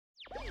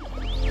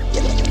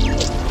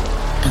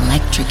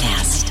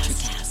Electrocast.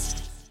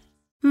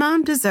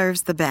 Mom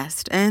deserves the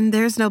best, and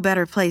there's no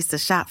better place to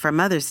shop for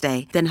Mother's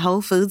Day than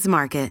Whole Foods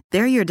Market.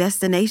 They're your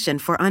destination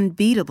for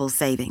unbeatable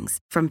savings,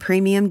 from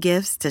premium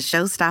gifts to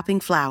show-stopping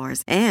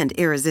flowers and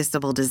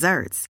irresistible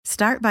desserts.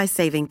 Start by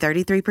saving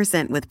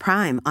 33% with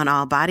Prime on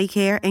all body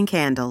care and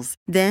candles.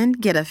 Then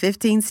get a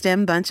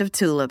 15-stem bunch of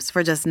tulips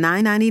for just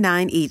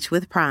 $9.99 each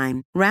with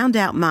Prime. Round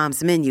out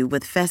Mom's menu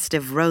with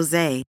festive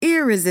rosé,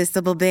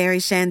 irresistible berry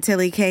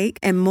chantilly cake,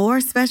 and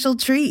more special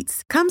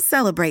treats. Come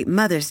celebrate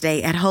Mother's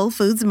Day at Whole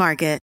Foods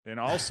Market. And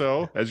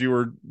also, as you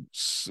were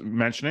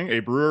mentioning, a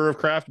brewer of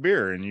craft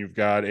beer, and you've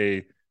got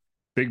a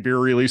big beer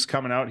release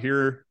coming out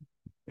here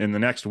in the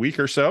next week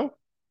or so.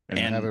 And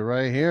I have it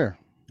right here.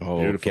 Oh,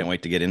 beautiful. Can't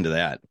wait to get into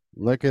that.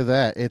 Look at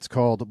that. It's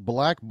called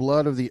Black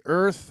Blood of the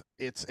Earth.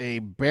 It's a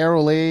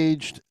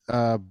barrel-aged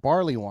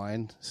barley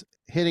wine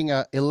hitting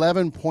a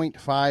 11.5%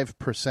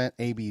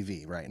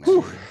 ABV right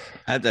now.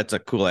 That's a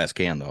cool-ass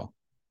can, though.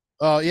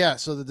 Oh, yeah.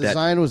 So the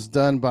design was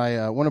done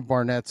by one of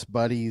Barnett's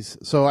buddies.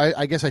 So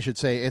I guess I should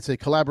say it's a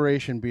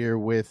collaboration beer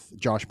with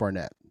Josh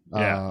Barnett.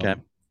 Yeah. Okay.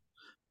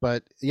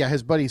 But, yeah,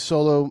 his buddy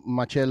Solo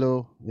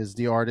Machello is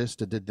the artist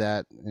that did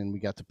that, and we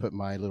got to put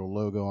my little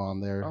logo on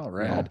there. Oh,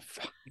 right.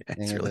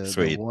 That's really the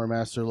sweet. War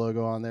Master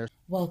logo on there.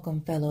 Welcome,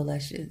 fellow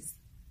Lushes.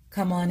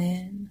 Come on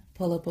in,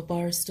 pull up a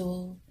bar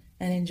stool,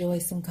 and enjoy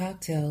some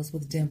cocktails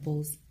with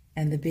Dimples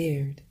and the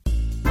Beard.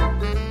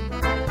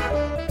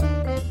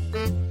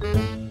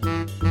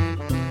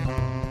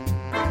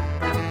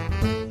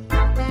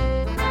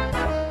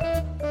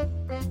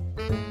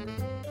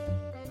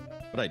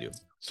 What I do.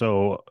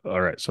 So,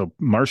 all right. So,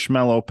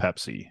 marshmallow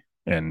Pepsi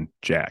and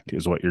Jack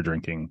is what you're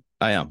drinking.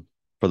 I am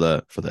for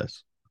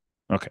this.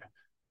 Okay.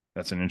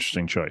 That's an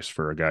interesting choice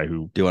for a guy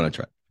who Do you want to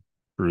try?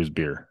 brews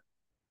beer.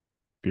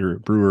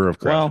 Brewer of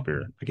craft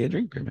beer. I can't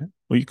drink beer, man.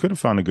 Well, you could have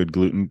found a good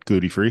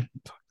gluten-free.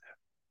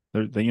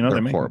 They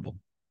They're make horrible.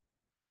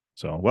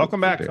 So, welcome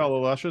back, Beer.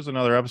 fellow Lushes.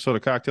 Another episode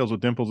of Cocktails with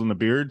Dimples and the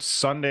Beard,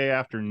 Sunday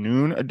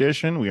afternoon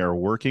edition. We are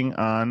working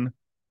on.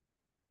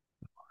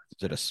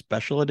 Is it a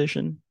special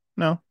edition?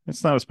 No,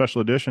 it's not a special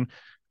edition.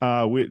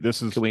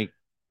 This is. Can we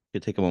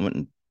take a moment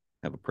and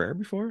have a prayer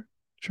before?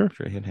 Sure.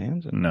 Should I hit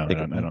hands? and No, I take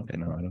a don't. moment?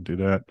 No, I don't do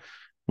that.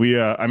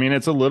 I mean,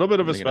 it's a little bit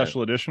of a Bring it out.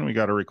 special edition. We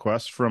got a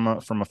request from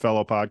a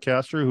fellow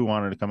podcaster who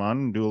wanted to come on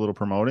and do a little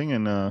promoting,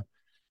 and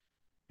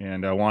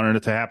wanted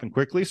it to happen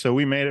quickly. So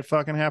we made it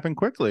fucking happen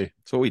quickly.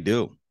 That's what we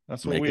do.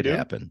 That's what Make we it do.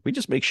 happen. We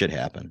just make shit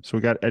happen. So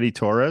we got Eddy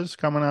Torres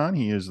coming on.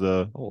 He is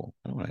the. Oh,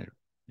 I don't want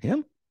to.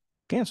 Him?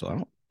 Cancel. I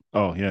don't.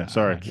 Oh yeah,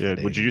 sorry. I'm Yeah,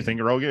 kidding. did you think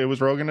it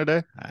was Rogan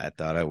today? I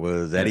thought it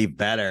was Eddie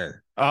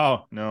Vedder.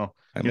 Oh no,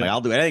 I'm Yeah. like,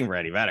 I'll do anything for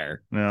Eddie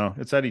Vedder. no,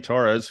 it's Eddy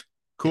Torres.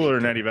 Cooler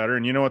than Eddie Vedder.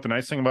 And you know what the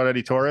nice thing about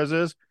Eddy Torres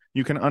is?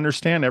 You can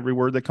understand every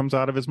word that comes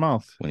out of his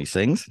mouth. When he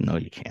sings, no,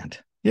 you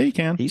can't. Yeah, you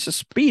can. He's a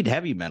speed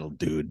heavy metal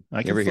dude. I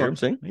You can ever hear fuck- him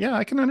sing? Yeah,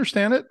 I can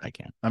understand it. I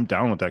can't. I'm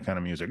down with that kind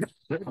of music.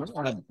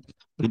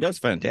 He does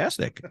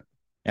fantastic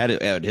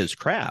at his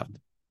craft.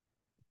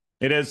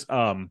 It is.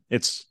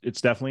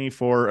 It's definitely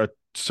for a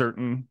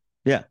certain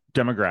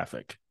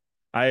demographic.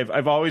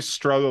 I've always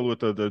struggled with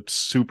the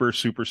super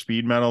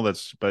speed metal.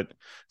 But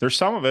there's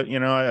some of it. You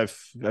know,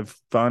 I've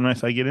fun. I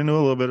get into a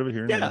little bit of it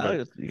here. And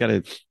there, You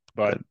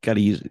gotta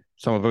use it.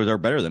 Some of those are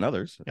better than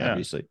others,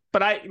 obviously.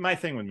 but my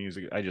thing with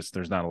music,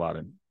 there's not a lot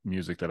of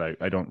music that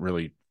I don't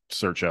really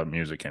search out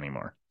music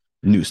anymore.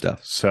 New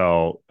stuff.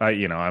 So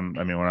when I'm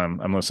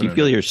Do listening, you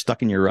feel you're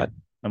stuck in your rut?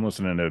 I'm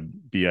listening to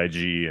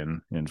B.I.G.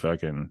 and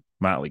fucking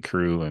Motley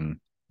Crue, and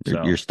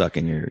so You're stuck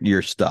in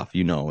your stuff,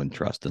 and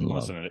trust and I'm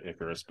love. listening to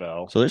Icarus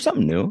Bell. So there's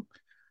something new.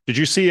 Did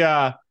you see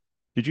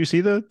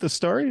the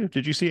story?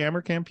 Did you see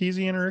Amber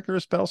Campisi in her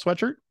Icarus Bell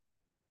sweatshirt?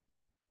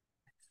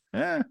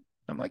 Yeah.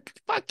 I'm like,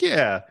 fuck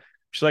yeah.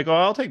 She's like, oh,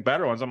 I'll take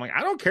better ones. I'm like,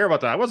 I don't care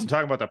about that. I wasn't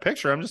talking about the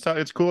picture. I'm just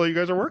talking, it's cool you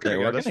guys are working They're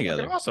together. working That's fucking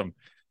together. awesome.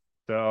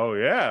 So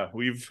yeah,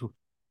 we've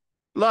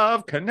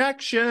love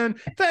connection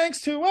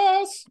thanks to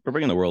us. We're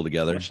bringing the world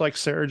together. Much like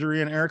Sarah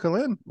Jerry and Erica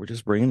Lynn. We're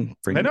just bringing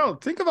I know.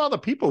 Think of all the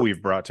people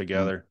we've brought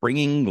together.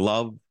 bringing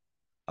love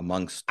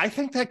amongst. I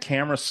think that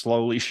camera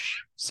slowly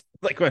shifts.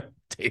 Like when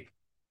Dave,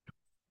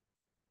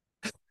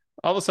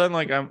 all of a sudden,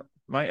 like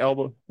my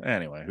elbow.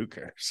 Anyway, who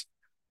cares?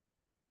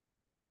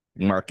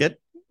 Market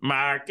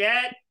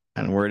Market.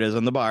 and where it is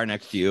on the bar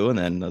next to you, and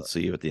then let's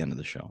see you at the end of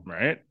the show.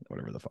 Right?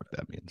 Whatever the fuck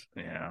that means.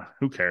 Yeah.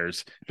 Who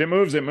cares? If it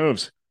moves, it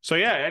moves. So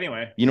yeah.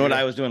 Anyway, You know what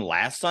I was doing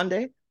last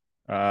Sunday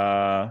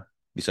was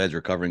besides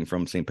recovering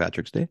from St.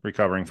 Patrick's Day?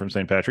 recovering from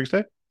St. Patrick's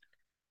Day?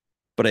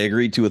 But I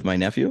agreed to with my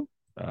nephew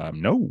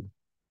No.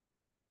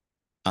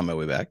 on my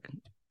way back.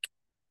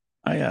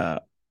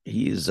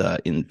 He's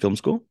in film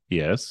school,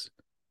 Yes.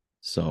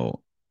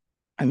 so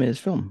I made his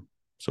film.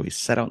 So he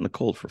sat out in the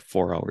cold for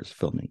 4 hours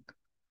filming.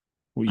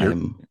 Well,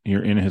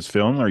 you're in his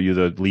film. Are you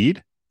the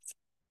lead?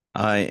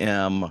 I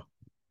am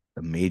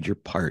a major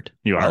part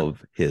You are?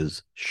 of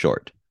his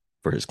short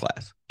for his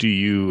class. Do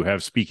you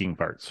have speaking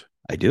parts?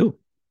 I do.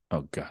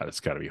 Oh God, it's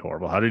got to be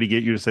horrible. How did he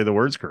get you to say the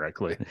words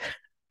correctly?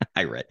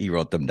 He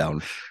wrote them dow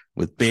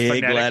with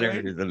big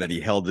Phonetically? letters, and then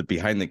he held it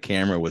behind the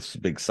camera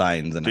with big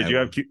signs. And Did you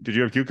have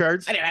cue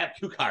cards? I didn't have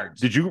cue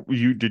cards. Did you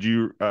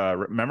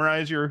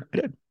memorize your? I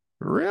did.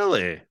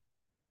 Really?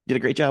 Did a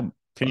great job.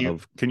 Can you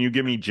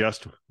give me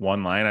just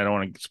one line? I don't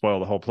want to spoil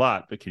the whole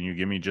plot, but can you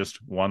give me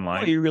just one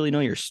line? Oh, you really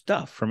know your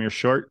stuff from your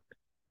short?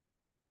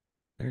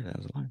 There, that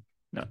was a line.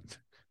 No,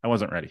 I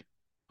wasn't ready.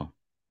 Oh.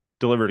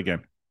 Deliver it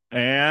again.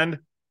 And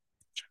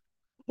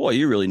boy,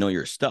 you really know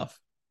your stuff.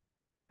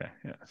 Yeah,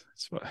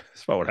 that's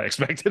about what I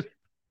expected.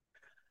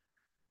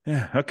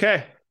 Yeah,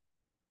 okay.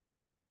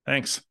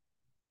 Thanks.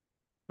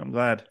 I'm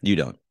glad. You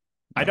don't.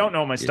 I don't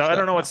know my stuff. I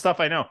don't know what stuff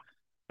I know.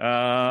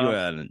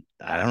 I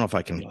don't know if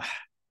I can.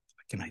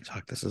 Can I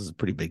talk? This is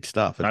pretty big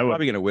stuff. It's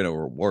probably going to win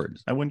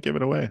awards. I wouldn't give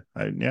it away.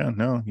 I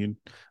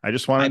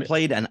just I wanted.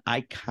 played an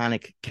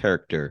iconic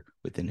character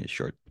within his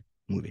short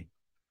movie.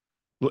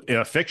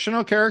 A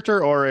fictional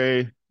character,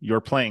 or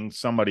you're playing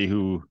somebody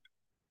who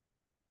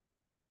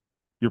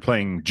you're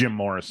playing Jim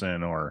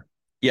Morrison, or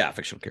a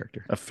fictional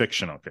character. A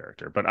fictional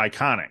character, but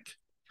iconic.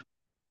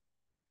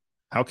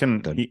 How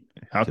can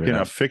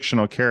a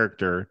fictional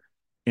character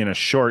in a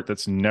short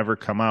that's never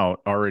come out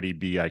already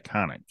be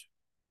iconic?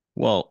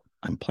 Well,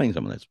 I'm playing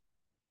someone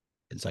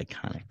it's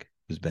iconic,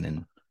 who's been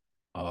in.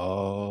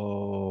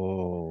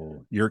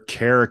 Oh, your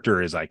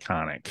character is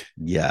iconic.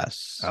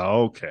 Yes.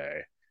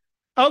 Okay,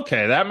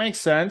 that makes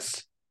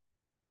sense.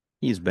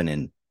 He's been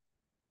in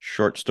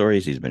short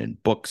stories. He's been in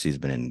books. He's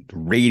been in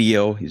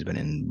radio. He's been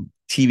in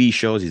TV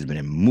shows. He's been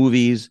in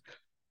movies.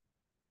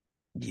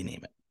 You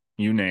name it.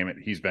 You name it.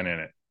 He's been in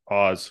it.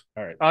 Pause.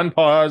 All right.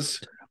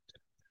 Unpause.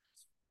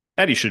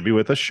 Eddy should be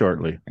with us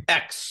shortly.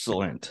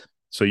 Excellent.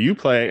 So you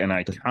play an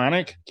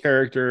iconic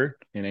character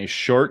in a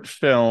short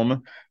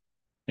film,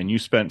 and you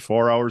spent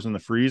 4 hours in the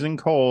freezing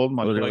cold. It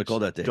was really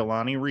cold that day.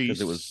 Jelani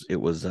Reese. It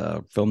was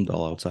filmed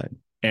all outside.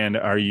 And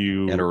are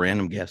you at a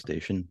random gas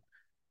station?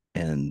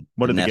 And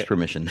what did they ask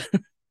permission?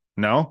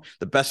 No.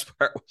 The best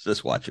part was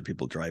just watching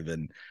people drive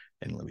in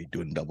and be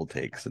doing double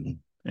takes and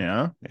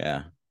yeah.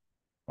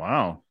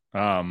 Wow.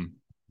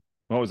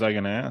 What was I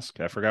going to ask?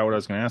 I forgot what I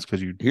was going to ask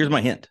because you. Here's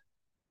my hint.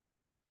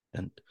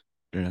 You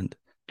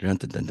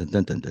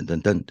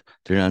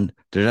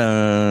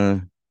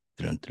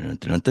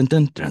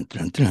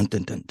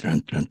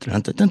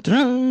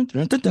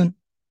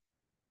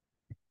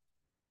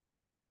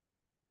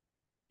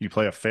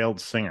play a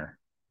failed singer.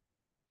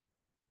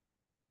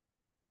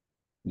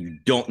 You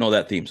don't know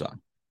that theme song?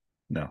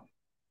 No.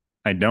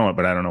 I know it,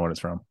 but I don't know what it's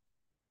from.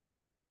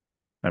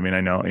 I mean,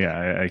 I know.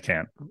 Yeah, I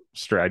can't.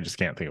 I just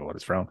can't think of what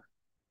it's from.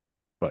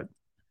 But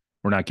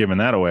we're not giving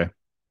that away.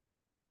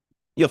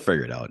 You'll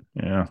figure it out.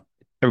 Yeah.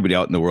 Everybody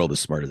out in the world is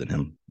smarter than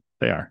him.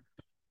 They are.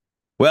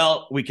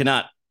 Well, we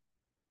cannot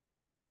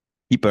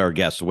keep our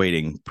guests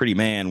waiting. Pretty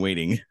man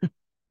waiting.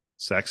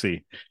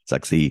 Sexy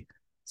Eddy.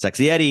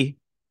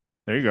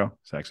 There you go.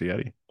 Sexy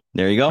Eddy.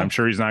 There you go. I'm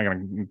sure he's not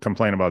going to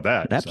complain about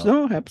that.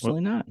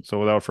 Absolutely not. So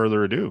without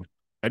further ado,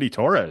 Eddy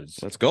Torres.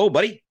 Let's go,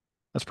 buddy.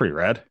 That's pretty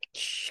rad.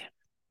 Shit.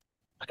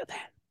 Look at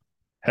that.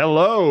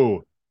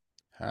 Hello.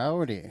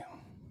 Howdy.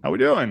 How we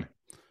doing?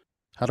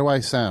 How do I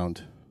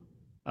sound?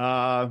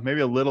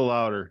 Maybe a little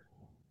louder.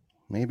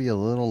 Maybe a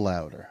little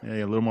louder.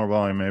 Yeah, a little more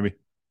volume, maybe.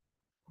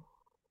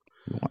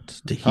 He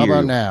wants to hear. How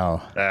about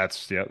now?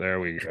 There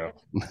we go.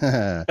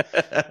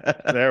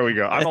 There we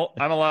go.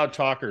 I'm a loud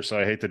talker, so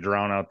I hate to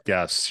drown out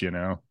guests,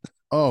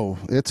 Oh,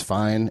 it's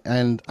fine.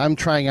 And I'm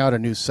trying out a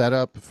new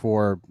setup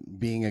for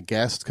being a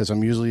guest because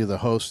I'm usually the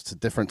host. It's a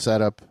different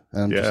setup.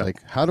 And I'm just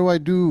like, how do I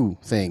do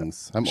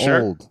things? I'm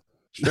old.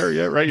 Sure,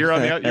 yeah, right. You're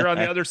on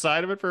the other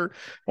side of it for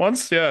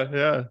once.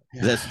 Yeah.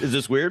 Is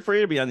this weird for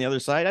you to be on the other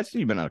side? I've seen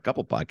you been on a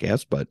couple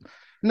podcasts, but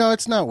no,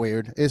 it's not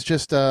weird. It's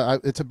just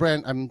it's a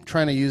brand. I'm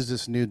trying to use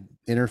this new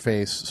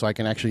interface so I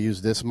can actually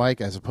use this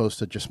mic as opposed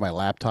to just my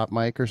laptop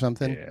mic or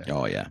something. Yeah.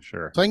 Oh yeah,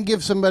 sure. So I can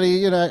give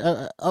somebody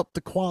up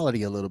the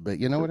quality a little bit.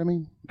 You know what I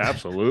mean?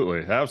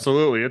 Absolutely.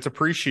 It's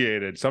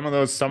appreciated. Some of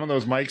those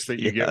mics that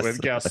you get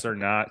with guests are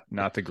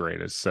not the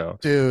greatest. So,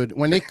 dude,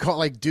 when they call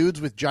like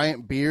dudes with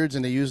giant beards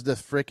and they use the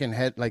freaking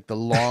head like the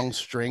long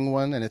string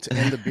one and it's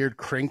in the beard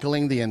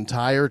crinkling the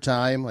entire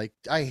time, like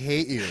I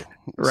hate you.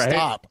 Right?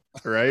 Stop.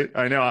 Right?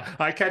 I know.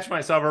 I catch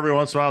myself every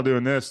once in a while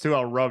doing this too.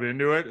 I'll rub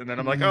into it and then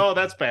I'm like, oh,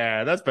 that's bad.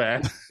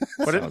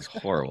 But it was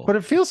horrible. But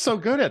it feels so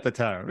good at the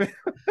time.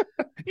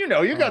 You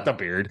got the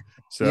beard.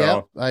 So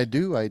yeah, I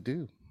do.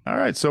 All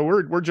right. So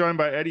we're joined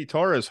by Eddy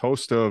Torres,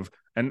 host of,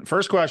 and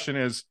first question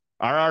is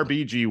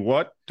RRBG.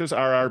 What does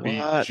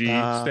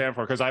RRBG stand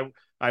for? Because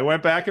I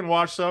went back and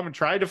watched some and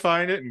tried to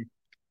find it. And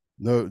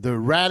the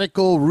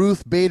Radical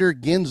Ruth Bader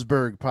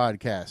Ginsburg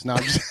podcast. No,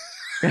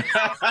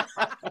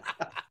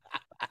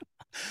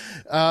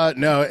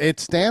 it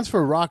stands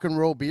for Rock and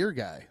Roll Beer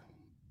Guy.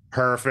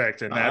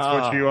 Perfect. And that's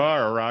what you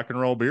are, a rock and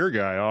roll beer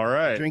guy. All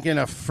right. Drinking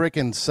a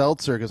frickin'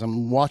 seltzer because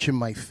I'm watching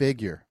my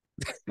figure.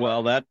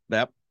 Well, that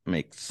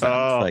Makes sense,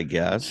 I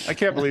guess. I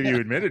can't believe you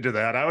admitted to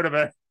that. I would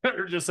have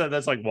just said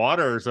that's like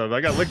water or something.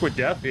 I got liquid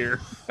death here.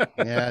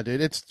 Yeah,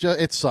 dude,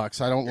 it sucks.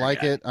 I don't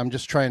like it. I'm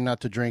just trying not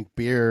to drink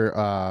beer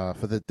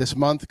for this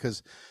month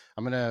because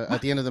I'm gonna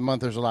at the end of the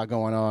month. There's a lot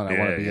going on. I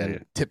want to be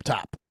in tip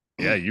top.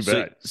 Yeah, you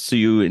bet. So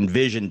you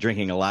envision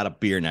drinking a lot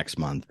of beer next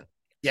month?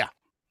 Yeah,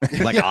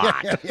 like a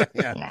lot.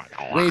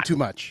 Yeah. Way too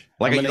much.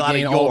 Like I'm a lot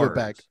of all of yours. it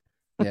back.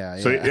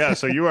 Yeah.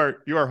 So you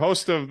are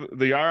host of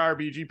the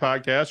RRBG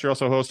podcast. You're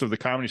also host of the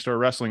Comedy Store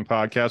Wrestling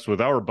podcast with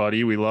our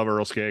buddy. We love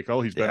Earl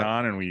Skakel. He's been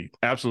on, and we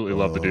absolutely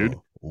love the dude.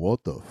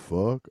 What the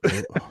fuck?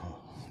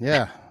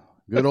 Yeah,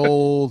 good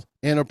old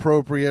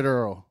inappropriate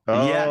Earl.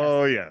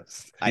 Oh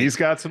yes, he's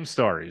got some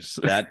stories.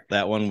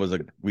 That one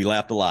we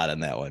laughed a lot on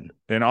that one.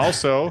 And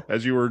also,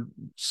 as you were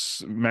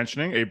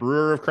mentioning, a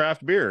brewer of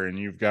craft beer, and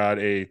you've got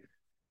a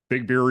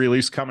big beer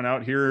release coming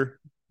out here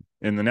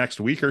in the next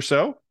week or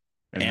so.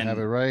 And have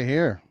it right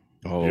here.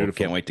 Oh, beautiful.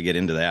 Can't wait to get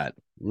into that.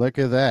 Look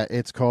at that.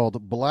 It's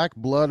called Black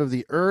Blood of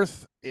the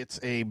Earth. It's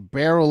a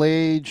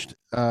barrel-aged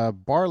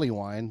barley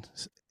wine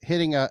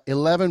hitting a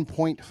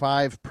 11.5%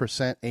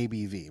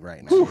 ABV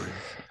right now.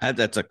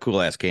 That's a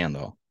cool-ass can,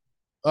 though.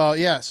 Oh,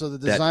 yeah. So the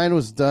design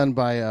was done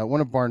by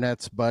one of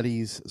Barnett's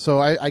buddies. So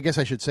I guess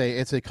I should say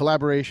it's a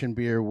collaboration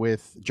beer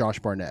with Josh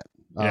Barnett.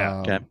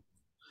 Yeah. Okay.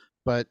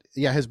 But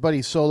yeah, his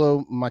buddy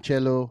Solo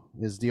Machello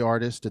is the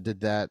artist that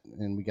did that,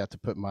 and we got to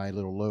put my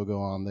little logo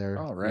on there.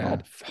 Oh,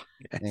 right.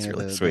 That's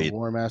really sweet. The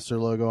War Master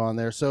logo on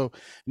there. So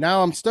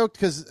now I'm stoked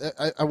because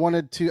I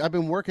wanted to. I've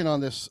been working on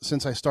this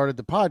since I started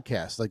the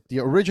podcast. Like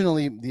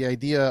originally, the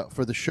idea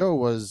for the show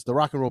was the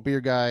Rock and Roll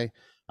Beer Guy.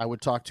 I would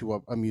talk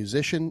to a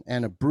musician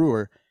and a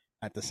brewer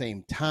at the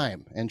same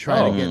time and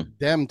try to get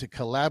them to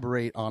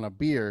collaborate on a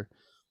beer.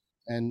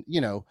 And,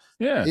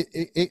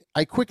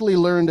 I quickly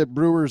learned that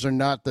brewers are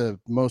not the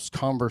most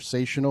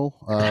conversational,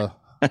 a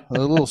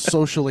little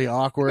socially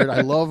awkward.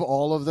 I love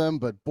all of them,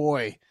 but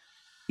boy.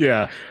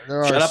 Yeah.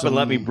 Shut up and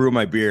let me brew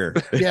my beer.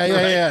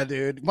 Yeah,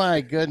 dude.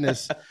 My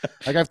goodness.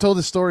 Like I've told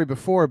this story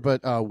before,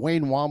 but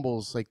Wayne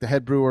Wombles, like the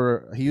head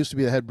brewer, he used to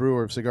be the head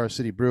brewer of Cigar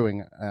City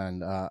Brewing.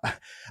 And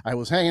I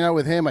was hanging out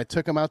with him. I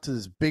took him out to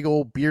this big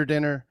old beer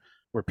dinner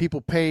where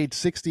people paid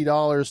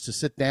 $60 to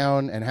sit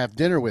down and have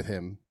dinner with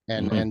him.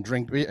 And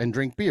drink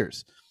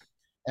beers.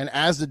 And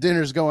as the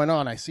dinner's going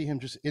on, I see him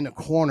just in a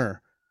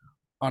corner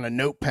on a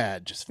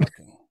notepad, just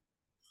fucking.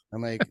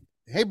 I'm like,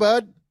 "Hey,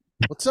 bud,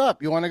 what's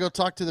up? You want to go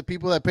talk to the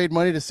people that paid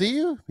money to see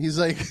you?" He's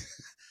like,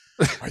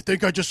 "I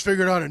think I just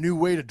figured out a new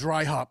way to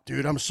dry hop,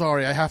 dude. I'm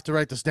sorry, I have to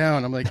write this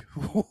down." I'm like,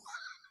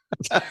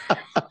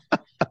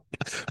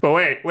 But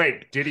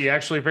wait, did he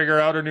actually figure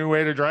out a new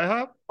way to dry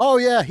hop? Oh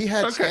yeah, he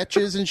had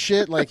sketches and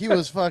shit. Like he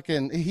was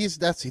fucking.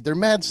 They're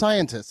mad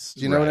scientists.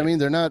 You know what I mean?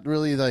 They're not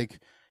really like.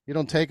 You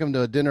don't take them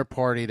to a dinner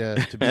party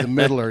to be the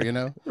middler. You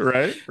know?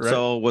 Right.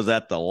 So was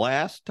that the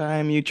last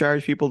time you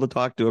charged people to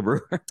talk to a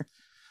brewer?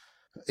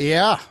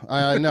 Yeah,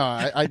 no,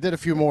 I did a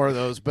few more of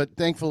those, but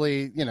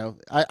thankfully,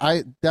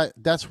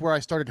 that's where I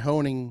started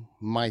honing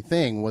my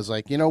thing. Was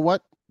like, you know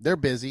what? They're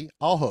busy.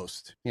 I'll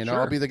host.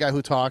 I'll be the guy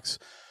who talks.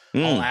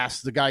 I'll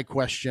ask the guy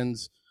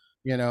questions,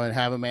 and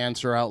have him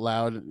answer out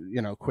loud,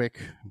 quick.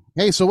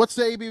 Hey, so what's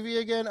the ABV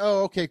again?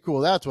 Oh, okay,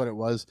 cool. That's what it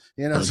was.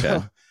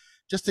 So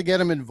just to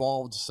get him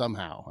involved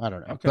somehow. I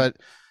don't know. Okay. But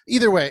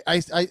either way,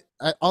 I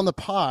on the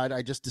pod,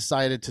 I just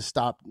decided to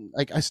stop.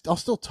 Like I'll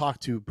still talk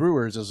to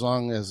brewers as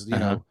long as,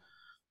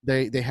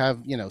 they have,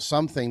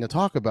 something to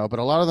talk about, but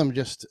a lot of them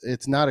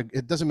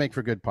it doesn't make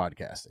for good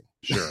podcasting.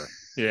 Sure.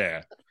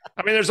 Yeah.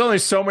 I mean, there's only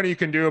so many you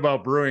can do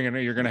about brewing, and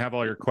you're going to have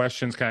all your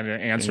questions kind of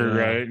answered,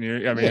 right?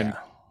 And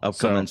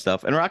upcoming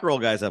stuff. And rock and roll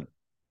guys have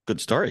good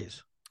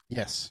stories.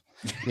 Yes.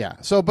 Yeah.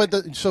 So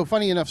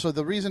funny enough, so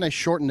the reason I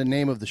shortened the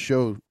name of the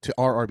show to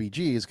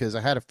RRBG is because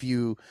I had a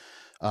few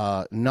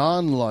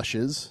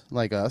non-lushes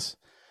like us,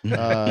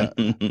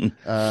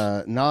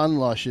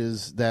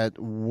 non-lushes that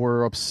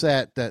were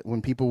upset that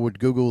when people would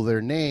Google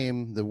their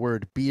name, the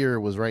word beer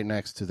was right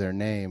next to their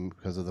name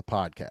because of the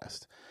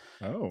podcast.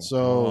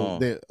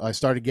 I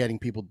started getting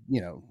people,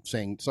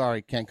 saying,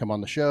 "Sorry, can't come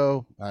on the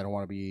show. I don't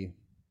want to be,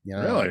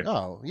 Really? Like,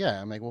 oh yeah."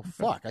 I'm like, "Well,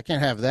 fuck, I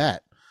can't have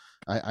that.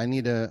 I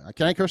need to.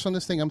 Can I curse on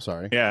this thing? I'm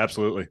sorry." Yeah,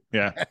 absolutely.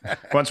 Yeah.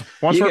 Once you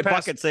we're can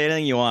past, fucking say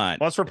anything you want.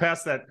 Once we're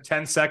past that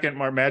 10-second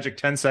magic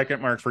 10-second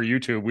mark for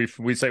YouTube,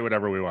 we say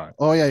whatever we want.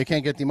 Oh yeah, you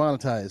can't get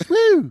demonetized.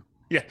 Woo!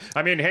 Yeah,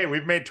 I mean, hey,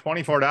 we've made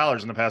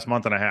 $24 in the past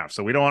month and a half,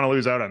 so we don't want to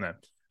lose out on that.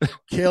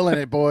 Killing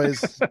it,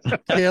 boys.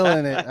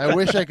 Killing it. I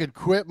wish I could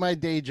quit my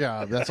day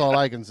job. That's all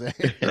I can say.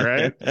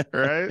 Right.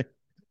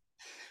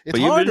 It's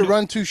hard to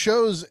run two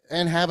shows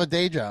and have a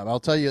day job. I'll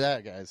tell you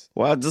that, guys.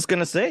 Well, I'm just going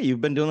to say, you've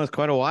been doing this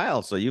quite a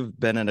while, so you've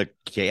been in a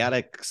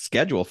chaotic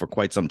schedule for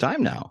quite some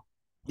time now.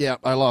 Yeah,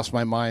 I lost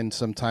my mind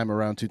sometime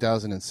around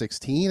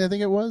 2016, I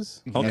think it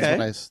was.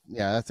 Okay.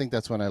 I think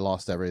that's when I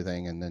lost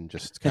everything and then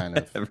just kind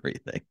of...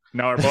 everything.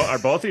 Now, are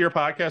both of your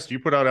podcasts, do you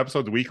put out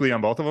episodes weekly on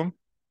both of them?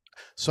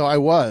 So I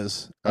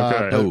was.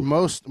 Okay. But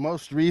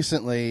most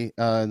recently,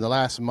 in the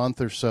last month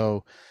or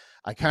so,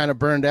 I kind of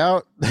burned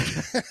out.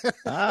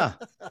 I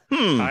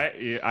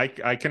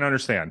can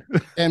understand.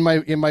 And my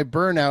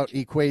burnout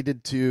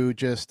equated to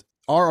just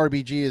our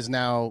RBG is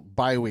now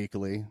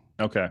bi-weekly.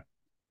 Okay.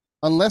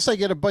 Unless I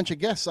get a bunch of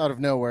guests out of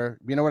nowhere,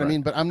 you know what I Right.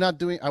 mean? But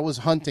I was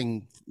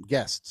hunting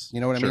guests, you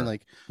know what I mean?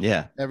 Like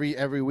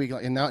every week.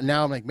 And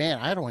now I'm like, man,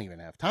 I don't even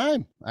have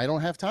time. I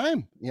don't have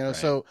time, you know? Right.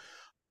 So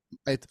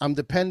I'm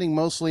depending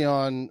mostly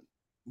on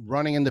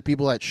running into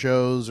people at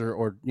shows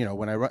or, you know,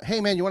 when I run,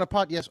 hey man, you want a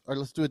pot? Yes. Or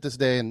let's do it this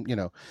day. And, you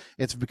know,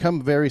 it's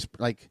become very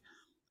like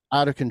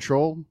out of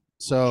control.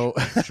 So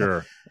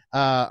Sure.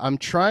 I'm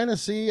trying to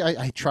see,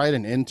 I tried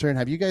an intern.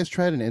 Have you guys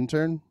tried an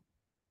intern?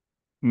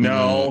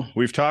 No,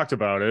 we've talked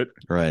about it.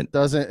 Right.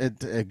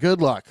 Doesn't it?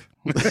 Good luck.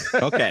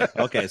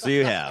 Okay. So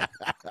you have.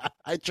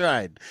 I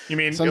tried. You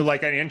mean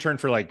like an intern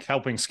for like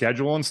helping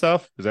schedule and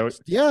stuff? Is that what?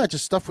 Yeah,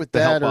 just stuff with To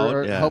that help out,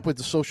 or yeah. help with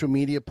the social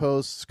media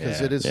posts because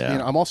Yeah, it is. yeah. You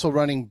know, I'm also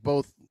running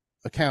both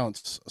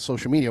accounts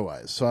social media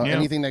wise. So Yeah.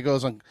 anything that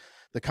goes on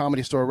the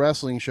Comedy Store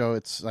Wrestling show,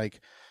 it's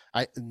like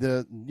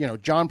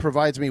John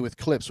provides me with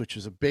clips, which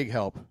is a big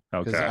help.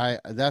 Okay.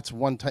 That's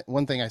one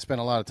thing I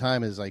spend a lot of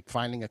time is like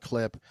finding a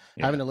clip,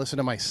 having to listen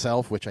to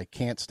myself, which I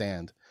can't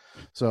stand.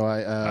 So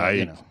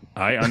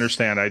I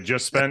understand. I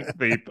just spent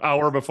the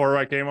hour before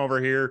I came over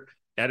here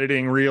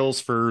editing reels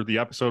for the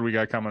episode we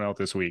got coming out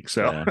this week.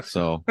 So Yeah,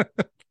 so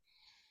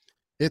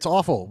it's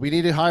awful. We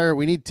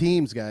need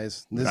teams,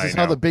 guys. This is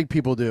how the big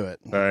people do it.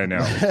 I know.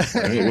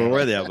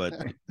 we're there, but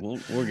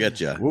we'll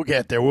get you. We'll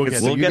get there. We'll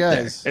get there. We'll You get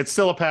guys. It's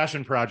still a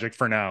passion project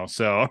for now.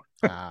 So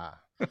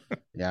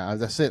yeah,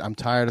 that's it. I'm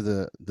tired of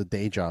the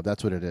day job.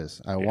 That's what it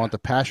is. I want the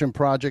passion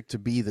project to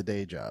be the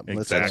day job.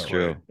 exactly.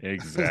 true.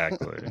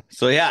 Exactly.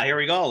 So yeah, here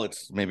we go.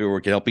 Maybe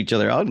we can help each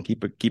other out and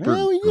keep her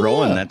Hell yeah.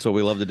 growing. That's what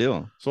we love to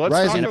do. So let's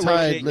Rising talk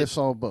tide lifts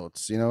all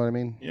boats. You know what I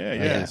mean? Yeah, Like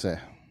yeah. they say.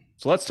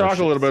 So let's talk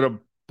a little bit of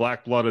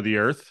Black Blood of the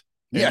Earth.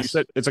 And Yes. you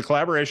said it's a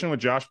collaboration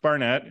with Josh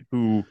Barnett,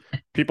 who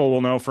people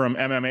will know from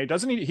MMA.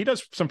 Doesn't he? He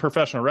does some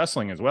professional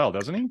wrestling as well,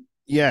 doesn't he?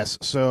 Yes.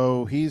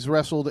 So he's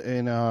wrestled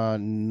in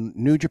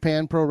New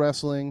Japan Pro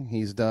Wrestling.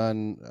 He's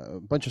done a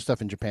bunch of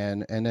stuff in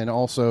Japan, and then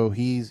also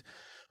he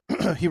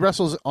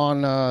wrestles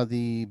on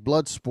the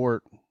Bloodsport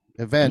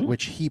event,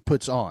 which he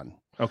puts on.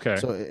 Okay.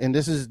 So, and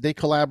they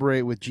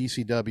collaborate with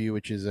GCW,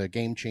 which is a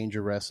Game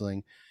Changer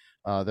Wrestling.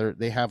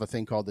 They have a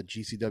thing called the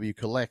GCW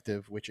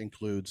Collective, which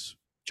includes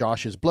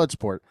Josh's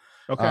Bloodsport.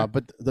 Okay.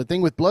 But the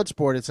thing with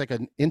Bloodsport, it's like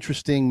an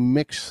interesting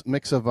mix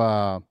of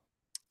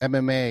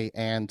MMA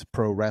and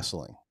pro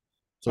wrestling.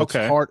 So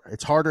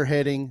it's harder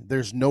hitting.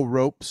 There's no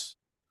ropes.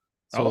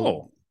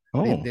 So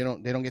they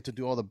don't get to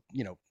do all the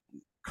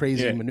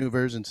crazy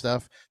maneuvers and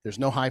stuff. There's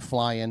no high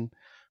flying.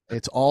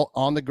 It's all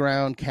on the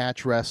ground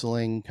catch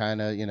wrestling,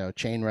 kind of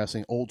chain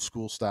wrestling, old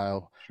school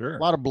style. Sure.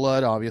 A lot of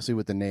blood, obviously,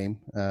 with the name.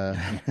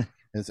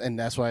 And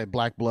that's why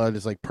Black Blood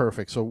is like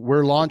perfect. So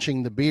we're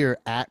launching the beer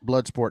at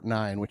Bloodsport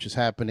 9, which is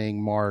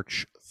happening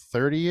March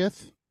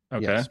 30th.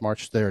 Okay. Yes,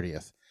 March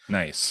 30th.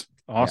 Nice.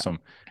 Awesome.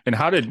 Yeah. And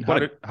how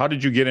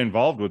did you get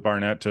involved with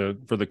Barnett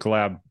for the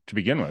collab to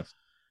begin with?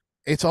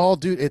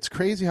 It's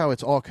crazy how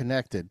it's all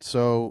connected.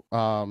 So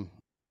to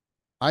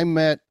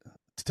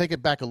take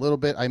it back a little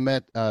bit, I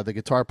met the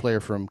guitar player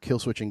from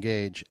Killswitch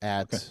Engage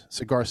at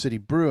Cigar City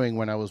Brewing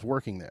when I was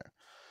working there.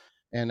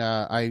 And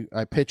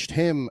I pitched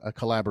him a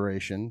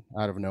collaboration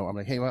out of nowhere. I'm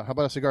like, hey, how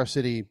about a Cigar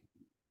City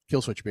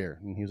Killswitch beer?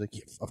 And he was like,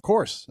 yeah, of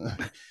course.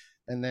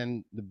 And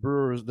then the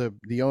brewer,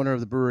 the owner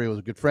of the brewery was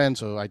a good friend.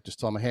 So I just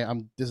told him, hey,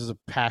 this is a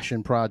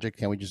passion project.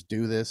 Can we just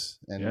do this?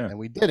 And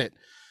we did it.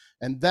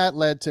 And that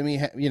led to me,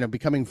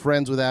 becoming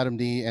friends with Adam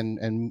D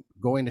and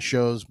going to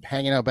shows,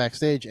 hanging out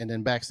backstage. And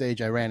then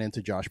backstage, I ran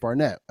into Josh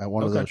Barnett at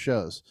one of those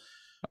shows.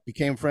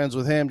 Became friends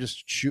with him,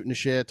 just shooting the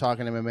shit,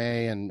 talking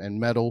MMA and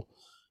metal.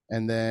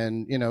 And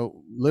then,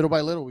 little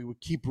by little, we would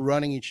keep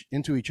running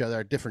into each other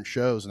at different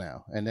shows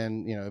now. And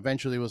then,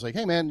 eventually it was like,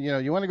 hey, man,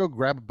 you want to go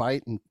grab a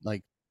bite and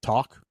like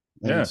talk?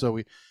 And so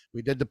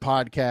we did the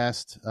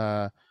podcast.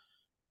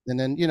 And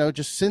then,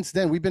 just since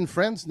then, we've been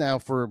friends now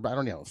for, I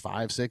don't know,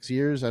 5-6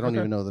 years. I don't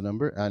even know the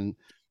number. And,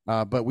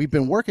 but we've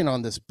been working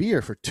on this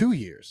beer for 2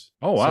 years.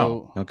 Oh,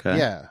 wow. So,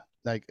 yeah.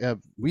 Like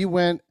we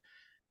went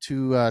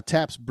to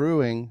Taps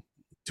Brewing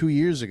 2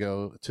 years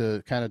ago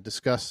to kind of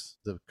discuss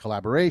the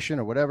collaboration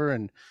or whatever.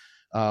 And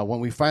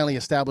when we finally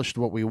established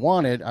what we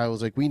wanted, I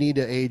was like, we need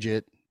to age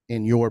it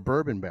in your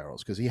bourbon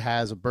barrels because he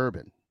has a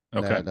bourbon.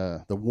 Okay.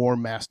 The War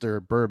Master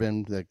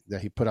bourbon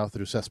that he put out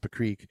through Cespa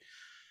Creek.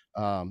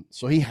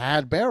 So he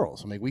had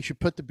barrels. I'm like, we should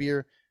put the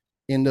beer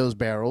in those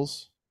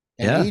barrels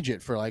and age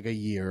it for like a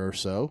year or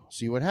so,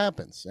 see what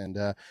happens. And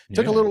it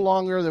took a little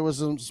longer. There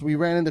was we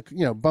ran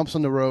into bumps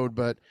on the road,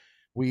 but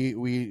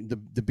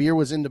the beer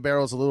was in the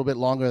barrels a little bit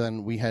longer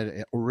than we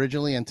had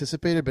originally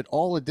anticipated. But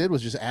all it did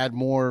was just add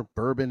more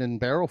bourbon and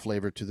barrel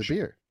flavor to the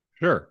beer.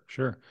 Sure.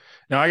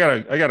 Now I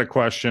got a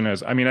question.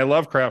 I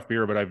love craft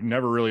beer, but I've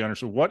never really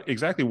understood what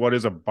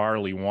is a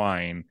barley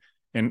wine,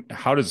 and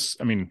how does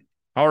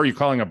How are you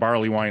calling a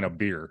barley wine a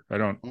beer? I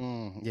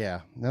don't.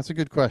 Yeah, that's a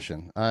good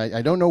question.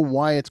 I don't know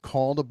why it's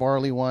called a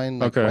barley wine.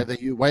 Like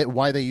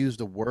why they use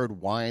the word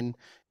wine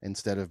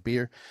instead of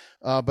beer.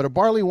 But a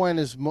barley wine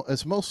is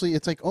mostly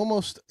it's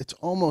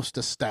almost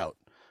a stout.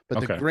 But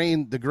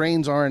the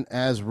grains aren't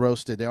as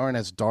roasted. They aren't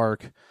as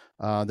dark.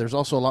 There's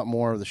also a lot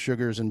more of the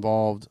sugars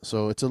involved,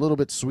 so it's a little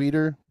bit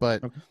sweeter,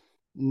 but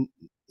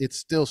it's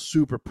still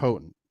super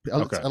potent.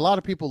 A lot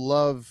of people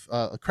love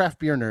craft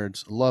beer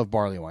nerds love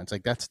barley wines.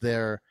 Like that's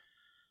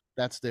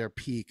their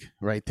peak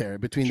right there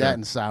between that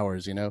and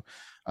sours, you know.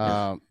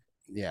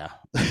 Yeah.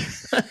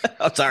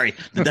 Oh, sorry.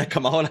 Did that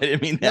come out? I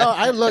didn't mean that. No,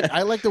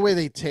 I like the way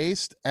they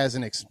taste as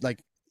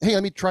like, hey,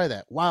 let me try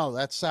that. Wow,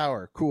 that's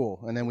sour.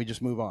 Cool. And then we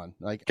just move on.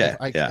 Like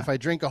if I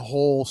drink a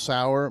whole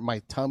sour,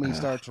 my tummy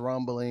starts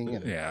rumbling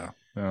and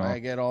I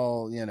get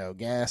all,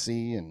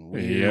 gassy and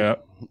weird.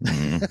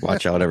 Yeah.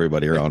 Watch out,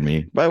 everybody around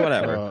me. But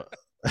whatever.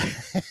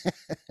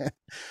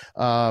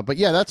 But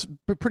yeah, that's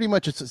pretty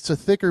much it's a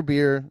thicker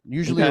beer,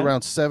 usually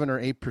around 7 or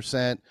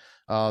 8%.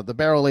 The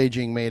barrel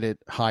aging made it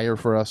higher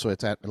for us, so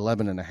it's at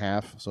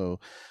 11.5. So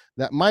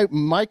that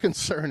my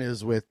concern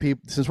is with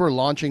people, since we're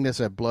launching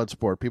this at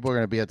Bloodsport, people are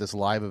going to be at this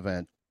live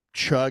event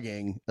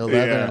chugging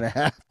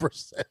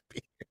 11.5%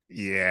 beer.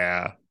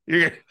 Yeah,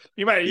 you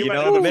might.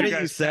 The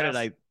minute you said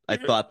it, I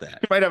thought that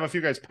you might have a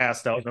few guys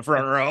passed out in the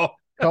front row.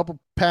 A couple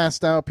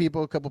passed out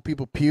people, a couple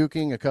people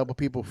puking, a couple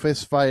people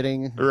fist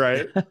fighting.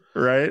 Right.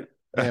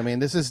 I mean,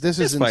 this is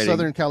in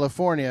Southern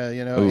California,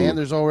 and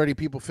there's already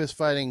people fist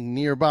fighting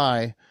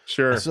nearby.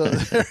 Sure. So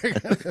they're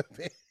gonna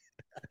be...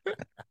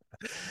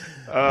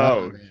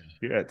 Oh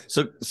shit.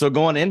 So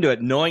going into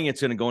it, knowing it's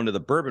going to go into the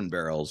bourbon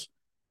barrels,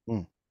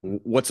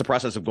 what's the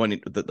process of going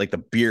into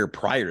the beer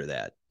prior to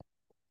that?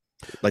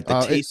 Like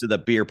the taste of the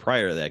beer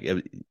prior to that.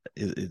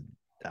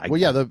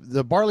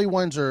 The barley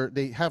wines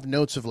they have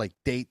notes of like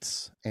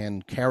dates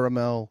and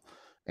caramel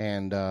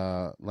and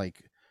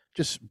like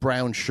just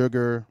brown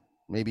sugar,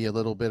 maybe a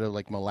little bit of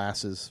like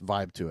molasses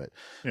vibe to it.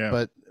 Yeah.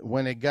 But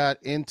when it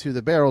got into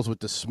the barrels with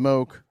the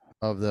smoke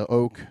of the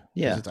oak,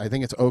 I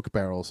think it's oak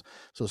barrels,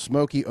 so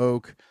smoky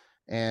oak,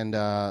 and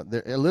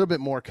they're a little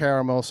bit more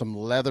caramel, some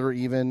leather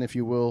even, if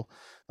you will,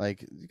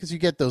 like because you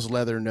get those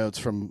leather notes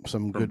from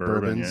some good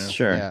bourbons. Yeah.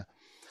 Sure. Yeah.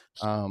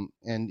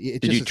 And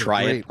did you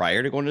try it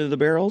prior to going into the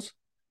barrels?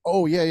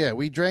 Oh yeah.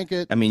 We drank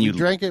it. I mean, we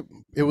drank it.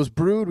 It was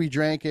brewed. We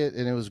drank it,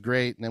 and it was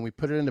great. And then we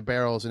put it into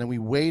barrels, and then we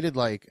waited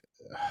like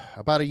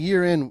about a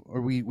year in,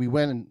 or we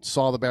went and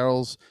saw the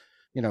barrels.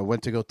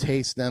 Went to go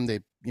taste them. They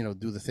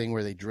do the thing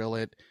where they drill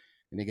it,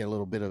 and they get a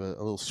little bit of a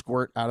little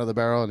squirt out of the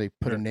barrel, and they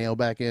put a nail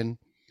back in.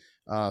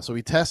 So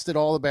we tested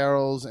all the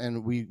barrels,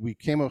 and we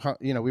came up.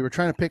 We were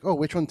trying to pick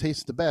which one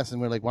tastes the best,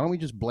 and we're like, why don't we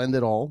just blend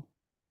it all,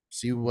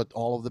 see what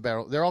all of the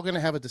barrels. They're all going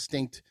to have a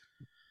distinct.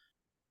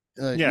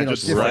 Right.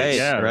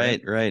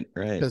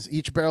 Because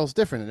each barrel is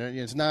different,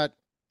 and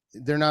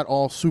they're not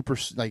all super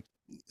like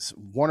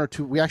one or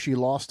two. We actually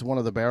lost one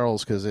of the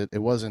barrels because it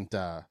wasn't.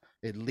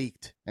 It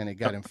leaked and it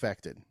got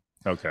infected.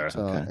 Okay.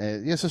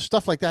 So so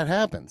stuff like that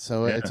happens.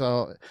 So it's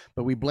all.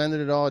 But we blended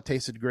it all. It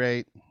tasted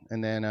great,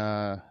 and then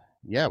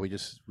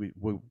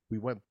we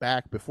went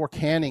back before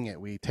canning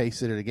it. We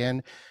tasted it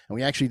again, and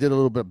we actually did a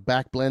little bit of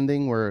back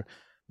blending where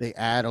they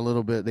add a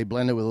little bit. They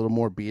blend it with a little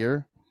more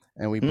beer.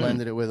 And we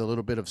blended it with a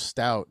little bit of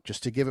stout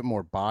just to give it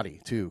more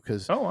body too,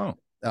 because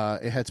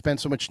it had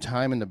spent so much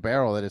time in the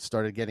barrel that it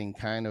started getting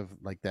kind of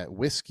like that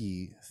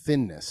whiskey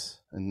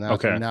thinness and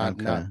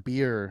not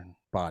beer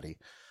body.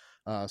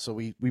 So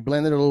we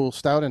blended a little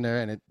stout in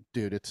there, and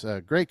it's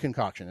a great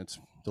concoction. It's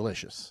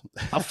delicious.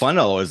 How fun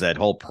though is that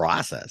whole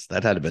process?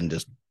 That had been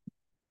just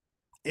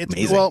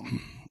amazing. Well,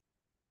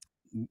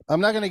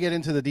 I'm not going to get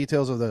into the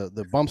details of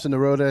the bumps in the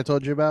road that I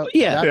told you about.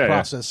 That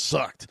process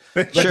sucked.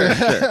 Sure.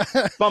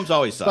 Bumps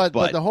always suck.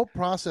 But the whole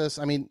process,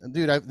 I mean,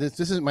 dude, this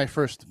isn't my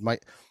first.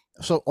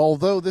 So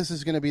although this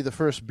is going to be the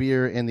first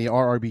beer in the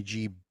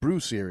RRBG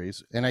brew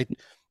series, and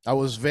I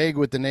was vague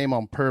with the name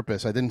on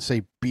purpose. I didn't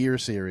say beer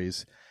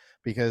series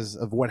because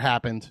of what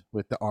happened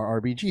with the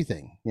RRBG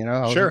thing.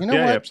 I was like, what?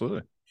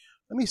 Absolutely.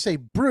 Let me say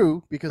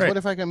brew, because what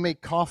if I can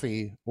make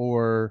coffee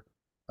or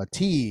a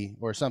tea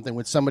or something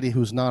with somebody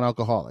who's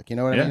non-alcoholic? You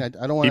know what I mean?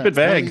 I don't want to keep it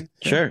vague.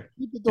 Sure.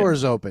 Keep the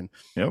doors open.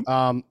 Yep.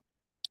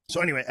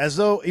 So anyway,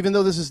 even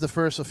though this is the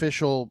first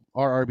official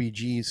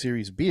RRBG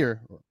series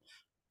beer,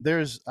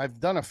 I've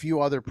done a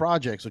few other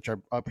projects which are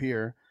up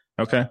here.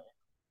 Okay.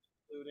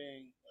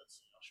 Including, let's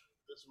see, I'll show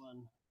you this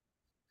one.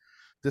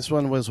 This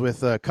one was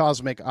with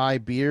Cosmic Eye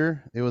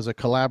Beer. It was a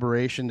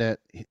collaboration that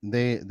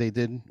they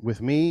did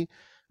with me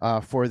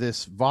for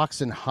this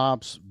Vox and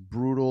Hops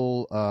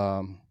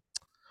Brutal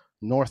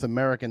North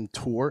American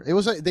tour. It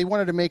was they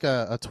wanted to make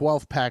a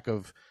 12-pack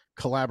of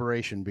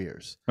collaboration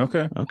beers.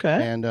 Okay.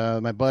 And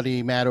my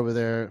buddy Matt over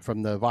there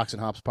from the Vox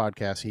and Hops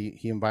podcast,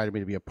 he invited me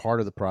to be a part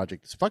of the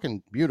project. It's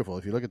fucking beautiful.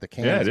 If you look at the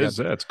can, it is.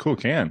 It's a cool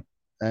can.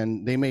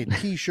 And they made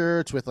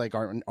T-shirts with like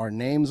our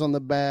names on the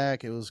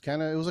back. It was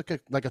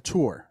like a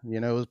tour. It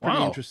was a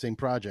pretty interesting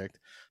project.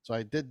 So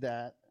I did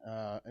that,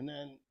 and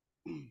then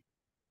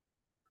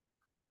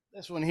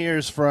This one here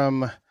is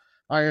from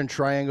Iron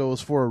Triangle. It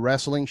was for a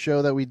wrestling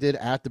show that we did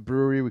at the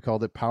brewery. We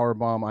called it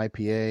Powerbomb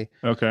IPA.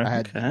 Okay. I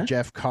had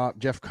Jeff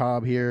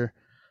Cobb here,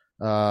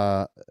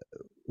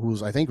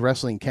 who's I think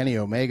wrestling Kenny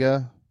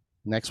Omega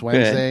next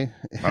Wednesday.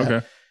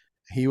 Okay.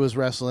 He was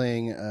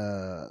wrestling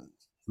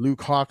Luke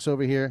Hawx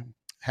over here.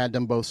 Had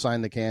them both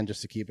sign the can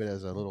just to keep it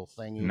as a little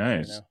thingy.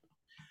 Nice. You know?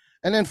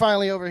 And then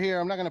finally over here,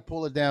 I'm not going to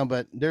pull it down,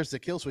 but there's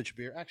the Killswitch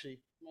beer. Actually,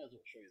 I might as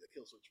well show you the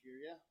Killswitch beer,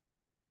 yeah?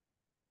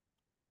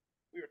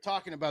 We were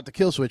talking about the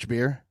Killswitch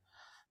beer.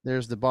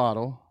 There's the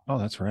bottle. Oh,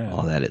 that's right.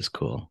 Oh, that is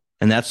cool.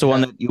 And that's the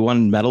one that you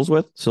won medals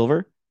with,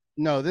 silver?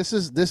 No, this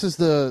is just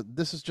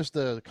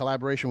the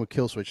collaboration with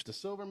Killswitch. The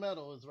silver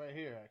medal is right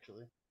here,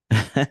 actually.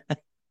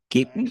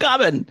 Keep them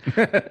coming.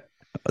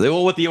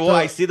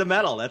 I see the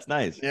medal. That's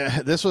nice.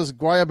 Yeah, this was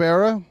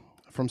Guayabera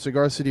from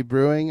Cigar City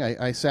Brewing.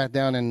 I sat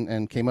down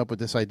and came up with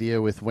this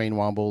idea with Wayne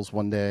Wombles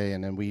one day,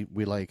 and then we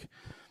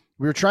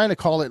were trying to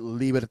call it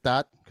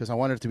Libertad because I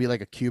wanted it to be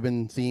like a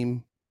Cuban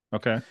theme.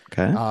 Okay.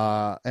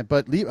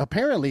 But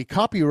apparently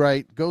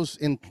copyright goes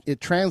in,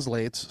 it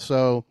translates.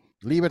 So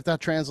Libertad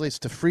translates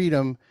to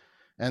freedom,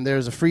 and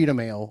there's a Freedom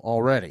Ale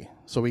already,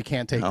 so we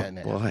can't take that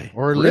name. Boy.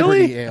 Or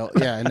Liberty Ale,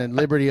 yeah, and then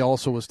Liberty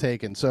also was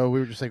taken. So we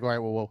were just like, all right,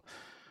 well, we'll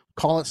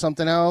call it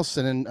something else.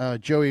 And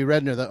then Joey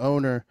Redner, the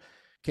owner,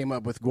 came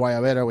up with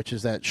Guayabera, which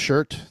is that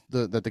shirt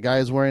that the guy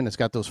is wearing. It's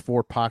got those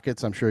 4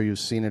 pockets. I'm sure you've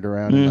seen it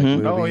around in like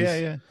movies. Oh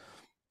yeah.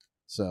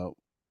 So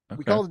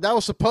we called it. That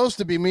was supposed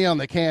to be me on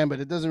the can, but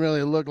it doesn't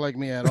really look like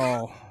me at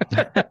all.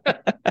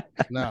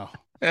 No.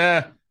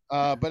 Yeah.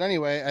 But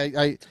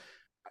anyway,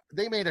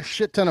 they made a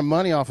shit ton of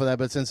money off of that.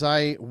 But since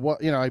I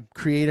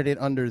created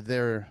it under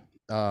their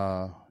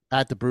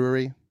at the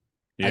brewery,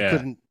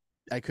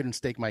 I couldn't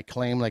stake my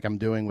claim like I'm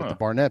doing with the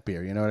Barnett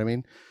beer. You know what I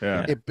mean?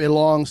 Yeah. It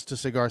belongs to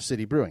Cigar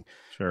City Brewing.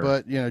 Sure.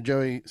 But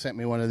Joey sent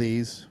me one of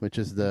these, which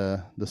is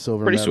the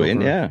silver. Pretty medal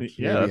sweet. Yeah.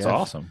 Yeah, that's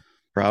awesome.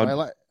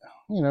 Proud.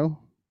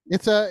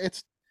 So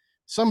it's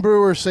some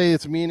brewers say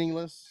it's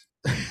meaningless.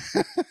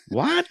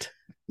 What?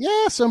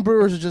 Yeah, some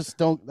brewers just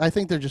don't. I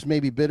think they're just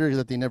maybe bitter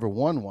that they never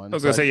won one. I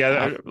was going to say,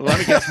 let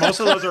me guess. Most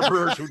of those are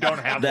brewers who don't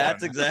have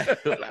That's one.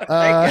 exactly.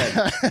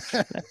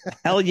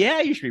 Hell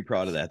yeah, you should be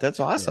proud of that. That's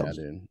awesome. Yeah,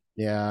 dude.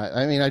 Yeah,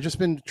 I mean, I've just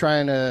been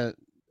trying to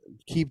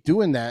keep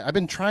doing that. I've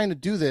been trying to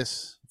do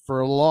this for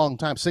a long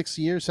time,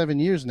 7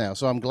 years now.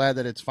 So I'm glad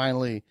that it's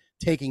finally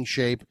taking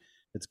shape.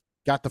 It's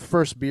got the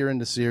first beer in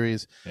the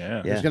series.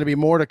 Yeah. There's going to be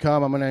more to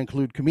come. I'm going to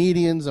include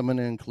comedians. I'm going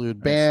to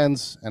include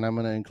bands, and I'm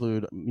going to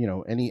include,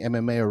 any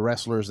MMA or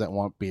wrestlers that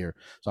want beer.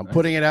 So I'm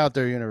putting it out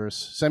there,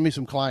 universe. Send me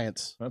some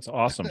clients. That's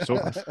awesome. So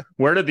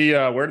where did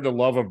the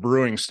love of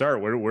brewing start?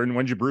 When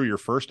did you brew your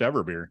first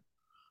ever beer?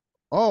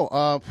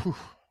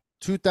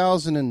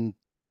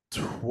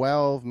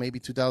 2012, maybe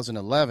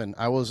 2011.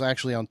 I was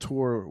actually on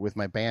tour with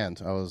my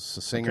band. I was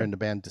a singer in the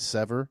band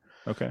Dissever.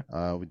 Okay.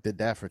 We did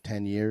that for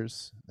 10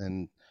 years.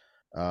 And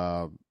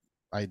on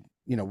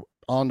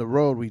the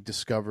road, we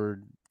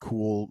discovered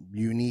cool,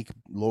 unique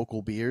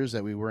local beers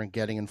that we weren't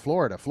getting in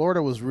Florida.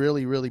 Florida was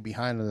really, really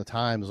behind in the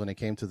times when it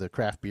came to the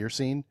craft beer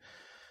scene.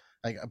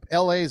 Like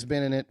LA's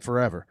been in it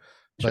forever.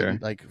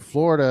 But like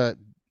Florida,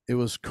 it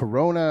was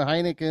Corona,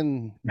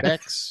 Heineken,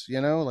 Beck's,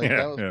 that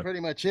was pretty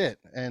much it.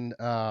 And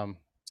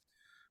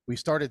we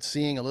started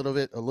seeing a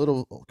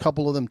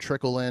couple of them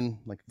trickle in,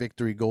 like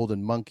Victory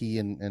Golden Monkey.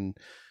 And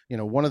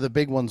one of the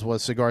big ones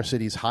was Cigar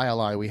City's High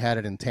Ally. We had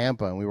it in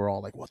Tampa, and we were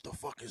all like, what the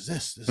fuck is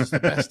this? This is the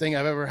best thing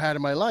I've ever had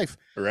in my life.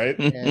 Right.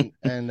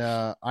 And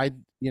I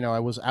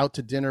was out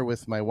to dinner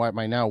with my wife,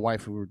 my now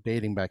wife, who we were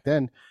dating back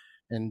then.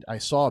 And I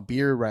saw a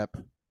beer rep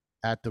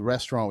at the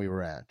restaurant we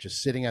were at,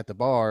 just sitting at the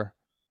bar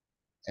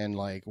and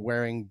like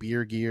wearing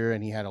beer gear,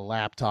 and he had a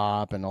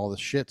laptop and all this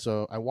shit.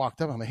 So I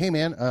walked up, I'm like, hey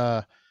man,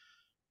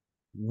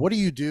 what do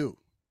you do?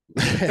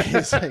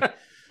 he's like,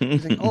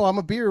 oh, I'm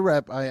a beer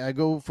rep. I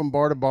go from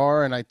bar to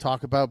bar and I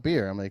talk about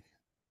beer. I'm like,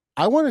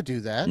 I want to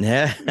do that.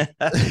 Yeah.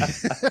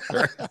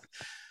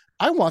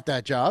 I want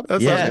that job.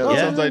 That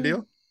sounds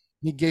ideal.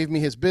 He gave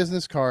me his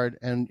business card,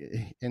 and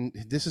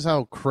this is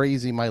how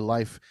crazy my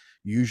life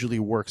usually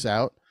works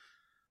out.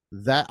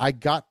 That I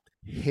got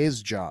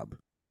his job.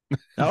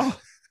 Oh.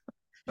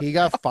 He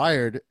got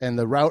fired, and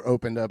the route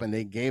opened up, and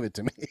they gave it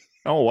to me.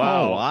 Oh,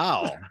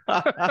 wow. Oh,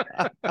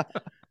 wow.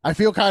 I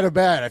feel kind of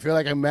bad. I feel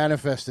like I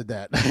manifested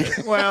that.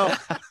 Well,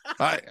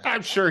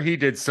 I'm sure he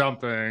did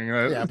something.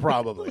 Yeah,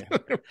 probably.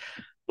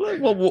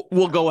 Well,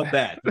 we'll go with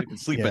that. We can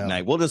sleep at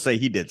night. We'll just say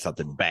he did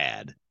something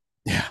bad.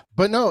 Yeah,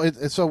 but no.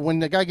 So when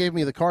the guy gave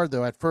me the card,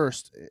 though, at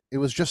first it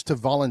was just to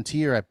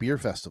volunteer at beer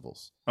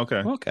festivals.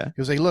 Okay. He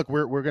was like, "Look,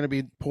 we're going to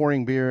be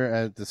pouring beer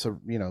at this,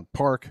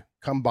 park.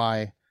 Come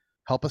by,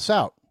 help us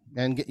out,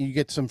 and you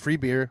get some free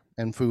beer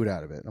and food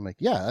out of it." I'm like,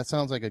 "Yeah, that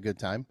sounds like a good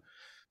time."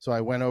 So I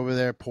went over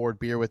there, poured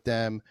beer with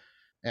them,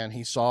 and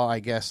he saw,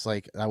 I guess,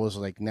 like I was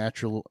like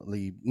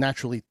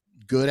naturally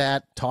good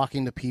at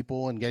talking to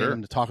people and getting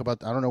them to talk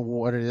about, I don't know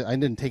what it is. I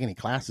didn't take any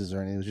classes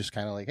or anything. It was just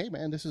kind of like, hey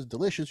man, this is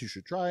delicious. You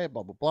should try it,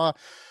 blah, blah,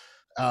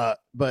 blah.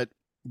 But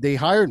they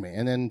hired me,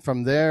 and then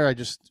from there, I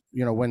just,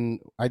 when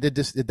I did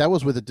this, that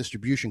was with a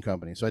distribution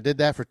company. So I did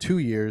that for 2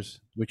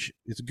 years, which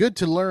is good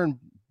to learn.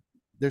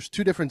 There's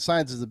two different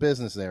sides of the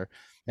business there,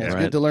 and it's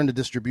good to learn the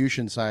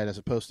distribution side as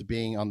opposed to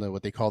being on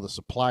what they call the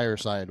supplier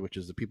side, which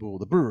is the people with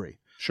the brewery.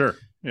 Sure.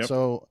 Yep.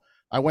 So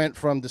I went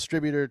from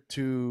distributor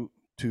to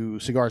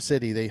Cigar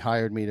City. They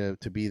hired me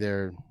to be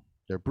their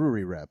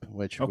brewery rep,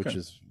 which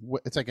is,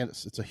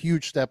 it's a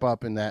huge step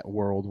up in that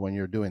world when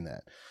you're doing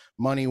that,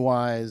 money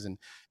wise. And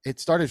it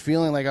started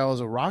feeling like I was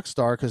a rock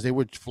star because they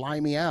would fly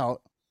me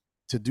out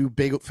to do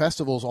big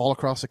festivals all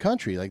across the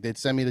country. Like they'd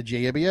send me to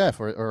JABF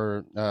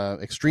or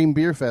Extreme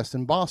Beer Fest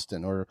in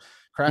Boston, or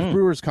Craft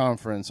Brewers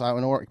Conference out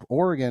in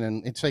Oregon.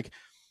 And it's like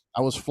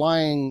I was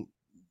flying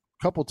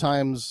a couple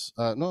times,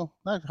 no,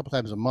 not a couple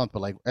times a month,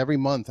 but like every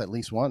month at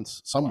least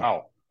once somewhere.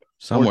 Wow.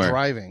 Somewhere.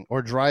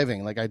 Or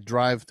driving. Like I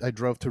drove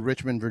to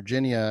Richmond,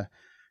 Virginia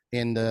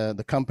in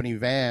the company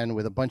van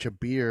with a bunch of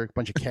beer, a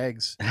bunch of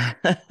kegs.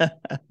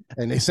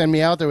 And they send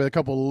me out there with a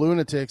couple of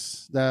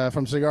lunatics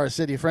from Cigar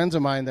City, friends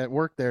of mine that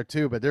worked there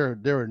too, but they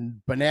were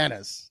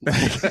bananas.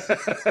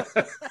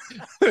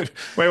 Wait,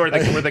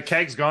 were the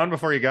kegs gone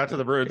before you got to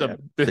the brew?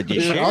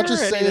 I'll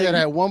just say that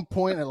at one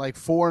point at like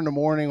 4 a.m.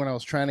 when I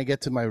was trying to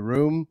get to my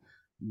room,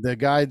 the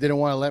guy didn't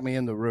want to let me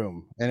in the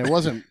room. And it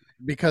wasn't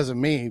because of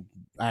me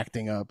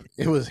acting up.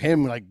 It was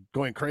him like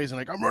going crazy,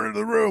 like, I'm running to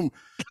the room.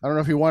 I don't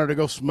know if he wanted to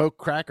go smoke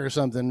crack or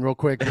something real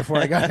quick before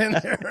I got in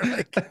there.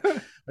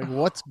 like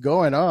what's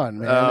going on,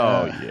 man?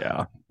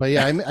 Yeah. But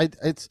yeah,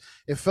 it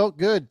felt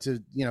good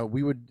to,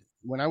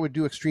 when I would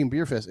do Extreme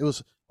Beer Fest, it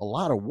was a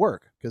lot of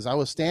work because I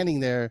was standing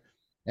there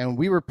and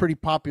we were pretty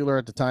popular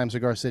at the time,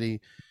 Cigar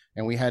City,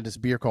 and we had this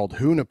beer called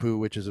Hunapoo,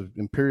 which is an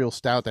imperial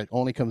stout that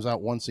only comes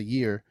out once a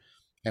year.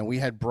 And we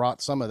had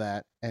brought some of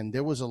that, and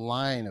there was a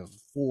line of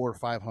 400 or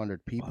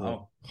 500 people.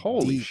 Wow.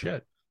 Holy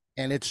shit.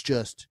 And it's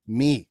just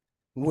me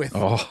with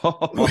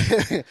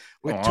two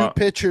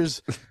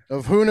pitchers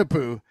of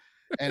Hunapoo.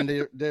 And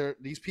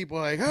these people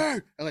are like, hey,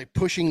 and like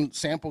pushing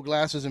sample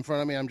glasses in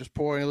front of me. I'm just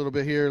pouring a little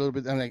bit here, a little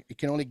bit. I'm like, you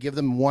can only give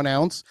them 1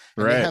 ounce.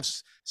 And they have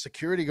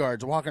security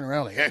guards walking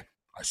around like, hey,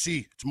 I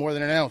see it's more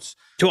than an ounce.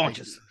 2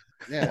 ounces.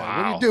 Yeah. Wow.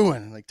 What are you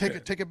doing? Like,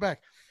 take it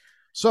back.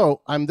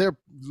 So I'm there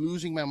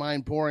losing my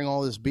mind, pouring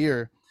all this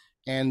beer,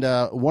 and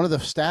one of the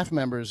staff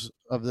members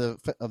of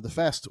the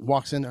fest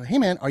walks in. Hey,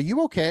 man, are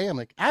you okay? I'm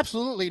like,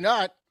 absolutely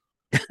not.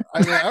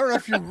 I don't know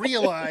if you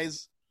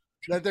realize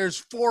that there's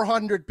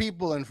 400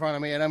 people in front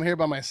of me, and I'm here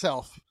by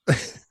myself.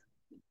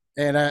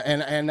 And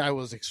I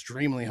was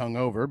extremely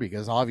hungover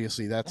because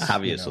obviously that's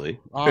obvious.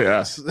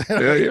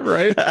 Yeah, you're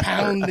right.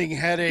 Pounding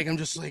headache. I'm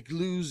just like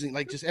losing,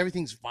 like just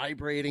everything's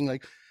vibrating,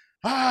 like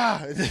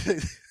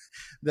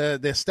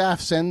The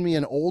staff send me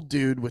an old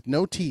dude with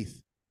no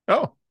teeth.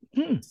 Oh.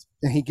 And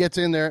he gets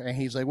in there and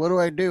he's like, what do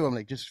I do? I'm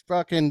like, just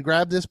fucking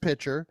grab this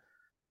pitcher,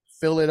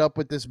 fill it up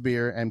with this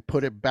beer, and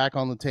put it back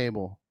on the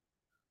table.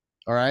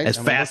 All right? As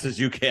fast as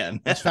you can.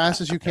 As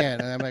fast as you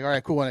can. And I'm like, all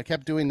right, cool. And I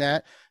kept doing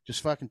that,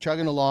 just fucking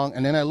chugging along.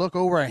 And then I look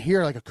over, I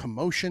hear like a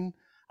commotion.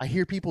 I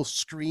hear people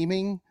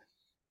screaming.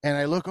 And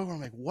I look over,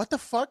 I'm like, what the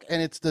fuck?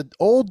 And it's the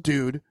old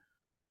dude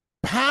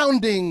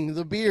pounding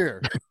the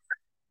beer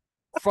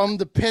from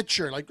the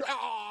pitcher, like,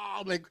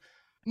 I'm like,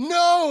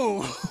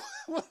 no,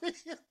 what are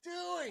you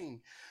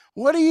doing?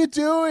 What are you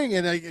doing?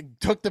 And I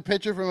took the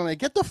pitcher from him. Like,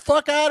 get the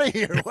fuck out of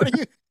here. What are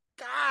you?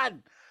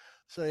 God.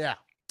 So yeah,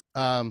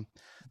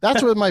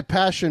 that's where my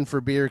passion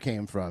for beer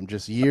came from.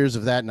 Just years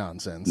of that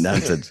nonsense.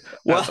 That's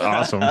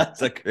awesome.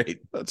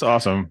 That's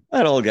awesome.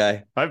 That old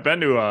guy. I've been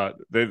to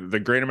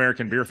the Great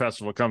American Beer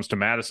Festival comes to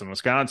Madison,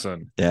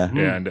 Wisconsin. Yeah.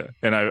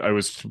 And I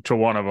was to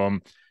one of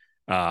them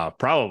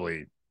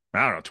probably,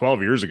 I don't know,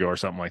 12 years ago or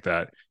something like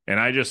that. And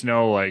I just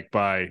know, like,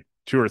 by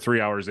 2 or 3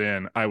 hours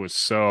in, I was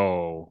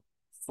so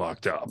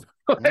fucked up.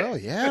 Oh,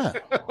 yeah.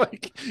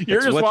 Like,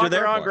 you're just walking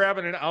around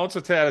grabbing an ounce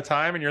at a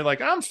time, and you're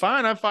like, I'm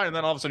fine. And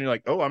then all of a sudden, you're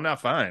like, oh, I'm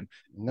not fine.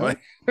 No.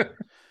 Like,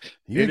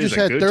 you just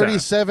had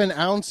 37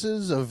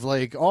 ounces of,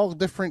 like, all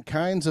different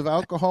kinds of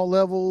alcohol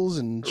levels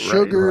and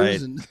sugars.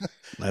 Right. And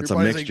that's a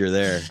mixture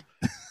there.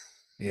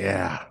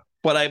 Yeah.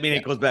 But, I mean,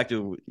 it goes back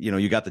to,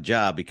 you got the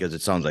job because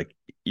it sounds like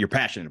you're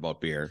passionate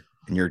about beer.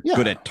 And you're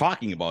good at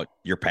talking about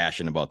your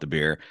passion about the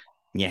beer.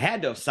 And you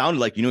had to have sounded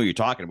like you knew what you're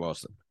talking about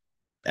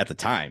at the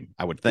time,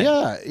 I would think.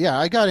 Yeah.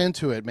 I got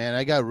into it, man.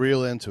 I got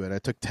real into it. I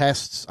took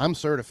tests. I'm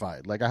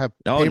certified. Like I have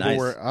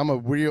paperwork. Nice. I'm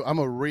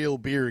a real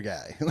beer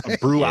guy. A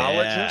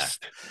brewologist.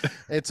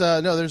 It's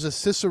there's a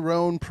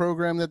Cicerone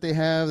program that they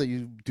have that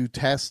you do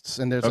tests,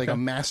 and there's like a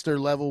master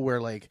level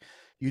where like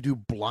you do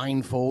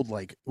blindfold,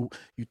 like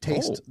you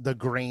taste the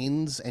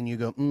grains and you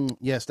go,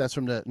 yes, that's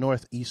from the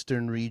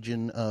northeastern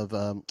region of,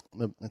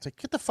 it's like,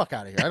 get the fuck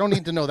out of here. I don't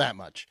need to know that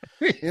much.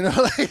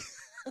 Like,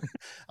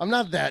 I'm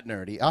not that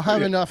nerdy. I'll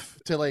have enough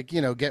to like,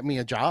 get me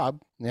a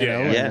job,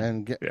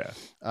 and get,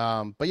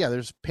 but yeah,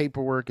 there's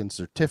paperwork and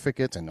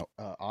certificates and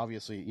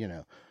obviously,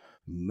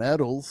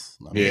 medals.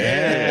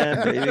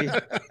 Baby.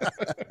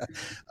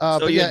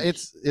 But yeah,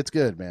 it's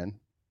good, man.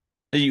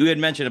 You had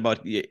mentioned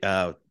about,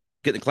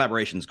 getting the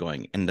collaborations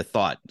going and the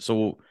thought.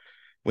 So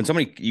when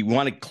you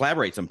want to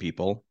collaborate some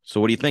people.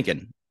 So what are you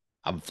thinking?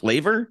 A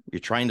flavor? You're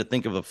trying to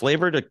think of a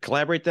flavor to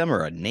collaborate them,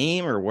 or a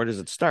name, or where does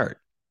it start?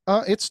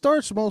 It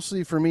starts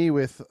mostly for me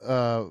with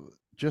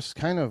just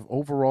kind of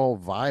overall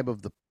vibe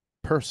of the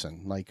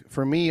person. Like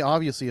for me,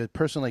 obviously, a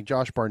person like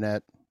Josh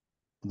Barnett,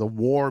 the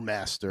War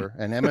Master,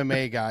 an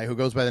MMA guy who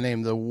goes by the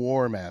name the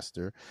War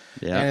Master,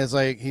 and it's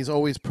like he's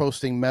always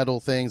posting metal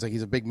things. Like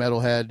he's a big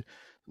metalhead,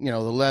 the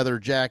leather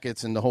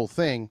jackets and the whole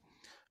thing.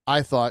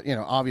 I thought,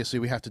 obviously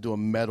we have to do a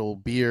metal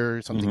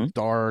beer, something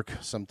dark,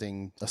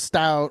 a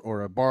stout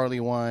or a barley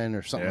wine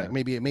or something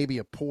like maybe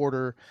a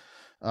porter.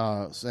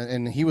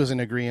 And he was in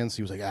agreement.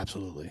 He was like,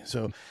 absolutely.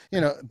 So,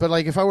 but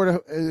like if I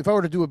were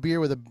to do a beer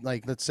with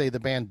let's say the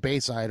band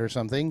Bayside or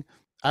something,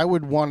 I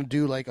would want to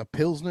do like a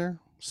Pilsner,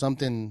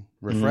 something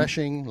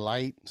refreshing,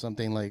 light,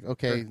 something like,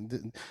 okay,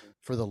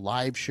 for the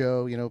live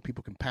show,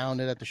 people can pound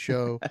it at the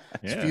show.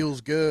 It feels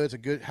good. It's a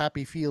good,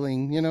 happy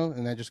feeling,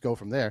 and then just go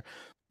from there.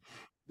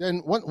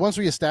 Then once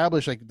we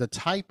establish like the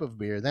type of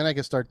beer, then I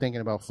can start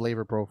thinking about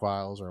flavor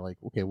profiles or like,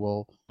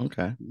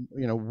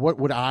 what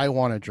would I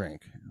want to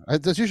drink?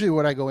 That's usually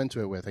what I go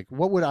into it with. Like,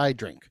 what would I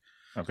drink?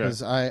 Okay.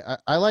 Because I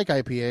like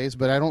IPAs,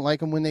 but I don't like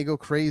them when they go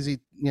crazy,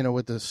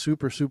 with the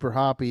super, super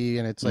hoppy.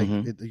 And it's like,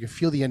 you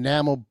feel the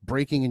enamel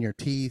breaking in your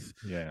teeth.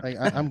 Yeah. Like,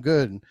 I'm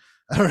good.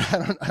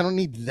 I don't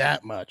need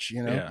that much,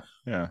 Yeah.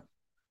 Yeah.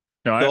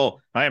 No,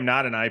 I am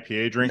not an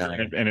IPA drinker.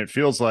 No. And it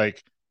feels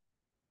like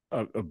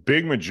a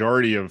big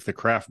majority of the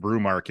craft brew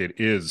market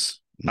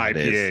is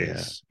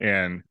IPAs.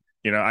 And,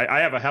 I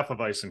have a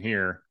Hefeweizen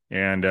here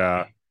and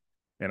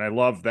I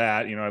love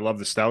that, I love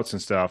the stouts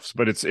and stuff,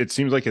 but it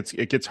seems like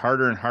it gets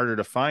harder and harder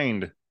to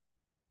find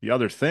the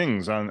other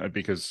things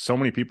because so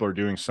many people are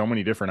doing so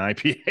many different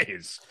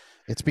IPAs.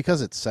 It's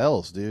because it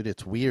sells, dude.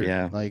 It's weird.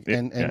 Yeah. Like,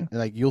 and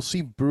like you'll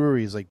see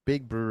breweries, like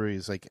big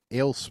breweries, like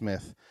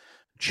AleSmith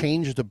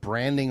change the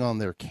branding on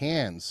their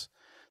cans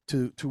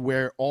to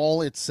where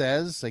all it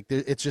says, like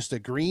it's just a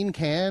green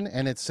can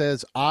and it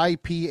says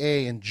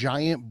IPA in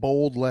giant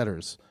bold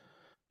letters.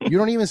 You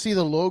don't even see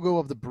the logo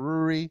of the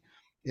brewery.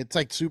 It's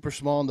like super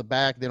small in the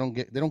back. They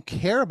don't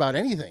care about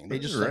anything. They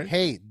just like,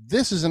 hey,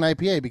 this is an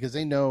IPA, because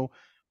they know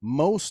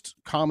most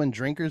common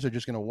drinkers are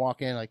just going to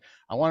walk in like,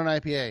 I want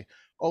an IPA.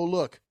 Oh,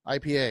 look,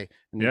 IPA,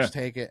 and you just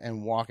take it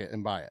and walk it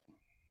and buy it.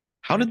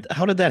 How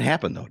did that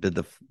happen though? Did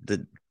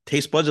the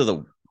taste buds of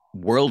the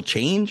world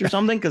change or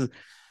something? Because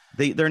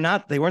they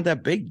weren't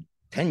that big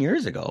 10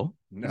 years ago.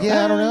 No.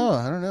 Yeah, I don't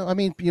know. I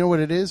mean, you know what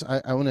it is?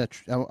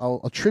 I'll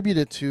attribute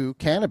it to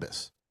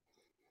cannabis.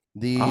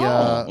 The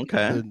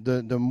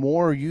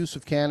more use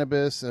of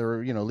cannabis,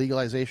 or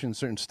legalization in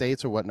certain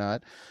states or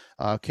whatnot,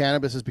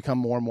 cannabis has become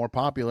more and more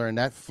popular, and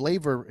that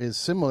flavor is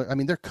similar. I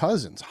mean, they're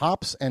cousins.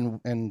 Hops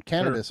and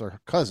cannabis are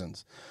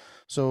cousins.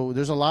 So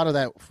there's a lot of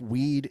that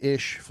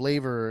weed-ish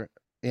flavor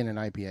in an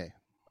IPA.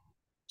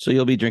 So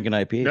you'll be drinking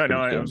IPA.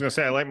 No, I was gonna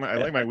say I like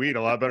my weed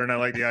a lot better than I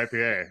like the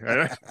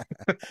IPA.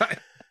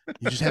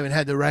 You just haven't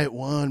had the right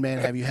one, man.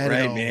 Have you had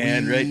it all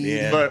man? Right,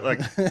 man. But like,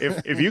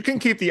 if you can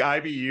keep the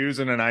IBUs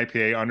in an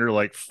IPA under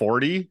like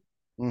 40,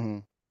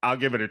 I'll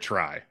give it a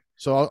try.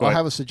 So I'll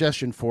have a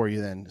suggestion for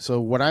you then.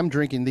 So what I'm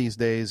drinking these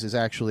days is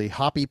actually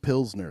hoppy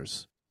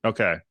pilsners.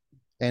 Okay.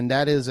 And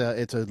that is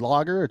it's a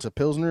lager, it's a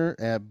pilsner,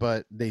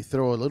 but they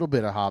throw a little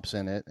bit of hops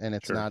in it, and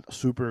it's not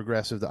super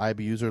aggressive. The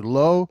IBUs are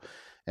low.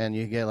 And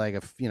you get like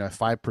a 5%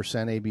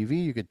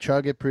 ABV. You could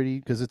chug it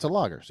because it's a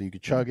lager, so you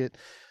could chug it.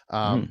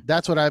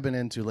 That's what I've been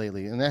into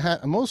lately. And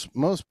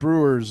most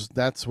brewers,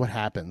 that's what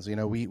happens.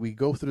 We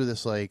go through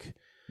this like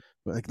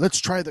let's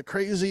try the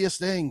craziest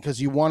thing, because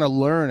you want to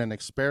learn and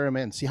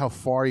experiment and see how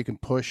far you can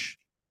push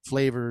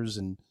flavors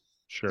and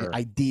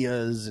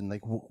ideas, and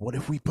like, what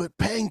if we put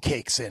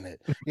pancakes in it?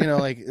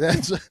 Like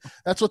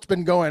that's what's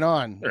been going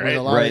on.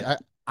 Right.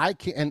 I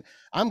can't, and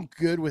I'm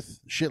good with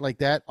shit like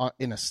that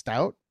in a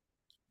stout.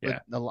 Yeah,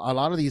 a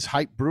lot of these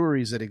hype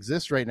breweries that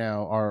exist right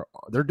now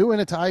they're doing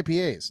it to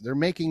IPAs. They're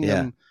making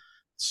them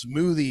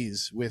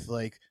smoothies with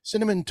like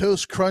cinnamon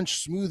toast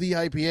crunch smoothie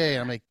IPA.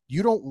 I'm like,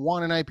 you don't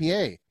want an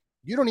IPA.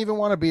 You don't even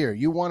want a beer.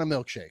 You want a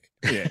milkshake.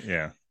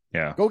 Yeah.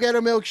 Go get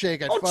a milkshake.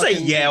 Don't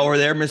say over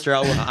there,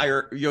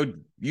 Mr.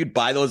 You'd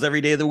buy those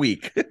every day of the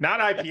week. Not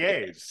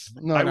IPAs.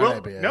 No,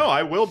 IPA. No,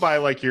 I will buy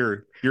like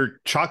your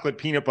chocolate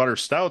peanut butter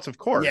stouts, of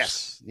course.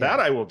 Yes. That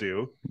I will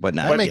do. But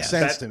that makes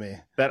sense to me.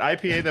 That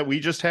IPA that we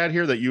just had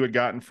here that you had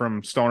gotten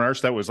from Stone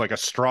Arch, that was like a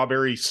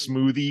strawberry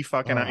smoothie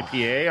fucking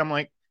IPA. I'm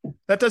like,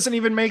 that doesn't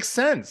even make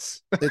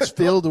sense. It's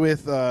filled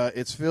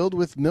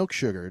with milk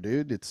sugar,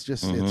 dude. It's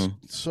just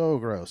it's so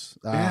gross.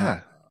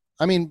 Yeah.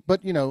 I mean,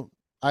 but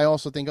I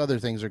also think other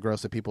things are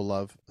gross that people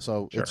love.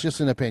 So it's just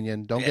an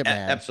opinion. Don't get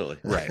mad. Absolutely.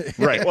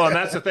 Right. Well, and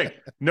that's the thing.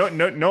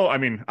 No. I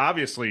mean,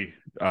 obviously,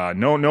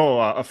 no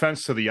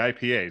offense to the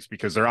IPAs,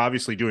 because they're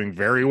obviously doing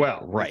very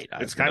well. Right.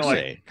 It's kind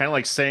of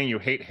like saying you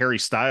hate Harry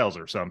Styles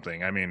or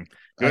something. I mean,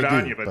 good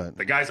on you, but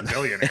the guy's a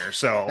billionaire.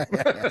 So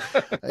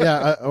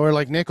or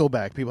like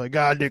Nickelback. People are like,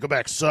 God,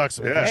 Nickelback sucks.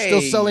 They're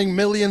still selling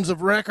millions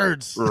of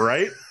records.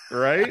 Right.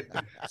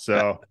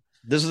 So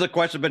this is a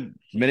question, but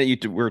the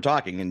minute we were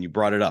talking and you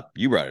brought it up.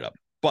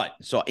 But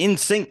so In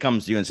Sync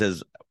comes to you and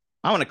says,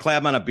 I want to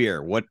collab on a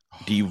beer. What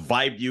do you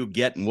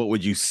get, and what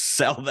would you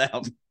sell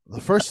them?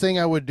 The first thing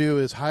I would do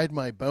is hide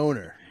my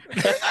boner.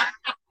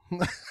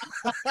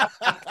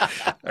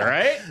 All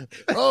right.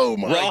 Oh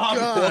my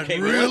God! Okay,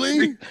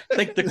 really?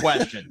 Think the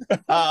question.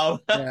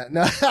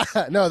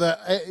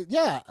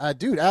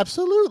 Dude,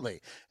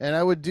 absolutely. And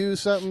I would do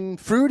something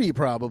fruity,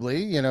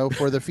 probably,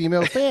 for the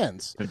female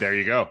fans. There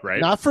you go.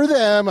 Right. Not for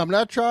them. I'm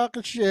not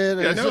talking shit.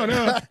 Yeah,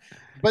 no.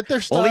 But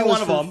there's only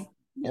one of them.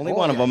 Only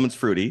one of them is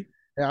fruity.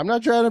 Yeah, I'm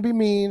not trying to be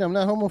mean. I'm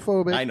not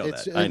homophobic. I know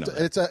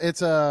that.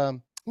 It's a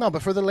no,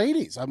 but for the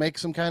ladies, I'll make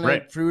some kind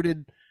of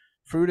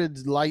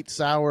fruited light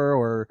sour,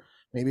 or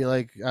maybe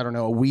like, I don't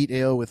know, a wheat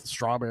ale with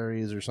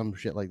strawberries or some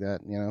shit like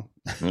that,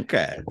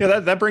 Okay. Yeah,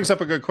 that brings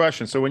up a good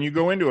question. So when you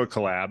go into a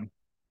collab,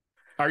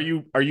 are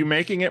you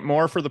making it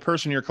more for the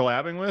person you're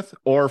collabing with,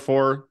 or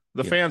for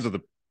the fans of the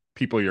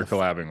people you're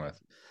collabing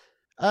with?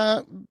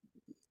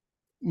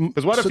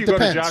 Because what if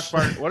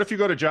you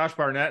go to Josh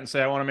Barnett and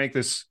say, I want to make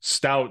this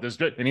stout, this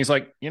good, and he's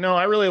like,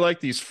 I really like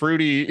these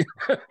fruity.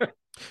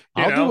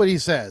 I'll do what he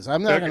says.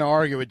 I'm not going to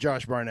argue with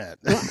Josh Barnett.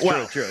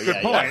 Well, true.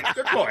 Good point.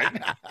 Good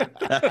point.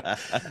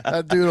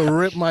 That dude will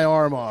rip my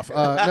arm off.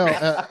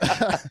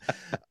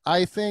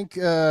 I think,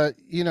 I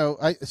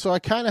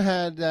kind of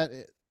had that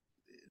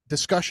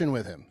discussion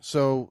with him.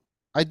 So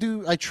I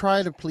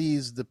try to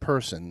please the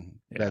person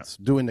that's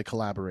doing the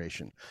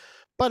collaboration.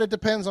 But it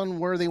depends on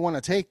where they want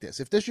to take this.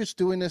 If they're just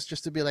doing this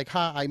just to be like,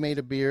 I made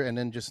a beer and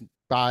then just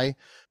buy.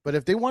 But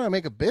if they want to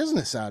make a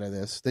business out of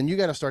this, then you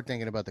got to start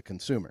thinking about the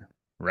consumer.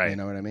 Right. You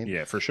know what I mean?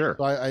 Yeah, for sure.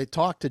 So I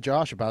talked to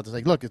Josh about this.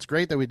 Like, look, it's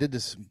great that we did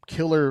this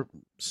killer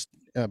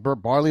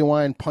barley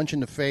wine, punch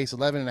in the face,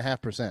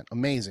 11.5%.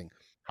 Amazing.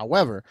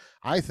 However,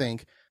 I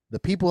think the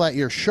people at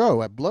your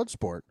show at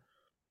Bloodsport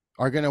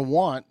are going to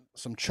want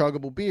some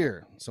chuggable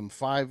beer, some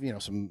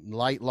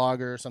light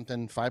lager,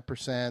 something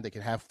 5%. They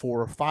can have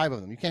 4 or 5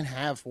 of them. You can't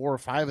have 4 or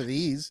 5 of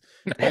these.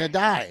 They're going to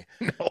die.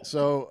 No.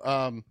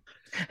 So,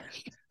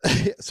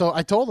 so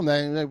I told them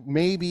that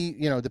maybe,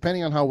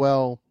 depending on how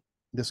well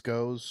this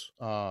goes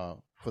for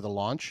the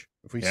launch,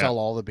 if we sell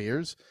all the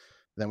beers,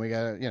 then we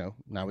got to,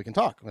 now we can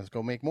talk. Let's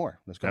go make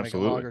more. Let's go make a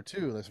lager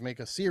too. Let's make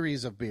a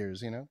series of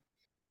beers,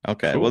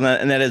 Okay. Cool. Well,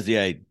 that is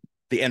the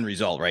end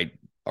result, right?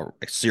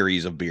 A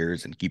series of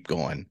beers, and keep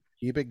going.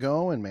 Keep it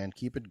going, man.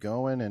 Keep it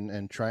going,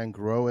 and try and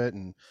grow it,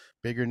 and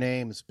bigger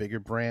names, bigger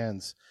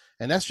brands.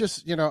 And that's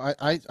just,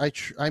 I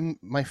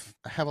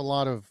have a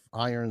lot of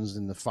irons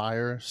in the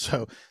fire.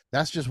 So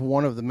that's just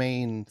one of the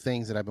main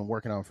things that I've been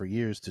working on for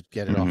years to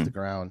get it off the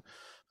ground.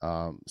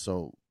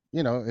 So,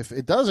 if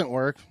it doesn't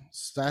work,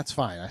 that's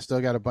fine. I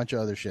still got a bunch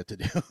of other shit to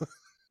do.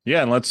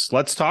 Yeah. And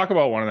let's talk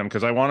about one of them,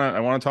 because I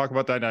want to talk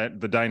about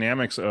the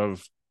dynamics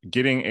of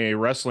getting a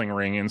wrestling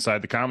ring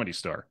inside the Comedy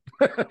Store,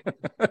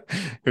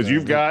 because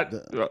you've got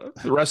the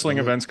wrestling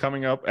events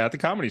coming up at the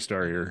Comedy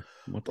Store here.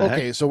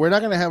 Okay, so we're not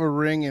going to have a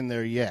ring in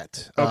there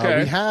yet.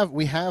 Okay,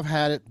 we have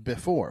had it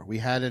before. We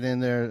had it in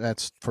there.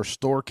 That's for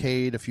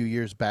Storecade a few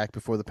years back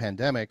before the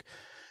pandemic,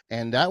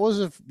 and it was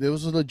a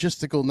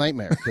logistical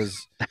nightmare,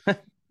 because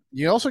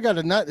you also got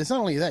to it's not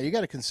only that, you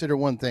got to consider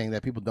one thing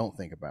that people don't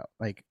think about.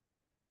 Like,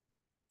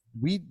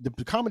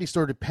 the Comedy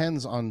Store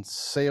depends on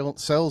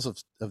sales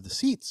of the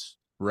seats.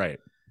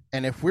 Right.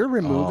 And if we're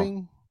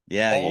removing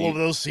all of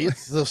those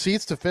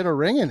seats to fit a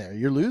ring in there,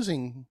 you're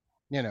losing,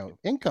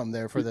 income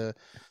there to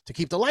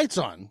keep the lights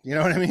on. You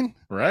know what I mean?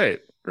 Right.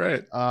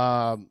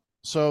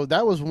 So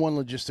that was one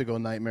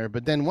logistical nightmare.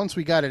 But then once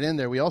we got it in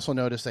there, we also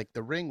noticed like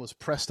the ring was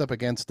pressed up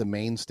against the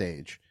main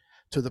stage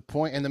to the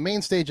point, and the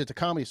main stage at the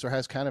Comedy Store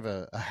has kind of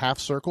a half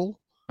circle.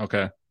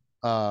 Okay.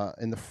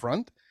 In the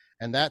front,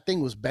 and that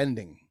thing was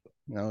bending.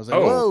 I was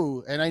like,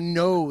 whoa. And I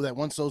know that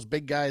once those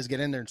big guys get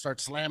in there and start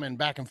slamming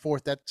back and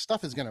forth, that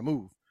stuff is going to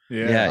move.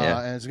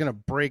 Yeah. And it's going to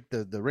break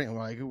the ring.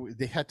 Like,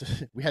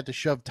 we had to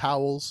shove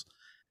towels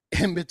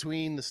in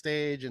between the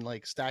stage and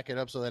like stack it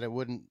up so that it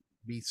wouldn't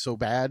be so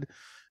bad.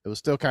 It was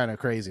still kind of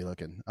crazy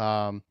looking.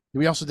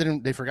 We also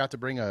they forgot to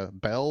bring a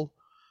bell.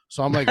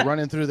 So I'm like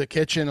running through the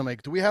kitchen. I'm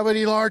like, do we have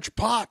any large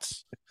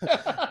pots?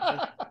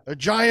 A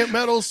giant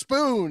metal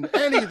spoon,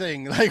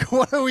 anything? Like,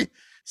 what are we?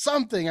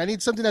 Something. I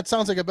need something that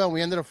sounds like a bell. We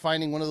ended up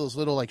finding one of those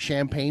little like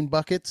champagne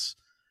buckets.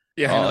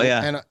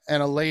 Yeah.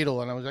 And a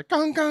ladle. And I was like,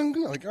 gong, gong,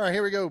 gong. Like, all right,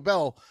 here we go,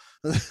 bell.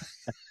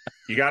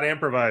 You got to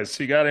improvise.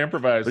 These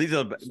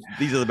are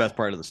the best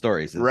part of the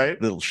stories, right?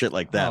 Little shit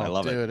like that. I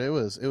love it. Dude, it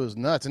was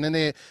nuts. And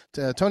then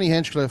Tony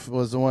Hinchcliffe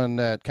was the one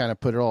that kind of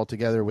put it all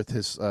together with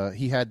his.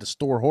 He had the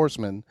Store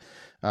Horseman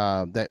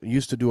that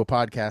used to do a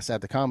podcast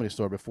at the Comedy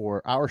Store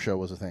before our show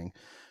was a thing,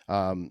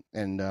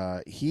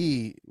 and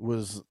he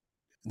was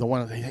the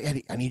one. Hey,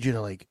 Eddie, I need you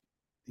to like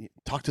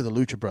talk to the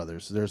Lucha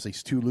Brothers. There's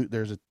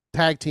a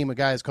tag team of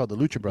guys called the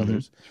Lucha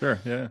Brothers. Mm-hmm. Sure,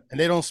 yeah. And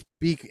they don't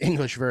speak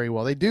English very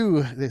well. They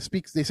do. They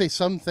say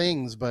some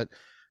things, but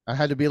I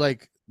had to be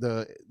like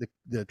the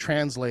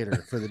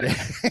translator for the day.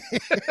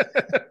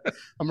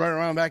 I'm running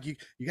around back. You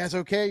guys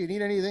okay? You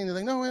need anything? They're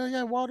like, no,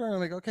 yeah, water. And I'm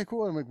like, okay,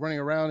 cool. I'm like running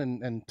around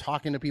and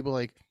talking to people.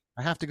 Like,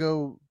 I have to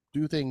go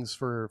do things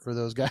for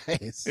those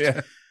guys.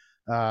 Yeah.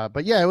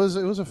 But yeah, it was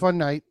a fun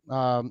night.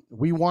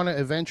 We want to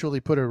eventually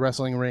put a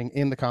wrestling ring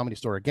in the Comedy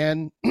Store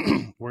again.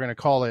 We're going to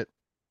call it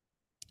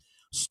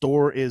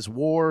Store is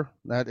War.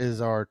 That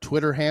is our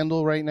Twitter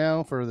handle right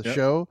now for the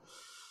show.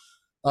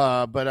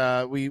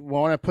 But we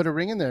want to put a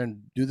ring in there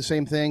and do the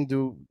same thing,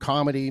 do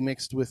comedy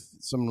mixed with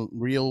some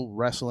real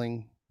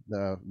wrestling,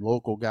 the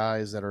local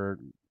guys that are,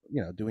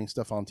 doing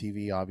stuff on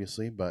TV,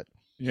 obviously. But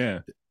yeah,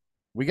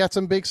 we got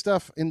some big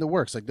stuff in the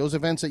works. Like those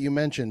events that you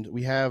mentioned,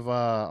 we have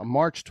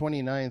March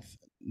 29th,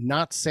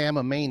 Not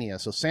Sam-a-Mania.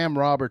 So Sam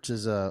Roberts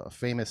is a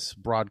famous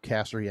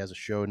broadcaster. He has a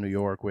show in New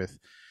York with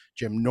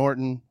Jim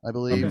Norton, I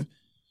believe. Okay.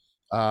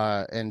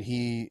 And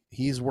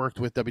he's worked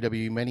with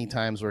WWE many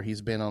times where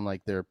he's been on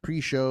like their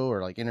pre-show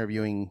or like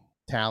interviewing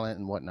talent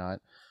and whatnot.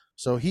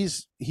 So he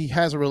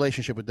has a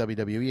relationship with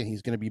WWE, and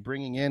he's going to be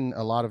bringing in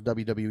a lot of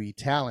WWE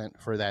talent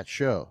for that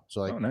show.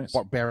 So like nice.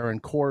 Baron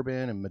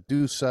Corbin and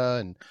Medusa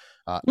and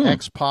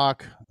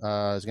X-Pac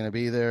is going to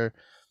be there.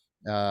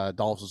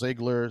 Dolph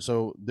Ziggler.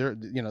 So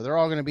they're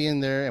all going to be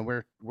in there, and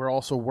we're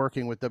also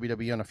working with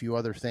WWE on a few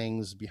other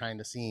things behind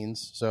the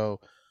scenes.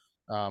 So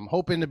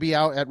hoping to be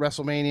out at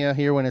WrestleMania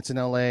here when it's in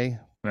LA,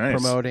 nice.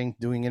 Promoting,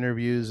 doing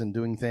interviews and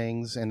doing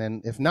things. And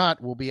then if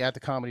not, we'll be at the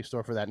Comedy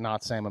Store for that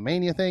Not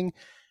Sam-a-Mania thing.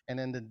 And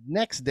then the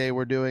next day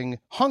we're doing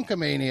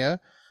Hunkamania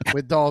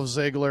with Dolph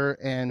Ziggler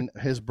and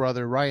his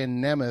brother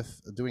Ryan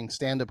Nemeth doing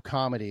stand-up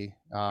comedy.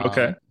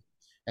 Okay.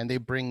 And they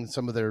bring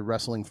some of their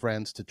wrestling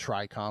friends to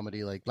try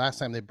comedy. Like last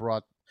time they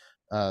brought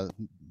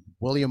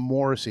William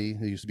Morrissey,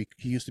 he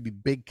used to be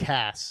Big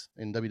Cass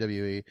in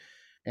WWE,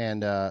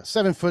 and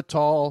 7 foot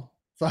tall,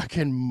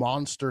 fucking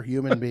monster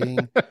human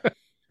being.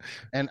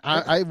 And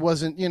I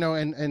wasn't,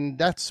 and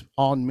that's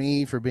on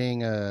me for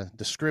being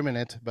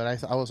discriminate,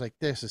 but I was like,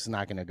 this is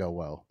not going to go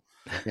well.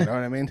 You know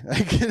what I mean?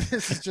 Like,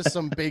 this is just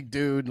some big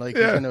dude. Like,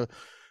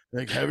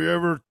 like, have you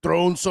ever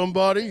thrown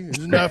somebody?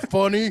 Isn't that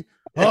funny?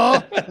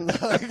 Huh?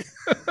 Like,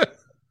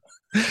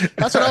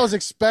 that's what I was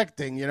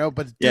expecting,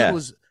 but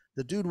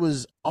the dude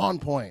was on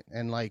point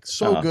and like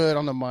so good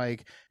on the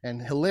mic,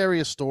 and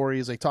hilarious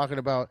stories, like talking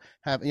about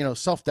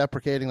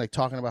self-deprecating, like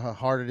talking about how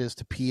hard it is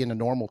to pee in a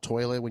normal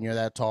toilet when you're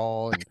that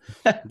tall and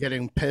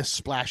getting piss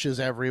splashes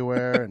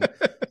everywhere. And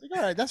like,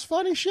 all right, that's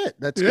funny shit.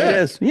 That's good. It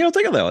is. You don't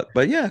think of that,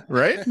 but yeah,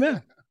 right. Yeah,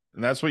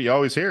 and that's what you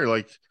always hear.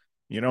 Like,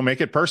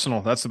 make it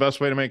personal. That's the best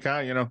way to make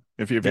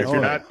if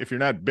you're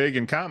not big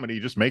in comedy,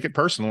 just make it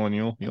personal, and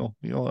you'll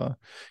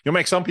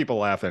make some people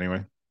laugh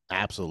anyway.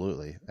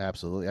 Absolutely.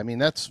 I mean,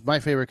 that's my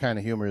favorite kind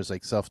of humor, is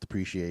like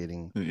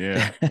self-depreciating.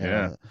 Yeah.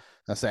 Yeah.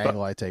 That's the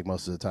angle I take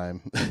most of the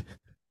time.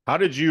 How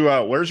did you,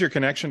 where's your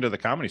connection to the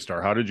Comedy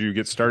Store? How did you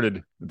get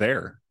started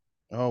there?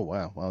 Oh,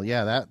 wow. Well,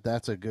 yeah,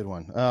 that's a good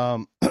one.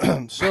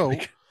 So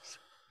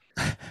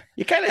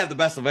you kind of have the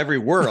best of every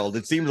world.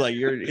 It seems like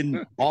you're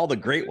in all the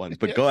great ones,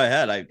 but go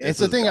ahead. It's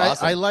the thing.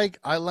 Awesome. I like,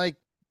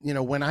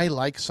 when I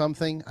like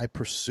something, I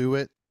pursue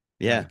it.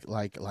 Yeah.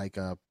 Like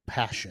a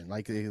passion,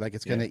 like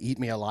it's going to eat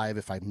me alive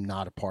if I'm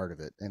not a part of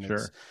it. And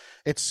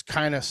it's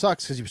kind of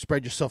sucks because you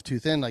spread yourself too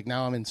thin. Like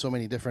now I'm in so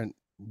many different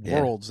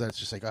worlds that it's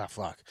just like,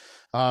 fuck.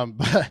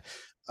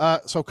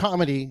 So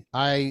comedy,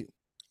 I've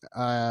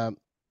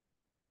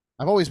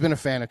always been a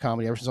fan of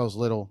comedy ever since I was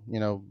little.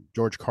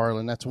 George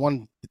Carlin. That's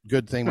one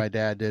good thing my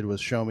dad did, was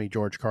show me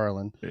George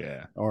Carlin.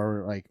 Yeah.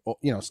 Or like,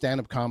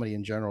 stand-up comedy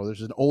in general.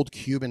 There's an old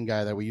Cuban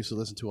guy that we used to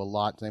listen to a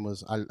lot. His name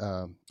was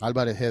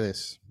Alba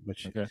Jerez,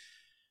 which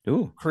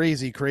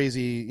crazy,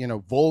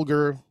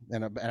 vulgar.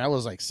 And I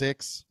was like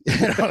 6,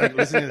 like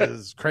listening to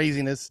this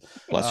craziness.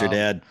 Bless your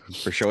dad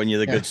for showing you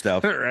the good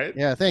stuff. Right.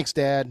 Yeah. Thanks,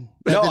 Dad.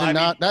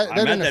 That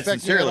didn't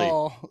affect me at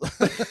all.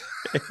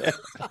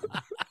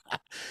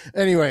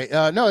 Anyway,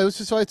 no, it was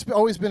just, so it's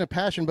always been a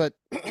passion, but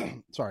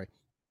sorry.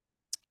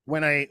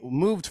 When I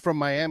moved from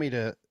Miami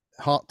to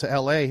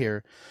LA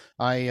here,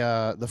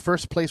 the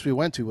first place we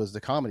went to was the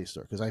Comedy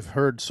Store, because I've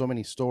heard so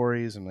many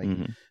stories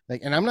and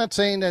and I'm not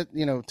saying that,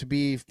 to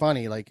be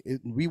funny, like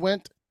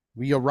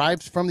we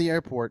arrived from the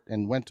airport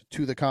and went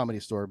to the Comedy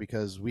Store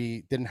because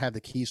we didn't have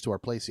the keys to our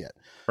place yet.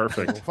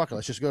 Perfect. Well, fuck it,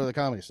 let's just go to the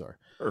Comedy Store.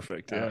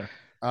 Perfect. Yeah.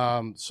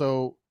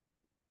 So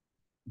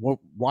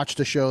watched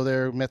the show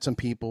there, met some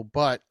people,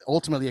 but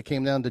ultimately it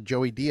came down to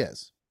Joey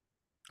Diaz.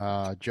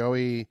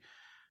 Joey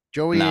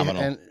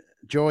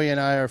and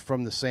I are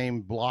from the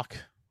same block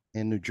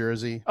in New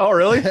Jersey. Oh,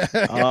 really?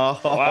 Oh,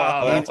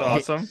 wow, that's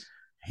awesome.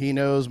 He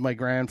knows my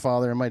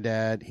grandfather and my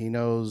dad. He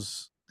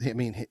knows.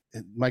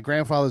 My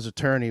grandfather's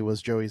attorney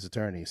was Joey's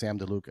attorney, Sam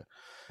DeLuca.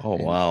 Oh,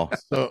 wow!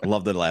 So, I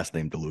love the last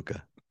name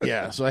DeLuca.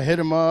 Yeah, so I hit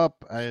him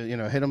up. I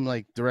hit him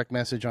like direct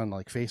message on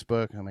like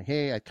Facebook. I'm like,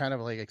 hey, I kind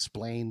of like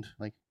explained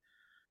like,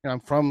 I'm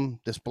from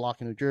this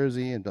block in New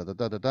Jersey and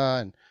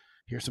and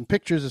here's some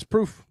pictures as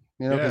proof.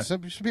 Because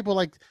some people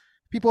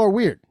are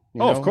weird.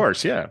 Of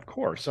course. Yeah, of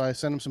course. So I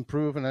sent him some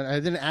proof, and I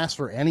didn't ask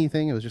for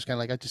anything. It was just kind of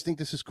like, I just think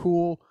this is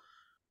cool.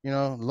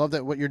 Love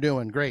that what you're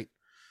doing. Great.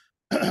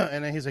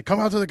 And then he's like, come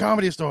out to the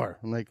Comedy Store.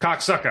 I'm like,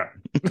 cocksucker.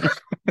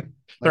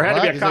 There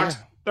had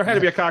to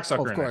be a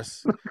cocksucker. Of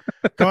course.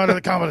 Come on to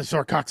the comedy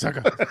store,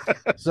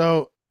 cocksucker.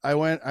 So I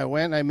went,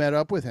 I met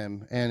up with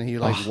him, and he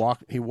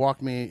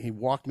walked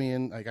me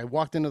in. Like, I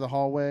walked into the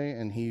hallway,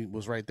 and he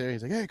was right there.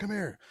 He's like, "Hey, come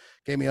here."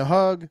 Gave me a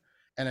hug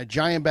and a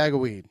giant bag of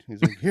weed.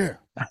 He's like, "Here."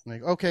 I'm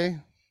like, "Okay."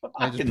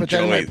 I just put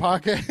that in my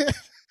pocket.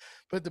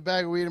 Put the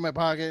bag of weed in my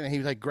pocket, and he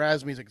like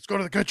grabs me. He's like, "Let's go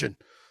to the kitchen.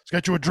 Let's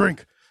get you a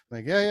drink." I'm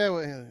like, yeah.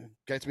 Well,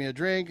 gets me a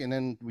drink, and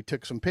then we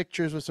took some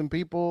pictures with some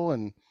people,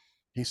 and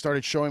he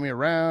started showing me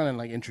around and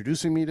like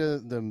introducing me to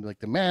the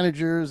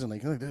managers, and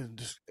like,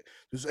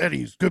 this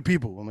Eddie's good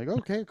people. I'm like,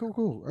 okay,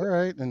 cool, all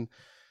right, and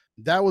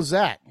that was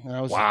that. And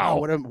I was wow,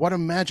 like, oh, what a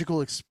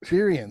magical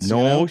experience.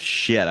 No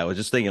shit, I was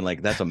just thinking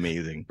like that's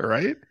amazing,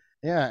 right?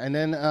 Yeah, and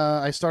then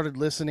I started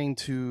listening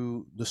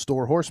to the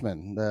Store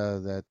Horsemen,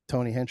 the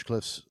Tony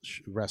Hinchcliffe's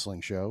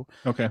wrestling show.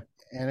 Okay,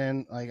 and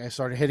then like I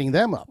started hitting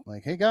them up,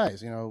 like, hey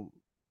guys,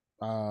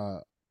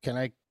 can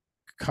I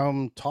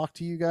come talk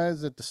to you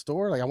guys at the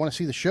store? Like, I want to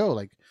see the show.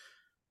 Like,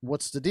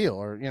 what's the deal?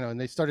 Or,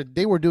 and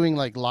they were doing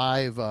like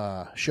live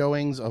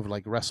showings of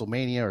like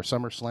WrestleMania or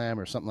SummerSlam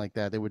or something like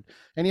that. They would,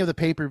 any of the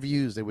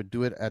pay-per-views, they would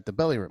do it at the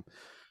Belly Room.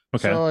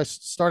 Okay. So I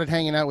started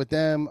hanging out with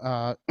them.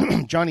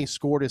 Johnny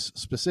Scortis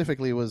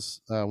specifically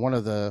was one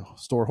of the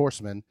Store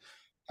Horsemen.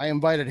 I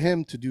invited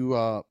him to do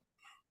a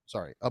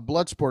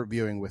Bloodsport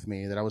viewing with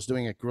me that I was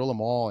doing at Gorilla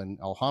Mall in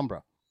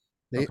Alhambra.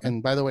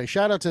 And by the way,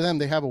 shout out to them.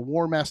 They have a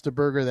War Master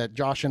burger that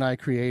Josh and I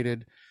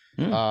created,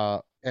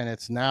 and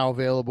it's now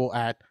available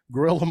at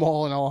Gorilla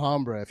Mall in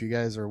Alhambra. If you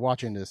guys are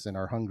watching this and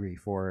are hungry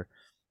for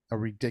a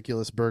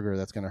ridiculous burger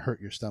that's going to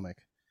hurt your stomach.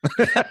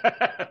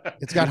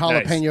 It's got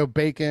jalapeno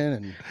bacon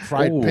and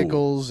fried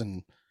pickles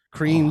and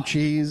cream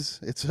cheese.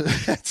 It's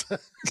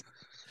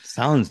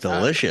sounds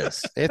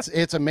delicious.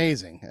 It's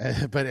amazing,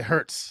 but it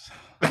hurts.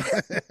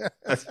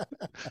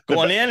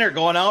 Going in or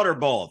going out or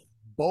both?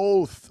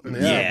 Both.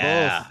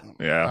 Yeah. Both.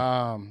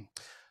 Yeah.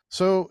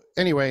 So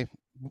anyway,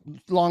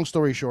 long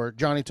story short,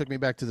 Johnny took me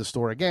back to the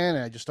store again,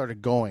 and I just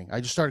started going.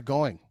 I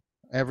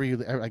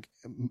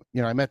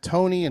met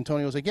Tony, and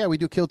Tony was like, "Yeah, we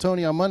do Kill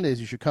Tony on Mondays.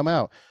 You should come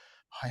out.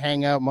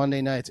 Hang out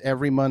Monday nights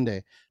every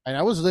Monday." And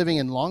I was living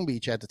in Long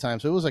Beach at the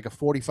time, so it was like a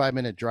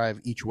 45-minute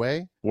drive each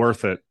way.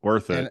 Worth it.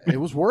 And it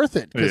was worth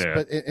it.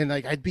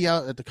 Like I'd be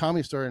out at the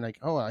comedy store and like,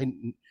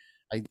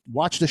 I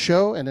watch the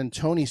show, and then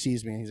Tony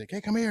sees me and he's like,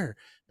 "Hey, come here.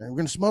 And we're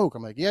going to smoke."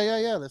 I'm like,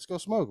 yeah. Let's go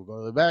smoke. We'll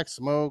go to the back,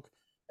 smoke.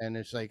 And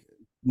it's like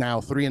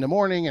now 3 a.m.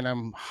 and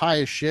I'm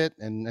high as shit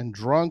and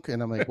drunk.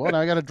 And I'm like, well, now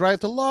I got to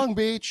drive to Long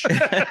Beach.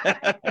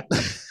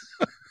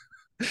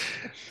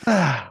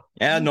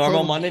 Yeah.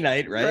 Normal Monday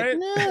night, right?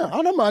 Yeah.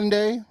 On a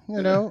Monday,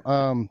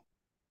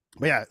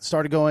 but yeah,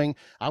 started going.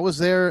 I was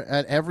there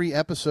at every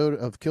episode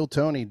of Kill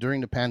Tony during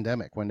the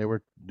pandemic when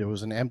there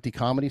was an empty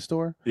comedy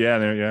store.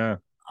 Yeah.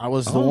 I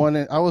was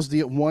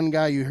the one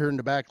guy you heard in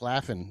the back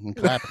laughing and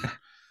clapping.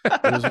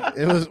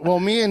 It was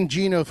me and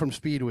Gino from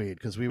Speedweed,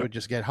 because we would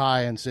just get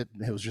high and sit.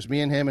 It was just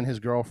me and him and his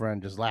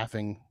girlfriend just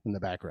laughing in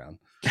the background.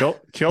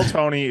 Kill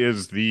Tony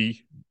is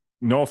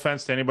no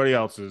offense to anybody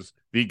else's,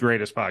 the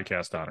greatest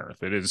podcast on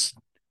earth. It is.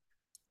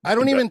 I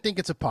don't even think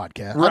it's a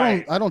podcast.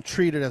 Right. I don't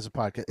treat it as a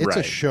podcast. It's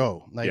a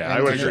show. I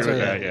would agree with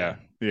that.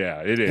 Yeah,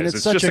 it is. And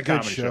it's such just a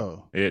good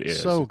show. It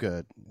is so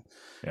good.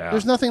 Yeah.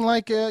 There's nothing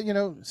like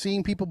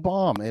seeing people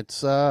bomb.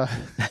 It's Well,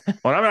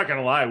 I'm not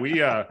gonna lie. We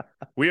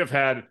have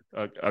had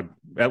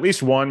at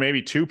least one,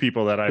 maybe two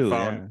people that I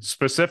found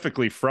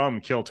specifically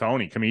from Kill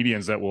Tony,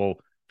 comedians that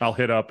I'll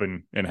hit up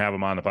and have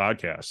them on the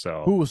podcast.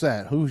 So who was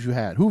that? Who have you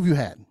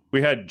had?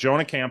 We had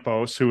Jonah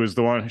Campos, who was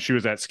the one. She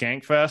was at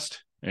Skankfest,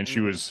 and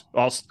she was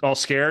all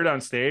scared on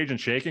stage and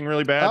shaking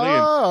really badly.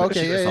 Oh,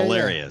 okay, she was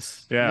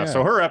hilarious. Yeah.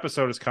 So her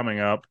episode is coming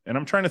up, and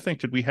I'm trying to think.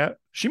 Did we have?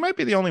 She might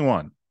be the only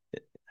one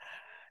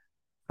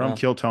from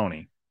Kill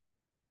Tony.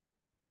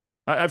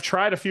 I've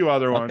tried a few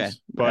other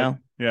ones, but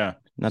you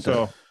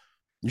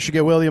should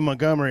get William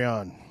Montgomery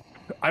on.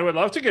 I would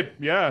love to get.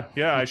 Yeah.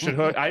 I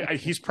should.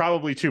 He's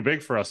probably too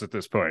big for us at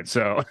this point.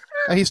 So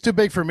he's too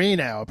big for me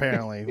now.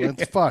 Apparently, what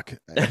the fuck?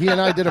 He and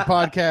I did a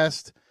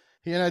podcast.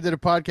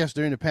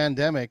 During the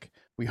pandemic.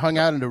 We hung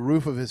out in the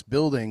roof of his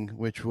building,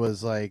 which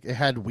was like it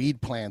had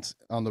weed plants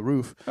on the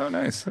roof. Oh,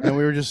 nice! And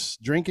we were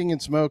just drinking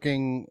and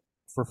smoking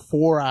for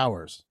 4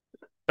 hours.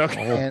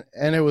 Okay.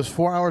 And it was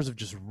 4 hours of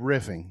just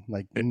riffing,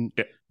 like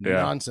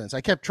nonsense. I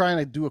kept trying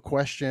to do a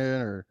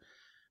question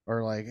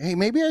or like, hey,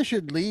 maybe I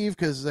should leave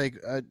because like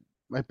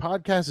my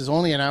podcast is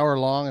only an hour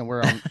long and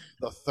we're on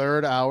the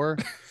third hour.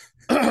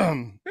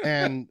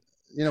 And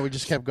we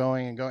just kept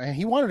going and going. And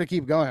he wanted to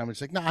keep going. I'm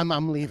just like, no,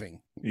 I'm leaving.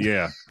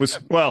 Yeah.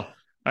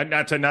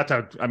 Not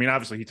to. I mean,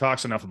 obviously, he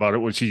talks enough about it.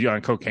 Was he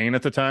on cocaine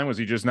at the time? Was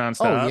he just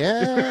nonstop? Oh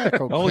yeah,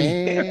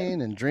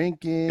 cocaine and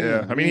drinking.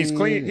 Yeah, I mean, he's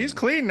clean. He's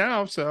clean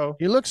now, so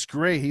he looks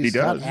great. He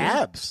does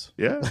abs.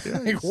 Yeah.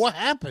 Like, what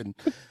happened?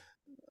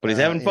 But he's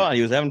having fun.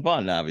 He was having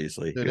fun,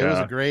 obviously. Dude,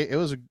 it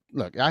was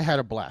look. I had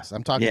a blast.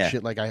 I'm talking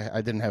shit like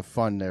I didn't have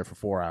fun there for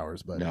 4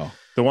 hours, but no.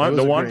 The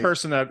one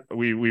person that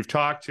we've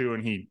talked to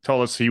and he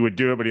told us he would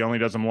do it, but he only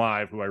does them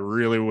live. Who I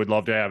really would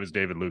love to have is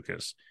David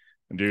Lucas.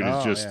 And dude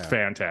is just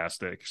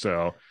fantastic.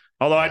 So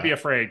Although I'd be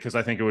afraid because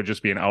I think it would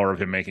just be an hour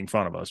of him making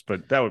fun of us,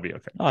 but that would be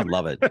okay. Oh, I'd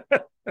love it.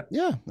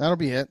 Yeah, that'll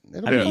be it.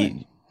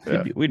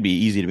 We'd be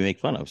easy to make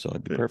fun of, so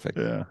it'd be perfect.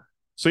 Yeah.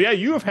 So yeah,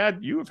 you have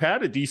had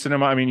a decent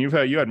amount. I mean, you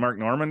had Mark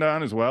Normand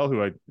on as well,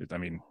 who I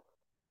mean,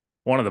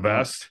 one of the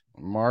best.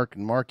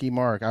 Marky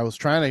Mark. I was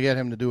trying to get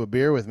him to do a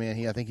beer with me,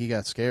 and I think he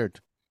got scared.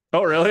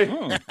 Oh, really?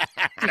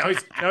 Now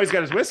he's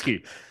got his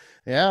whiskey.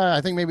 Yeah,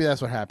 I think maybe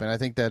that's what happened. I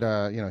think that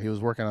he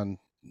was working on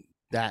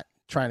that,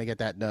 trying to get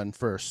that done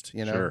first.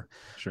 Sure.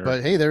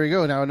 But hey, there you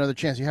go. Now another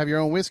chance. You have your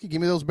own whiskey.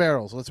 Give me those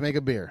barrels. Let's make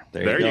a beer.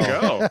 There you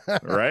go.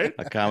 Right?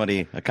 A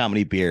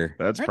comedy beer.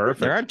 That's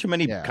perfect. There aren't too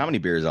many comedy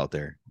beers out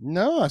there.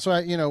 No, so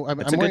I'm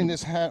wearing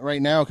this hat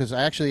right now because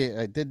I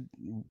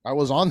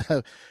was on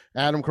the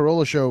Adam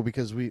Carolla show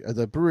because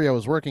the brewery I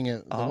was working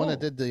at, the one that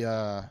did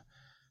the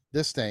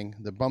this thing,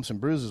 the Bumps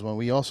and Bruises one.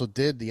 We also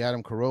did the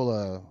Adam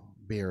Carolla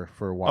beer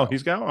for a while. Oh,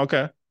 he's got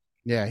okay.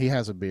 Yeah, he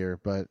has a beer,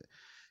 but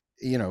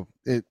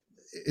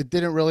it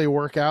didn't really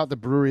work out. The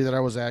brewery that I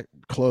was at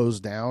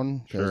closed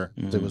down. Sure.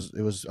 It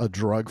was a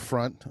drug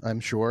front, I'm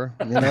sure.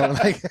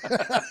 Like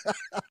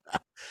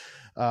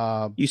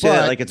you say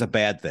that like it's a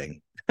bad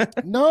thing.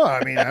 No,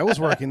 I mean I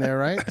was working there,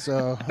 right?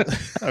 So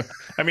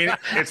I mean,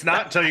 it's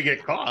not until you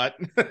get caught.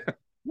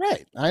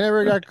 Right. I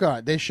never got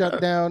caught. They shut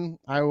down.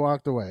 I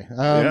walked away.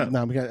 No,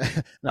 I'm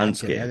kidding. I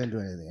didn't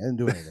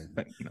do anything.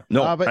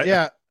 No.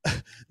 But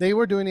they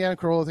were doing the Adam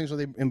Carolla thing, so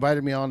they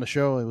invited me on the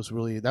show. It was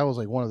that was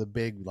like one of the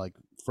big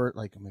I'm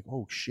like,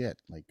 oh shit,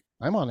 like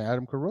I'm on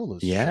Adam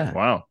Carolla's. Yeah.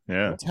 Wow.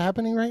 Yeah. What's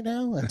happening right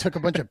now? I took a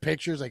bunch of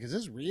pictures. Like, is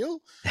this real?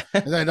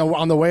 And then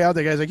on the way out,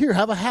 the guy's like, here,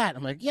 have a hat.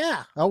 I'm like,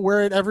 yeah, I'll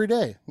wear it every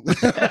day.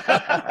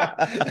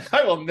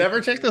 I will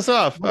never take this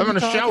off. I'm going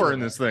to shower in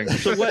this thing.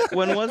 So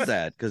when was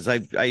that? Because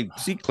I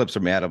see clips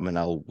from Adam and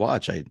I'll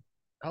watch. That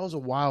was a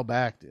while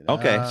back, dude.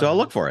 Okay, so I'll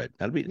look for it.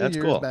 That's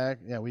cool. Back.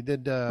 Yeah, we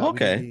did.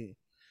 Okay. We did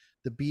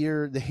the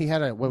beer. He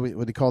had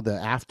what he called the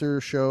after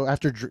show,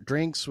 after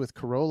drinks with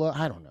Carolla.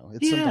 I don't know.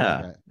 It's something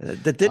like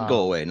that. That did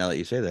go away. Now that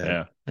you say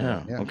that.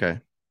 Yeah. Okay.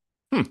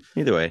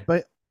 Either way,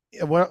 but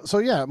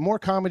more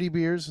comedy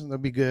beers.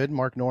 That'd be good.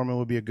 Mark Normand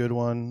would be a good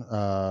one.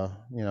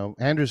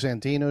 Andrew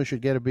Santino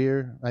should get a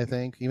beer. I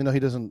think, even though he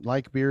doesn't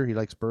like beer, he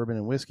likes bourbon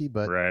and whiskey.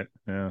 But right.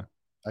 Yeah.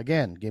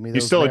 Again, give me.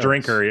 He's still barrels. A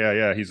drinker.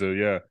 Yeah. He's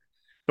the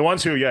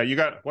ones who. Yeah. You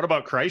got. What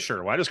about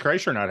Kreischer? Why does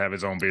Kreischer not have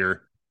his own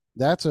beer?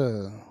 That's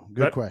a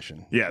good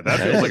question. Yeah, that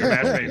feels like a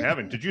match made in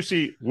heaven. Did you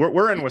see?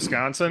 We're in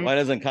Wisconsin. Why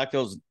doesn't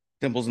Cocktails,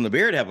 Dimples, and the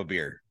Beard have a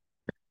beer?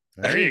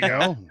 There you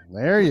go.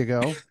 There you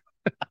go.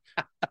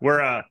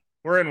 We're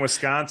in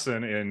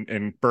Wisconsin,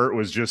 and Bert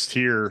was just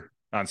here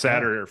on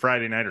Saturday or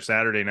Friday night or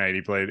Saturday night.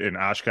 He played in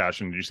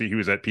Oshkosh, and did you see he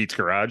was at Pete's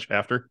Garage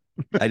after?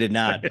 I did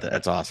not.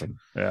 That's awesome.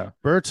 Yeah,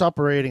 Bert's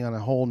operating on a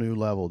whole new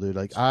level, dude.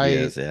 Like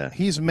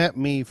he's met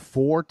me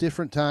 4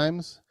 different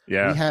times.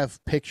 Yeah. We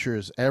have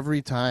pictures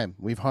every time.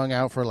 We've hung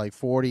out for like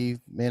 40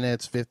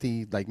 minutes,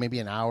 50, like maybe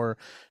an hour,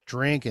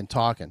 drinking,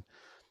 talking.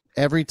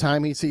 Every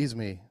time he sees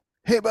me,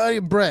 hey, buddy,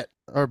 Bert.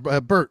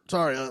 Burnt.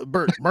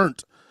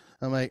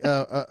 I'm like,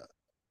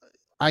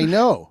 I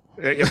know.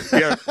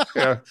 Yeah.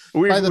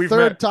 By the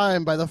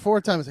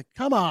 4th time, it's like,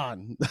 come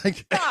on.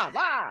 Like,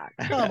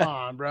 come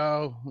on,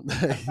 bro.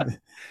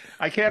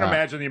 I can't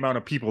imagine the amount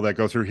of people that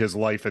go through his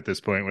life at this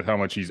point with how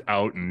much he's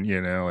out and,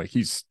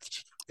 he's,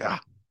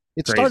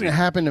 It's starting to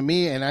happen to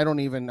me, and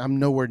I'm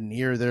nowhere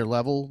near their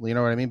level. You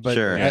know what I mean? But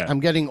sure, I'm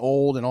getting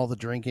old, and all the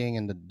drinking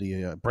and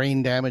the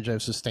brain damage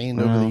I've sustained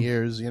over the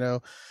years,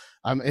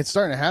 it's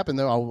starting to happen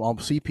though. I'll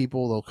see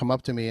people, they'll come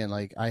up to me and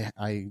like,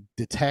 I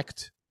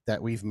detect that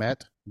we've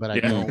met, but I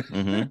don't.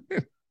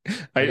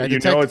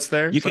 It's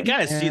there. You can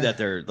kind of see that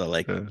they're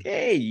like,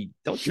 hey,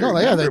 don't you?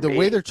 The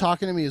way they're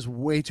talking to me is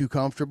way too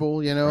comfortable.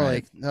 Right.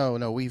 Like,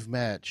 no, we've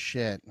met.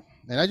 Shit.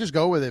 And I just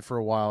go with it for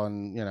a while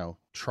and,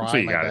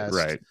 try my best.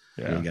 Right.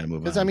 Yeah. You got to move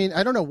on. Because,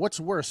 I don't know what's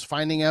worse,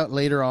 finding out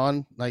later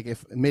on, like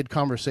if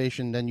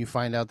mid-conversation, then you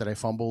find out that I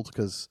fumbled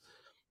because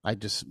I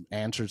just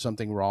answered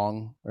something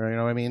wrong, or, you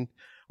know what I mean?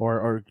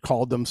 Or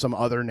called them some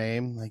other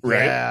name. Like,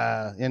 right.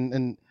 Yeah.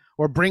 And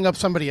or bring up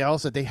somebody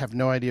else that they have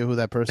no idea who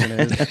that person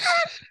is.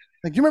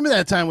 Like, you remember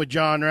that time with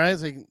John, right?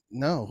 It's like,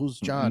 no, who's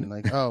John? And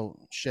like, oh,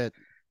 shit.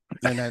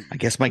 And I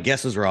guess my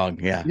guess is wrong.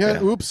 Yeah.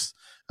 Oops.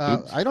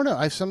 I don't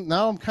know.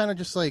 Now I'm kind of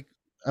just like,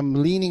 I'm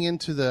leaning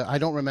into I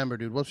don't remember,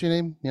 dude. What's your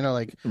name?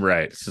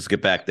 Right. Let's just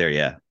get back there.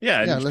 Yeah.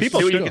 People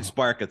see what you can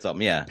spark at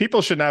something. Yeah.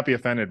 People should not be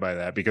offended by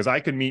that because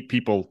I could meet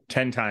people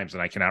 10 times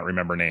and I cannot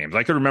remember names.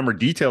 I could remember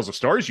details of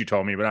stories you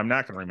told me, but I'm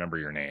not going to remember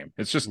your name.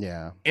 It's just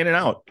in and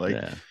out. Like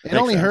it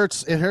only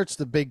hurts. It hurts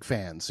the big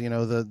fans,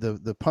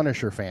 the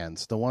Punisher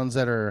fans, the ones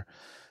that are,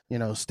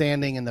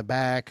 standing in the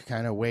back,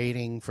 kind of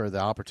waiting for the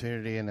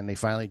opportunity. And then they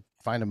finally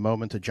find a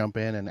moment to jump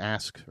in and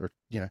ask, or,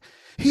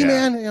 hey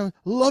man,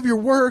 love your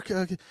work.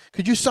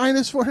 Could you sign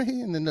this for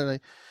me? And then they're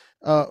like,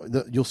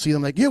 you'll see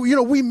them like,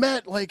 we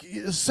met like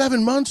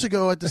 7 months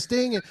ago at the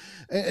Sting,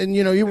 and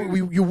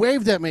you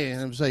waved at me,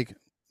 and I was like,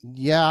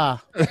 yeah,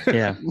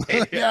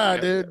 yeah,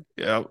 dude,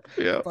 yeah,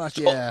 fuck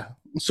yeah.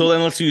 So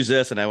then let's use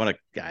this, and I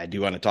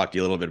do want to talk to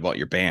you a little bit about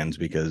your bands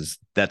because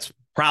that's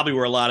probably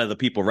where a lot of the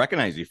people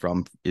recognize you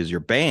from is your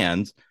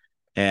bands.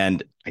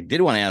 And I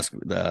did want to ask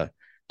the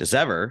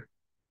Dissever.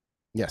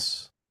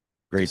 Yes.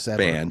 Great Dissever.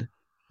 band.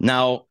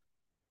 Now,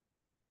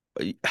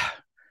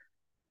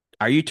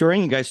 are you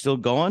touring? You guys still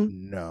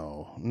going?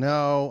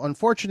 No.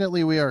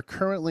 Unfortunately, we are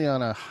currently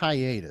on a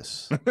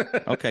hiatus.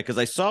 Okay, because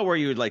I saw where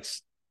you would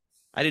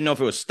I didn't know if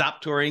it was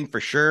stop touring for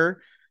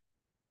sure,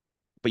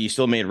 but you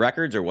still made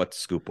records or what the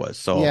scoop was.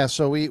 So yeah,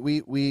 so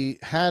we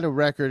had a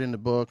record in the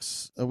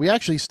books. We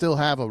actually still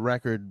have a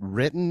record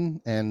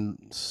written and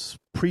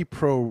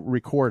pre-pro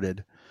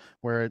recorded,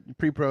 where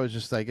pre-pro is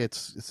just like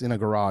it's in a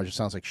garage. It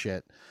sounds like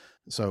shit.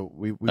 So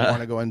we want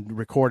to go and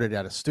record it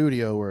at a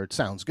studio where it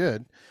sounds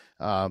good.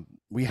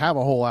 We have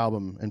a whole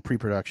album in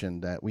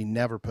pre-production that we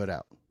never put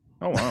out.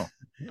 Oh, wow.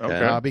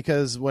 Okay.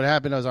 Because what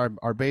happened was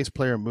our bass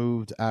player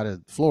moved out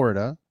of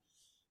Florida.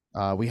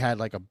 We had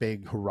like a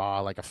big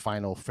hurrah, like a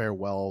final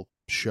farewell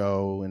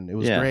show, and it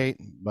was great.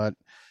 But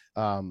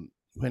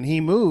when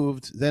he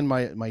moved, then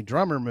my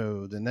drummer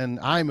moved, and then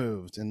I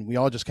moved, and we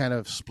all just kind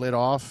of split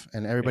off,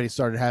 and everybody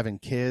started having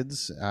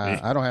kids.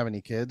 I don't have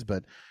any kids,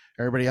 but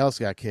everybody else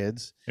got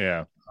kids.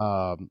 Yeah.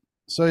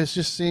 So it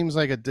just seems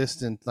like a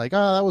distant, like,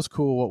 oh, that was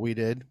cool what we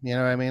did. You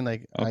know what I mean?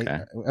 Like,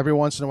 every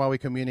once in a while we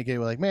communicate.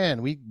 We're like,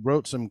 man, we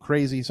wrote some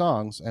crazy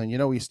songs,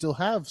 and we still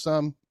have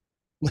some.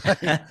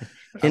 I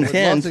would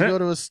love to go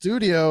to a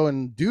studio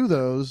and do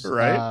those.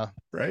 Right.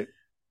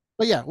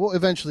 But yeah,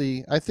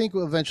 I think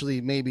we'll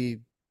eventually maybe,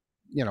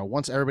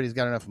 once everybody's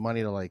got enough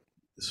money to like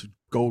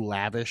go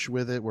lavish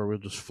with it, where we'll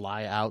just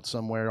fly out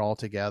somewhere all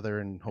together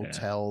and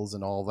hotels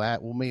and all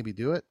that, we'll maybe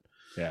do it.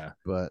 Yeah.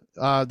 But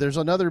there's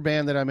another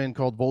band that I'm in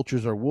called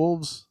Vultures or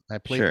Wolves. I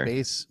play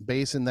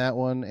bass in that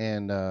one,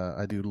 and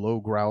I do low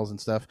growls and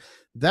stuff.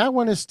 That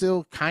one is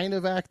still kind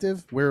of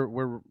active.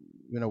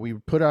 We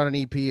put out an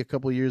EP a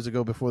couple of years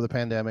ago before the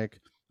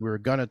pandemic. We were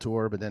gonna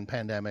tour, but then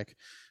pandemic.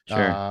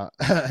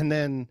 And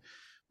then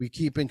we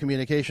keep in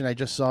communication. I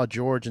just saw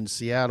George in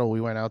Seattle.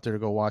 We went out there to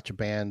go watch a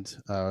band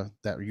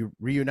that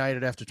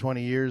reunited after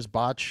 20 years,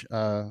 Botch,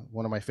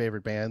 one of my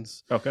favorite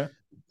bands. Okay.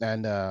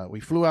 And we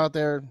flew out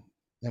there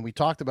and we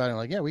talked about it.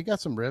 Like, yeah, we got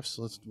some riffs.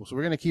 So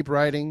we're going to keep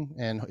writing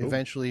and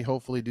eventually,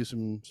 hopefully do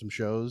some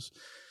shows.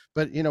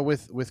 But,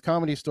 with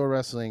Comedy Store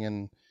Wrestling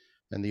and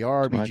the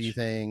RBG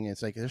thing,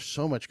 it's like, there's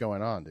so much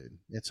going on, dude.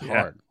 It's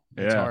hard.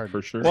 It's hard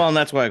for sure. Well, and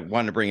that's why I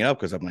wanted to bring it up,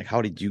 because I'm like,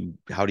 how do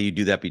you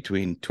do that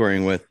between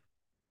touring with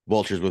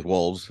Vultures with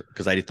Wolves?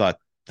 Because I thought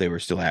they were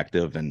still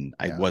active, and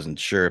I wasn't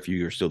sure if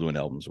you were still doing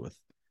albums with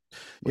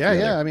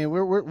yeah. I mean,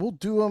 we'll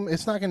do them.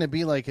 It's not going to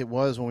be like it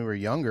was when we were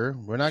younger.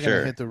 We're not going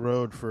to hit the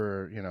road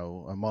for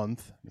a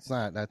month. It's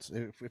not. That's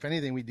if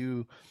anything, we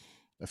do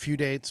a few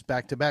dates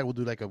back to back. We'll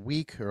do like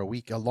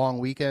a long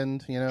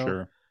weekend.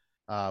 Sure.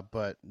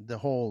 But the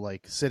whole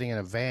like sitting in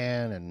a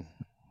van and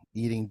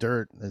eating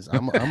dirt is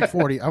I'm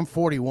 40. I'm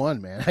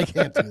 41, man. I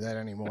can't do that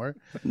anymore.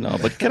 No,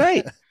 but can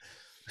I?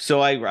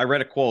 So I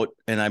read a quote,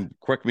 and I'm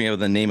correct me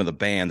with the name of the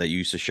band that you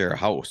used to share a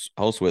house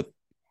with.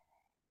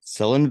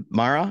 Silent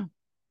Mara.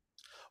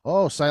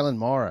 Oh, Silent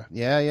Mara.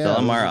 Yeah.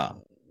 Silent Mara.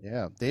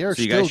 Yeah, they are.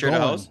 So you still guys shared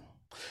going. a house?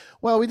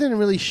 Well, we didn't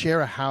really share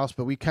a house,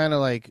 but we kind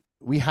of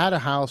we had a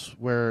house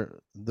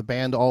where the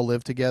band all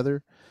lived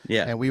together.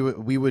 Yeah, and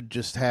we would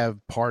just have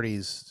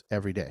parties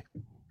every day.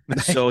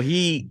 So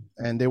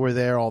and they were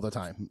there all the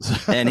time.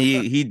 And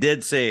he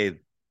did say,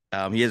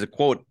 he has a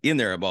quote in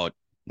there about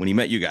when he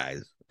met you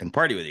guys and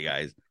party with you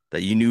guys,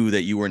 that you knew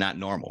that you were not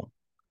normal.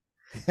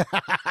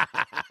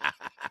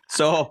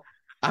 So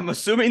I'm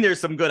assuming there's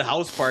some good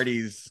house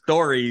parties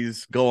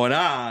stories going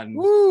on.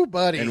 Woo,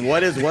 buddy. And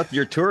what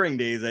your touring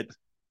days that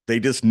they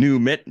just knew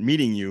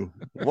meeting you?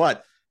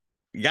 What?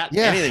 You got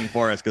anything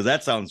for us? Because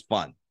that sounds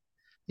fun.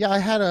 Yeah, I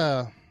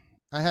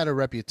had a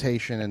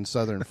reputation in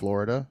Southern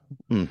Florida.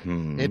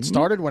 Mm-hmm. It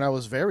started when I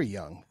was very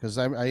young, because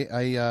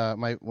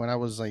when I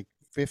was like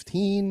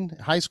 15,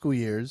 high school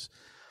years.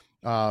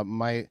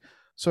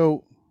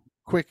 So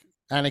quick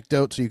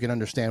anecdote so you can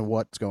understand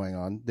what's going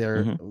on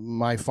there. Mm-hmm.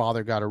 My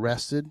father got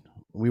arrested.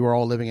 We were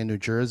all living in New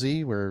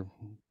Jersey, where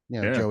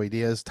Joey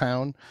Diaz's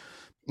town,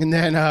 and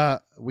then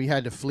we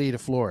had to flee to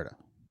Florida.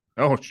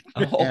 And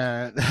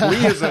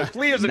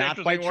flee is an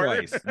not by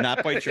choice.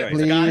 Not by choice.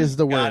 Flee is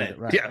the word.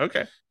 Right. Yeah.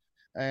 Okay.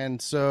 And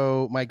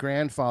so my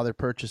grandfather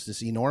purchased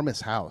this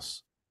enormous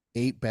house,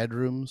 8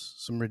 bedrooms,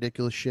 some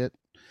ridiculous shit,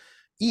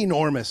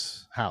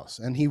 enormous house,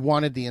 and he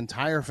wanted the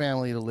entire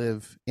family to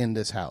live in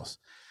this house.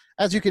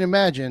 As you can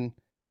imagine,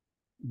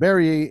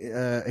 very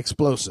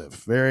explosive,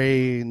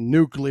 very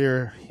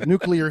nuclear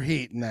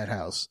heat in that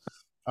house.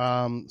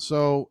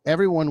 So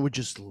everyone would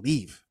just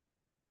leave,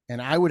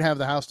 and I would have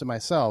the house to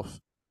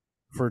myself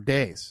for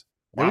days.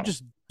 They would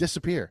just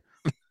disappear.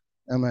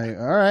 I'm like,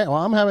 all right,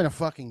 well, I'm having a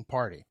fucking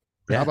party.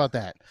 Yeah. How about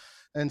that?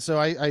 And so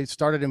I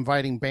started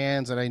inviting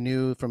bands that I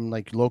knew from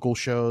like local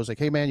shows. Like,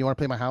 hey man, you want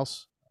to play my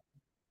house?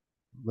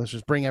 Let's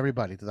just bring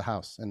everybody to the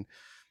house. And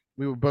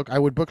I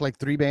would book like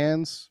 3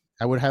 bands.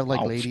 I would have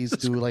like ladies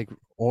do like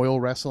oil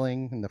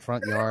wrestling in the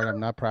front yard. I'm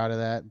not proud of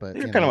that, but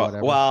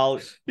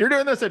you're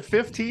doing this at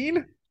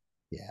 15?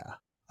 Yeah.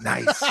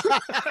 Nice.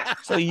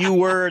 So you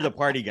were the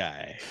party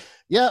guy.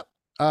 Yep.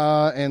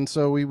 And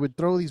so we would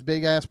throw these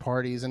big ass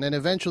parties, and then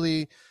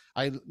eventually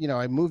I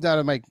moved out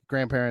of my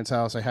grandparents'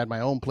 house. I had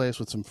my own place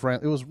with some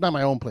friends. It was not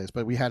my own place,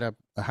 but we had a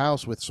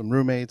house with some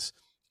roommates,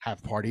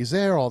 have parties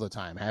there all the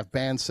time, have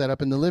bands set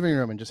up in the living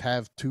room, and just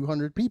have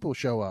 200 people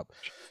show up.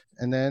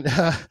 And then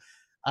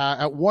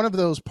at one of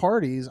those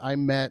parties, I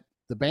met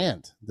the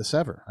band, The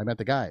Sever. I met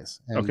the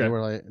guys, and they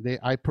were like,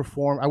 I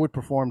would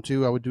perform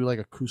too. I would do like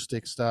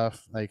acoustic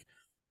stuff, like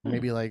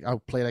maybe like I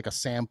would play like a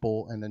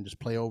sample and then just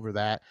play over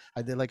that.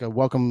 I did like a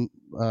Welcome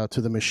to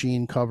the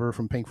Machine cover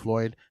from Pink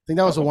Floyd. I think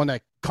that was the one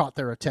that caught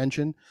their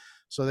attention.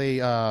 So they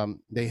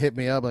hit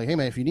me up like, hey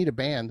man, if you need a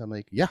band, I'm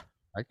like, yeah,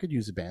 I could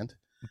use a band.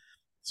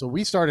 So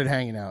we started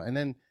hanging out, and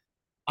then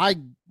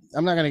I'm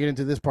not going to get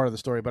into this part of the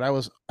story, but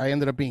I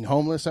ended up being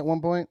homeless at one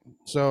point.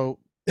 So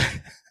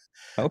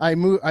I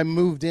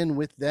moved in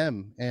with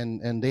them,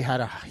 and they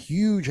had a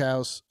huge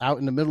house out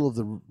in the middle of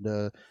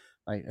the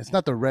it's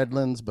not the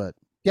Redlands, but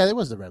yeah, it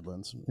was the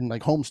Redlands in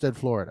like Homestead,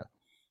 Florida.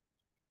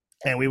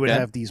 And we would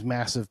have these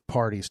massive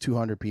parties,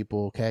 200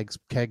 people,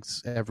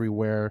 kegs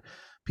everywhere,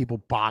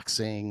 people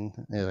boxing,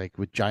 like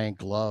with giant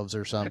gloves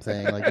or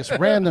something, like just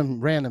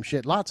random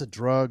shit. Lots of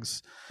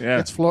drugs. Yeah,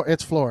 it's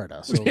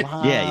Florida, so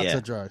lots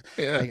of drugs.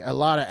 Yeah, like a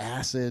lot of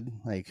acid.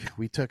 Like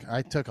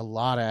I took a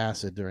lot of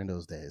acid during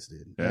those days,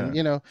 dude.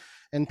 Yeah.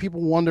 And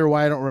people wonder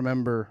why I don't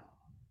remember,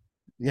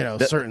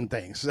 certain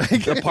things.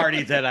 The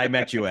parties that I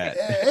met you at.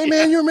 Hey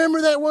man, you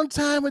remember that one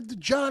time with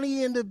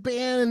Johnny and the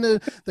band,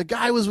 and the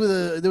guy was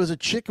there was a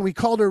chick, and we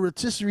called her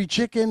rotisserie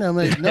chicken. I'm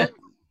like, nope,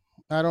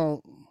 I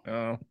don't.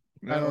 Oh.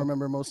 No. I don't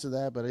remember most of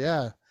that, but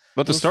yeah.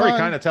 But the story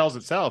kind of tells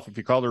itself. If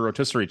you called her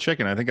rotisserie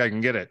chicken, I think I can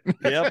get it.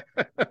 Yep.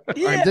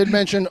 Yeah.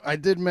 I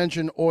did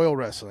mention oil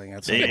wrestling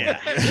at some point.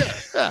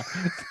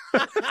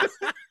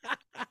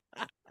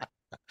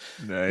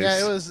 Nice.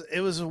 Yeah, it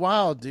was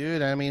wild,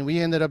 dude. I mean, we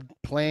ended up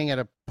playing at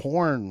a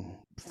porn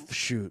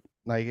shoot.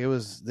 Like it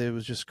was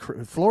just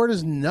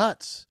Florida's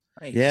nuts.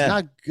 Yeah, it's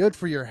not good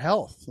for your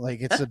health.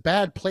 Like it's a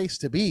bad place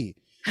to be.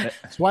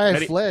 That's why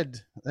I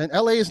fled. And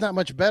LA is not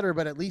much better,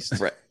 but at least.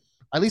 Right.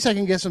 At least I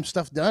can get some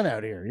stuff done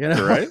out here,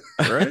 Right.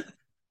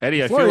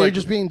 Eddie, I feel like you're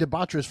just being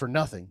debaucherous for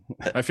nothing.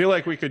 I feel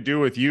like we could do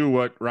with you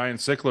what Ryan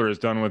Sickler has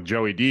done with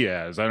Joey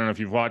Diaz. I don't know if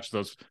you've watched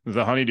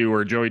the Honeydew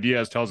where Joey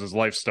Diaz tells his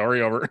life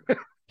story over.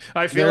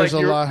 I feel there's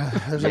a lot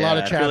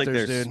of chapters,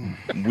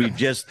 like dude. We've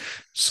just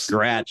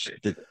scratched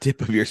the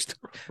tip of your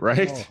story,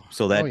 right?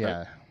 So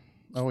that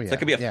Oh yeah, so that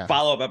could be a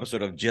follow-up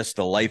episode of just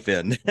the life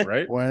in,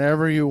 right?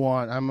 Whenever you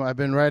want. I've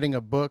been writing a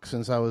book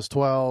since I was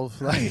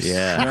 12. Nice.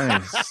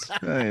 Yeah,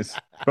 nice.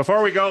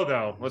 Before we go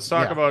though, let's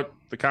talk about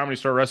the Comedy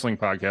Store Wrestling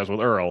Podcast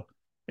with Earl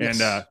and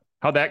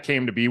how that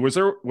came to be. Was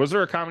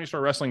there a Comedy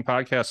Store Wrestling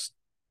Podcast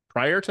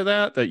prior to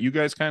that you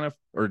guys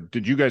or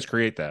did you guys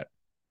create that?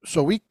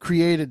 So we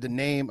created the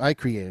name. I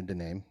created the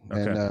name,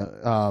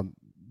 and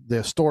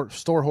the store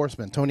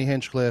horsemen, Tony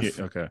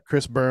Hinchcliffe,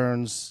 Chris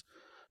Burns.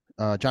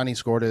 Johnny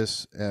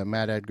Scortis,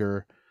 Matt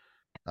Edgar,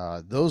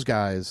 those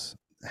guys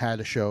had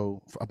a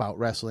show about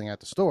wrestling at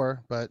the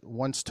store, but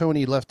once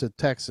Tony left to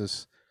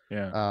Texas,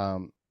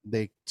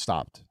 they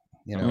stopped,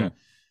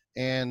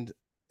 and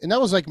that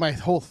was like my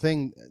whole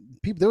thing.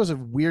 There was a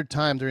weird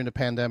time during the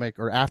pandemic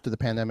or after the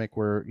pandemic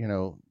where,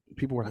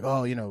 people were like,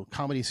 oh,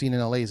 comedy scene in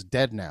LA is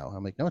dead now.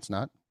 I'm like, no, it's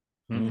not.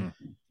 Mm-hmm.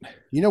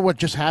 You know what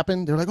just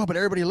happened? They're like, oh, but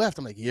everybody left.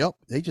 I'm like, yep,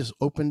 they just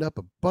opened up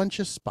a bunch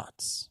of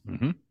spots.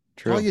 Mm-hmm.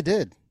 True. All you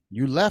did.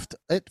 You left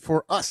it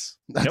for us.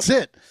 That's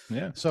it.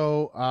 Yeah.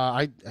 So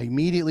I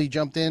immediately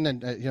jumped in,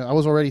 and I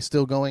was already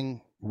still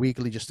going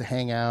weekly just to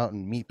hang out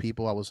and meet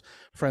people. I was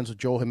friends with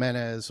Joel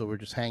Jimenez, so we're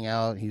just hang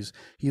out. He's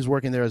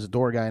working there as a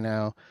door guy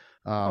now.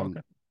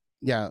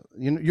 Yeah,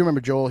 you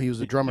remember Joel? He was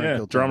a drummer.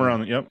 Yeah, drummer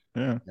on. Yep.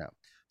 Yeah.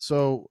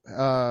 So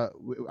I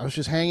was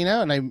just hanging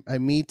out, and I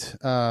meet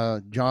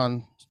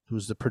John,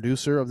 who's the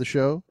producer of the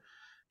show.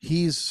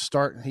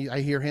 I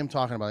hear him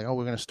talking about, like, oh,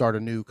 we're going to start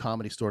a new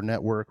Comedy Store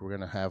network. We're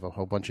going to have a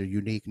whole bunch of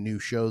unique new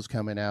shows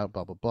coming out,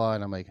 blah, blah, blah.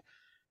 And I'm like,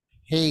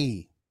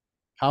 hey,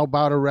 how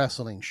about a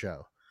wrestling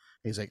show?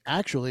 He's like,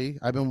 actually,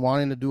 I've been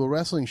wanting to do a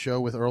wrestling show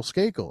with Earl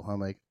Skakel.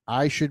 I'm like,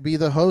 I should be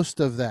the host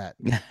of that.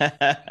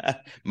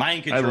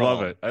 Mind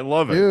control. I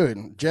love it.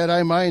 Dude,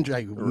 Jedi mind.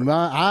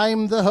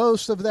 I'm the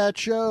host of that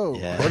show.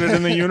 Yeah. Put it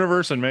in the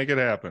universe and make it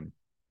happen.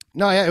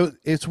 No, yeah,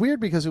 it's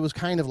weird because it was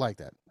kind of like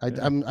that.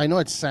 I know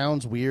it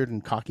sounds weird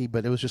and cocky,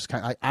 but it was just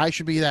kind of, I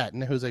should be that.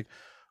 And it was like,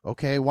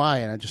 okay, why?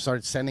 And I just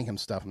started sending him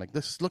stuff. I'm like,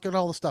 look at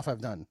all the stuff I've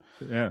done.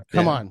 Yeah.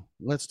 Come on,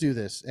 let's do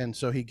this. And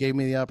so he gave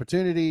me the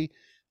opportunity.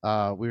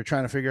 We were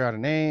trying to figure out a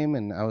name,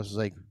 and I was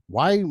like,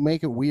 why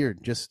make it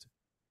weird? Just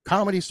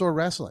Comedy Store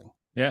Wrestling.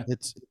 Yeah.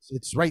 It's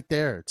right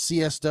there. It's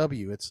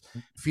CSW. It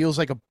feels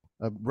like a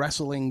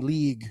wrestling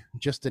league,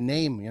 just a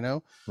name,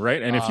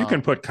 right? And if you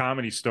can put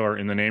Comedy Store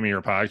in the name of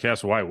your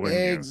podcast, why wouldn't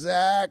you?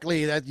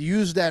 Exactly.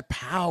 Use that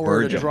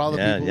power to draw the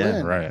people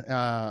in.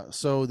 Right.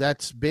 So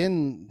that's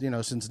been,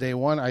 since day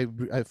one. I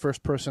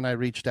first person I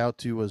reached out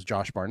to was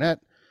Josh Barnett.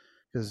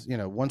 because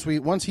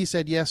once he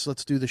said yes,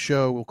 let's do the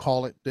show, we'll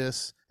call it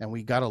this, and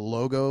we got a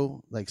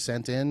logo like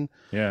sent in.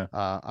 Yeah.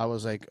 I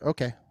was like,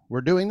 okay,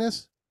 we're doing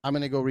this. I'm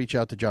gonna go reach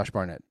out to Josh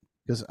Barnett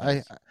because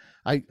I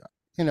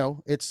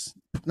it's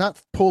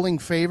not pulling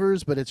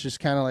favors, but it's just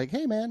kind of like,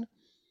 hey man.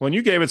 Well,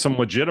 you gave it some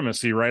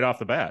legitimacy right off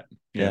the bat.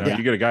 You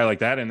get a guy like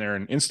that in there,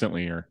 and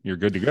instantly you're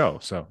good to go.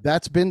 So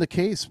that's been the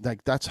case.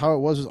 Like that's how it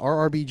was with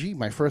RRBG.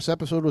 My first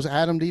episode was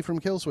Adam D from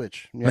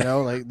Killswitch.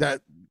 Like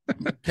that.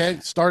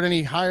 Can't start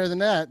any higher than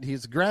that.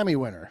 He's a Grammy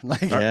winner.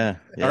 Like,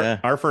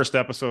 our first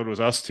episode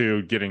was us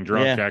two getting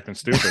drunk, acting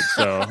stupid.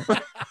 So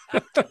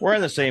we're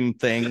in the same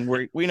thing.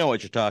 We know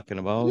what you're talking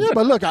about. Yeah,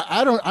 but look,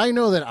 I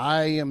know that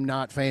I am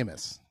not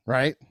famous,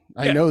 right?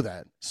 I know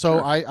that. So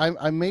sure.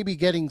 I may be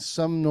getting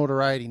some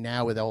notoriety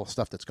now with all the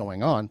stuff that's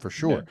going on for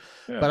sure.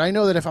 Yeah. But I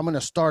know that if I'm going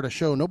to start a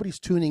show, nobody's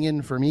tuning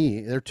in for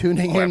me. They're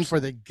tuning in for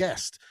the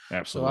guest.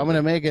 Absolutely. So I'm going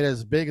to make it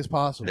as big as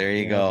possible. There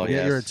you go.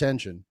 Get your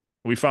attention.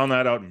 We found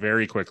that out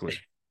very quickly.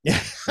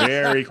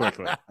 Very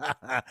quickly.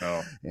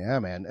 Oh. Yeah,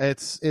 man.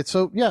 It's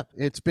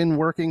been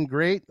working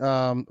great.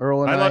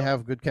 Earl and I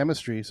have good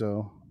chemistry,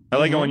 so I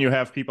like it when you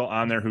have people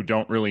on there who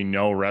don't really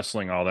know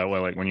wrestling all that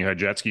well. Like when you had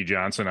Jet Ski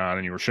Johnson on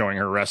and you were showing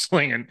her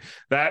wrestling, and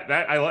that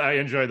I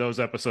enjoy those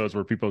episodes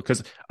where people,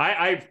 because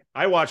I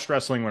watched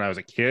wrestling when I was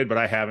a kid, but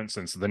I haven't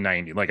since the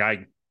 90s. Like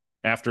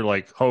after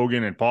like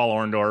Hogan and Paul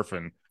Orndorff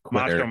and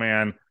Macho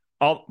Man.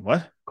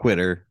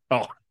 Quitter.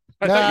 Oh,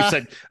 I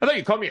thought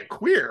you called me a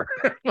queer.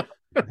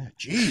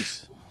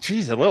 Jeez,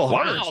 a little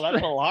hard. Wow, that's a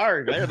little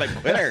hard. They're like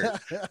quitter.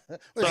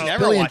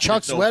 Billy and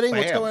Chuck sweating.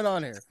 What's going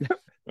on here?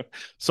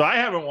 So I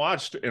haven't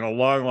watched in a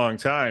long, long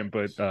time,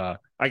 but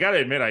I got to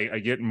admit, I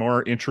get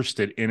more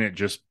interested in it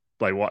just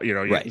by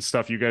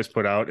stuff you guys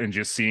put out and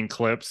just seeing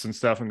clips and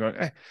stuff and going.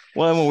 Eh.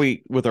 Well, when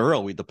with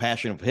Earl, the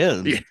passion of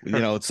his,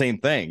 same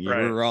thing. You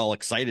were all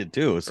excited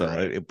too, so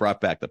it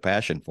brought back the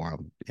passion for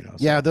him.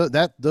 Yeah,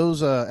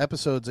 those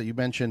episodes that you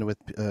mentioned with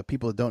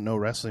people that don't know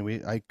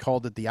wrestling, I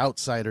called it the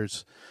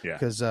Outsiders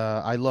because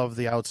I love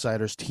the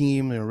Outsiders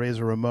team.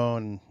 Razor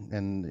Ramon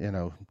and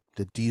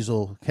the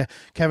Diesel,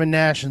 Kevin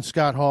Nash and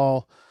Scott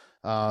Hall.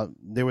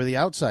 They were the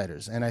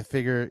Outsiders, and I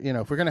figure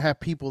if we're gonna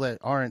have people that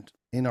aren't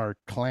in our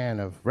clan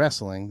of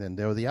wrestling, then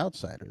they're the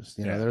Outsiders.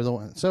 They're the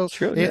ones. So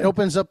it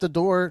opens up the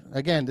door.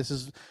 Again, this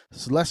is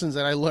lessons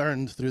that I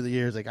learned through the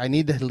years. Like I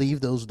need to leave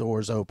those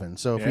doors open.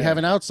 So if we have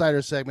an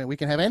Outsider segment, we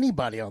can have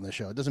anybody on the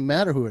show. It doesn't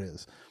matter who it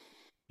is.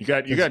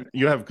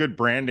 You have good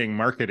branding,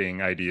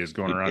 marketing ideas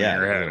going around in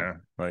your head. Huh?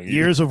 Like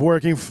years of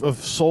working of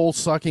soul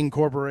sucking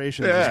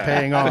corporations is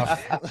paying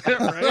off.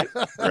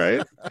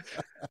 right.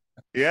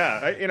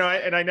 Yeah,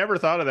 and I never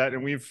thought of that.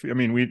 And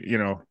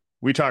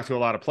we talk to a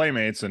lot of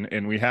playmates,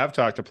 and we have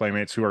talked to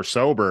playmates who are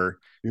sober.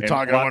 You're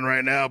talking to one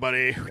right now,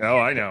 buddy. Oh,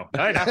 I know.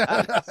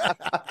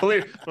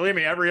 Believe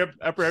me, every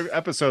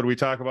episode we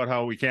talk about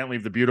how we can't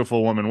leave the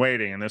beautiful woman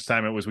waiting, and this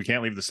time it was we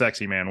can't leave the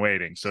sexy man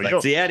waiting. So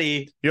sexy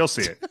Eddy, you'll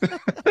see it.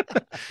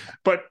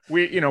 But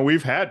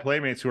we've had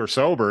playmates who are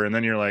sober, and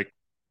then you're like,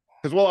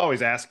 because we'll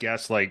always ask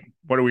guests like,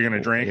 what are we going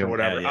to drink or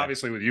whatever.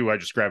 Obviously, with you, I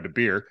just grabbed a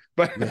beer,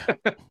 but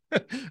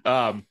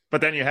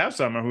but then you have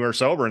some who are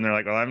sober, and they're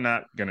like, well, I'm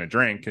not going to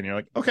drink, and you're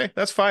like, okay,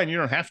 that's fine, you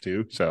don't have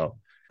to. So.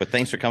 But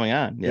thanks for coming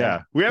on.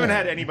 Yeah. We haven't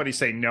had anybody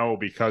say no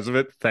because of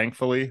it,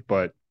 thankfully.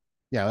 But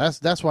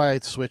that's why I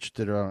switched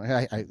it around.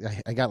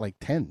 I got like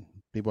 10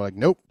 people like,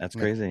 nope. That's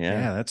crazy.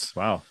 Yeah, that's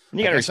wow.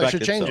 You got to respect I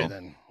should change it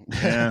then.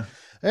 Yeah.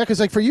 Yeah, because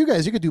like for you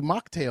guys, you could do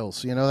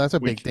mocktails. That's a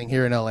big thing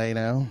here in LA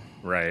now.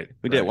 Right.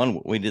 We did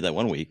that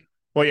one week.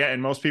 Well, yeah,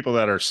 and most people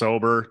that are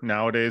sober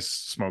nowadays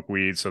smoke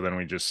weed, so then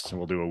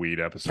we'll do a weed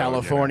episode.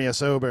 California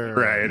sober.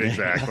 Right,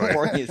 exactly.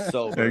 California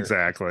sober.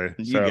 Exactly.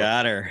 You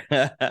got her.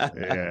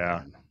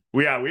 Yeah.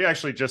 We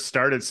actually just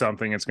started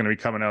something. It's going to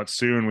be coming out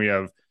soon. We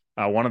have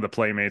one of the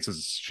playmates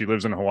she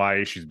lives in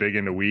Hawaii. She's big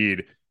into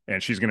weed,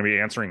 and she's going to be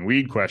answering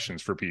weed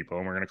questions for people.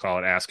 And we're going to call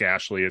it Ask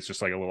Ashley. It's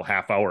just like a little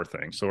half-hour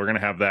thing. So we're going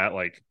to have that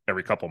like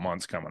every couple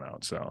months coming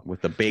out. So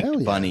with the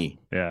baked bunny.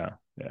 Yeah.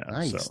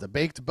 Nice. So. The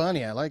baked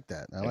bunny. I like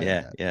that.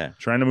 Yeah.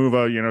 Trying to move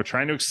out,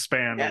 trying to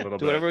expand a little bit.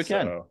 Do whatever we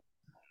can. So.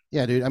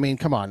 Yeah, dude. I mean,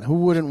 come on. Who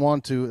wouldn't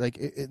want to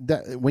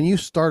when you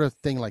start a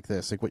thing like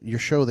this, like what your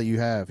show that you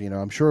have,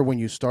 I'm sure when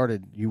you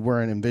started, you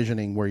weren't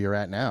envisioning where you're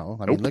at now.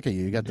 I mean, look at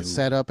you. You got the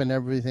setup and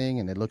everything,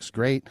 and it looks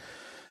great.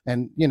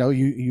 And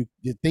the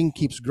thing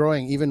keeps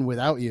growing even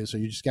without you. So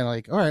you're just kind of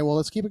like, all right, well,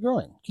 let's keep it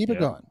growing. Keep it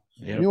going.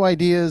 Yep. New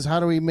ideas. How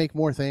do we make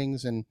more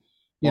things? And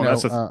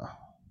that's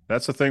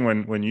the thing.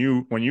 When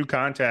you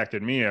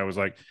contacted me, I was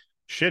like,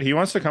 shit, he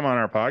wants to come on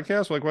our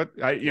podcast. Like what?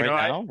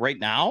 Right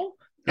now.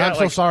 Yeah, I'm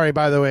so sorry,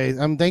 by the way.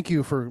 Thank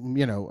you for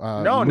moving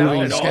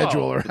the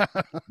schedule around.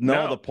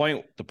 No, the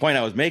point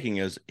I was making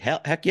is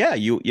heck yeah,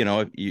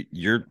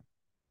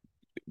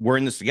 we're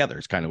in this together.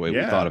 It's kind of the way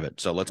we thought of it.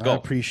 So let's go. I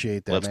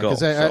appreciate that. Let's go.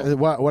 So,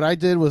 what I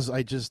did was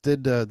I just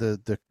did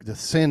the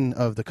sin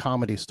of the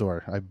Comedy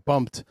Store. I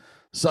bumped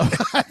So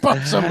I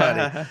bumped somebody.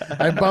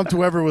 I bumped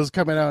whoever was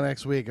coming out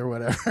next week or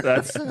whatever.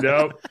 That's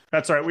nope.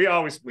 That's right. We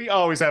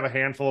always have a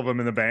handful of them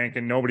in the bank,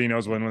 and nobody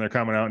knows when they're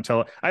coming out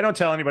until I don't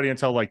tell anybody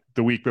until like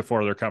the week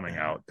before they're coming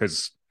out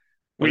because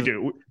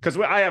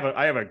I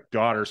have a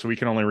daughter, so we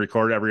can only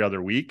record every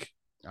other week.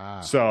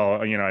 So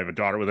I have a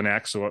daughter with an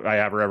X, so I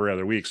have her every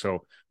other week.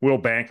 So we'll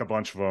bank a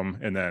bunch of them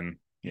and then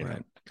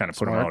kind of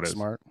put them out as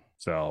smart.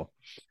 So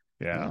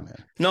yeah.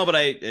 No, but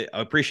I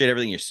appreciate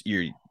everything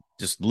you're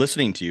just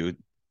listening to you.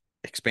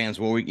 Expands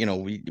what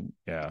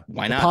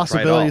why not? The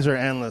possibilities are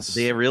endless.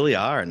 They really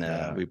are,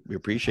 and we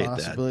appreciate that.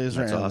 Possibilities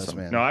are endless, awesome.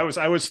 Man. No,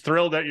 I was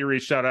thrilled that you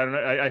reached out.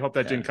 I hope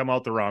that didn't come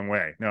out the wrong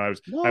way. No, I was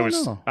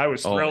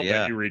thrilled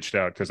that you reached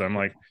out because I'm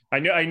like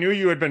I knew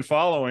you had been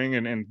following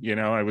and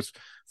I was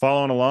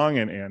following along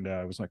and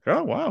I was like,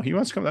 oh wow, he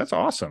wants to come. That's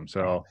awesome.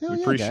 So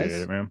we appreciate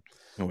it, man.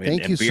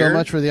 Thank you so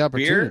much for the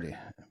opportunity.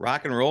 Beer,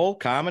 rock and roll,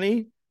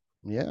 comedy,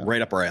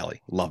 right up our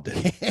alley. Loved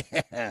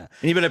it. And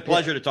you've been a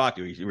pleasure to talk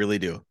to. You really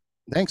do.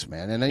 Thanks,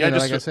 man. And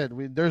like I said,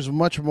 there's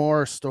much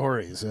more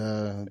stories.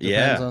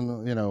 Depends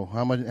on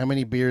how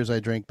many beers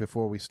I drink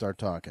before we start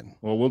talking.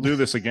 Well, we'll do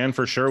this again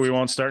for sure. We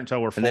won't start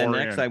until we're 4 and then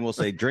next time we'll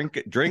say drink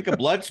a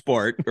blood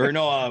sport or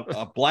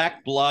a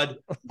black blood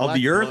of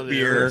the earth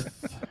beer,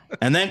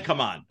 and then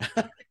come on.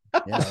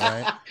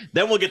 Yeah, right.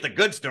 Then we'll get the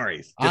good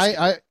stories.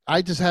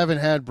 I just haven't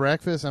had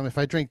breakfast. If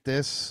I drink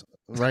this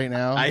right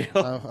now, I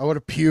would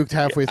have puked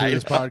halfway through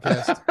this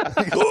podcast.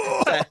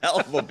 It's a hell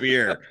of a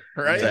beer,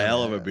 right? It's a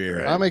hell of a beer.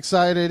 Right? I'm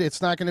excited. It's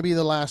not going to be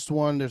the last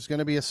one. There's going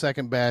to be a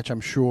second batch,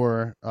 I'm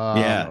sure.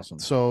 Awesome.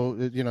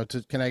 So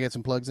can I get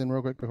some plugs in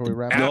real quick before we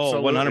wrap up? No,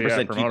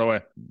 100%. Promote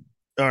away.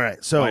 All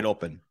right, so wide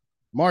open.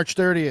 March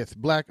 30th,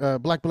 Black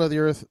Blood of the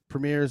Earth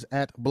premieres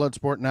at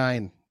Bloodsport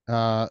 9.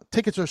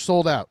 Tickets are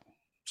sold out,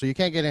 so you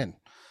can't get in.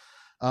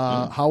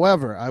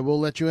 However, I will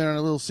let you in on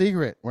a little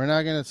secret. We're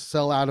not going to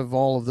sell out of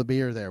all of the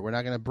beer there. We're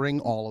not going to bring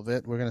all of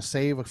it. We're going to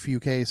save a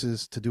few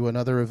cases to do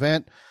another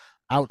event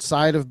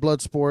outside of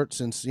Bloodsport.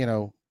 Since,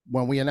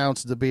 when we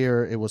announced the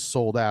beer, it was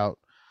sold out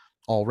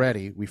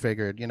already. We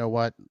figured,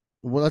 well,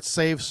 let's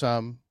save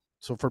some.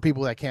 So for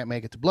people that can't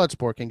make it to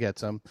Bloodsport can get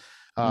some.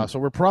 So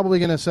we're probably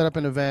going to set up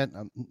an event.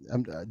 I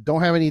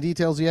don't have any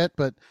details yet,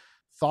 but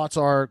thoughts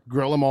are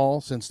grill them all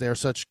since they're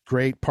such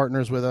great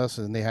partners with us,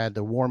 and they had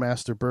the War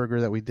Master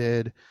burger that we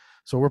did.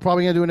 So we're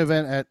probably going to do an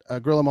event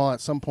at Grill 'Em All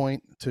at some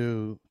point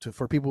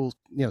for people,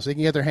 so they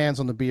can get their hands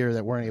on the beer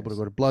that weren't able to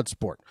go to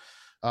Bloodsport.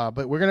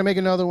 But we're going to make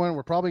another one.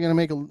 We're probably going to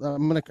make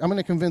I'm going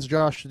to convince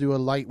Josh to do a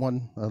light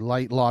one, a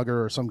light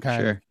lager or some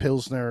kind of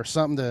Pilsner or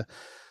something to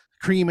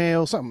cream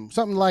ale,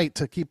 something light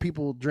to keep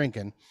people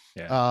drinking.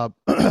 Yeah.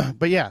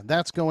 But yeah,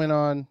 that's going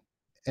on.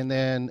 And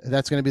then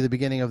that's going to be the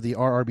beginning of the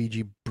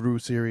RRBG Brew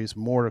Series.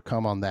 More to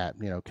come on that.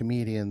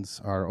 Comedians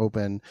are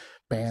open,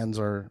 bands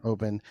are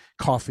open,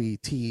 coffee,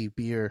 tea,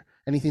 beer,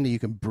 anything that you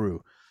can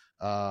brew.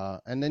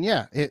 And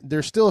then,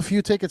 there's still a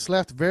few tickets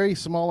left. Very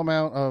small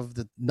amount of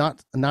the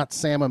Not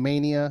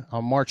Sam-a-mania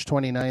on March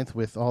 29th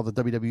with all the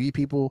WWE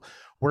people.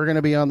 We're going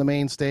to be on the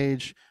main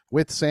stage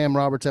with Sam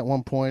Roberts at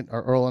one point,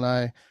 or Earl and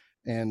I.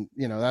 And,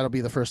 that'll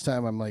be the first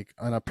time I'm like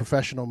on a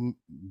professional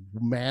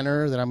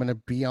manner that I'm going to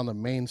be on the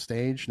main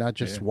stage, not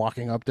just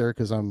walking up there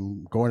because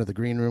I'm going to the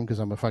green room because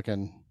I'm a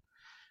fucking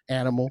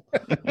animal.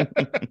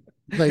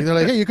 They're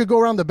like, hey, you could go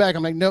around the back.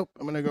 I'm like, nope,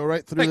 I'm going to go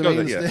right through the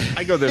main stage.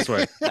 I go this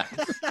way.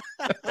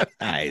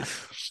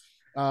 Nice.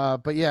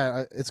 But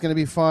yeah, it's going to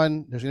be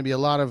fun. There's going to be a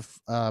lot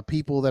of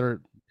people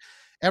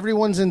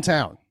everyone's in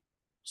town.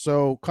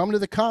 So come to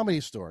the Comedy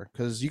Store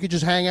because you could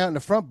just hang out in the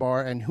front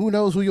bar and who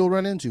knows who you'll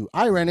run into.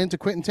 I ran into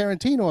Quentin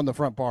Tarantino in the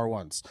front bar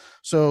once.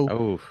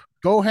 So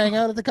go hang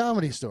out at the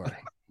Comedy Store.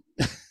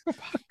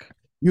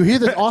 You hear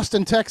the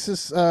Austin,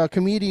 Texas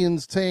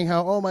comedians saying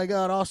how, oh my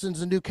God, Austin's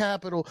the new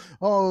capital.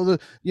 Oh,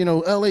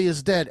 LA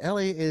is dead. LA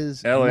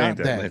is not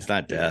dead. It's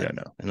not dead. Yeah,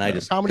 no. And I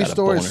just Comedy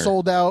Store is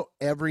sold out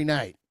every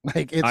night.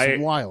 Like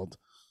it's wild.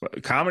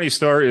 Comedy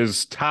Store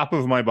is top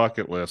of my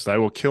bucket list. I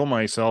will kill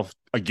myself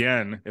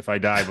again if I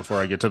die before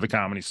I get to the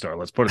Comedy Store.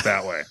 Let's put it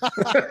that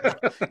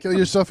way. Kill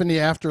yourself in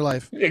the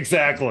afterlife.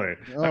 Exactly.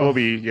 I will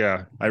be.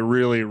 I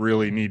really,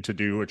 really need to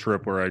do a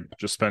trip where I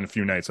just spend a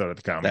few nights out at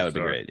the Comedy Store. That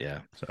would be great. Yeah.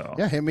 So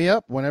hit me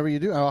up whenever you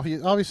do.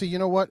 Obviously, you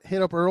know what?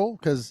 Hit up Earl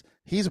because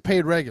he's a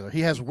paid regular.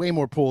 He has way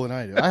more pull than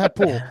I do. I have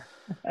pull.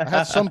 I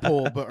have some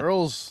pull, but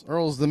Earl's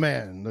the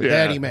man, the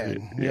daddy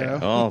man. Yeah.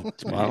 Oh,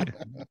 wow.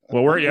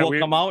 Well, we'll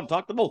come out and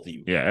talk to both of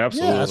you. Yeah,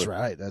 absolutely. Yeah, that's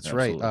right. That's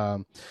absolutely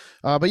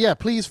right. But yeah,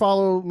 please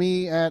follow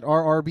me at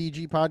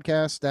RRBG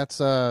Podcast. That's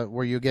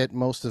where you get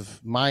most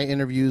of my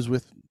interviews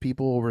with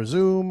people over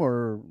Zoom,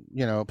 or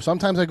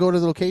sometimes I go to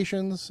the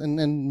locations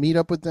and meet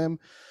up with them.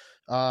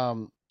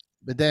 But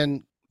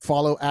then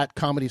follow at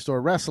Comedy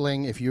Store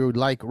Wrestling if you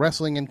like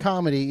wrestling and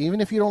comedy, even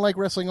if you don't like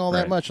wrestling all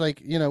that much,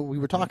 like we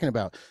were talking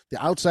about.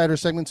 The outsider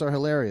segments are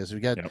hilarious. We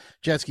got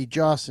Jetski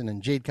Jocelyn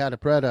and Jade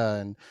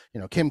Catapretta and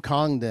Kim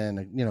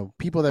Congdon,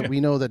 people that we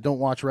know that don't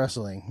watch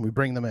wrestling. We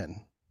bring them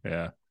in.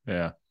 Yeah.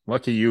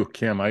 Lucky you,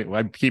 Kim.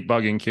 I keep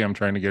bugging Kim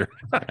trying to get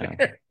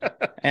her.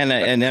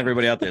 And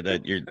everybody out there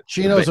that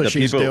she knows what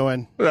she's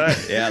doing.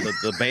 Yeah,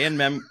 the band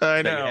members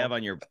that you have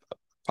on your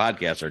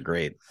podcast are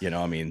great. You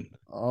know, I mean,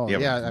 you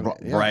have a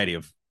variety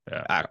of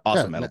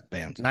awesome metal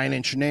bands. 9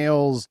 Inch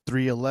Nails,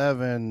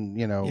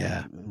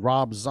 311,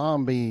 Rob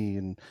Zombie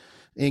and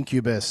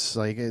Incubus.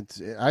 Like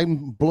I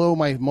blow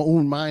my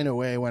own mind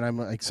away when I'm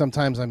like,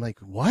 sometimes I'm like,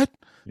 what?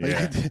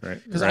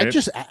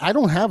 Because I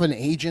don't have an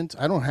agent.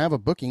 I don't have a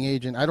booking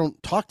agent. I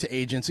don't talk to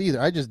agents either.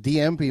 I just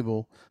DM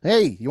people.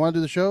 Hey, you want to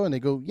do the show? And they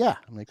go, yeah.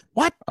 I'm like,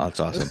 what? Oh, that's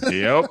awesome.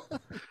 Yep.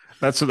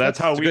 That's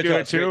how we do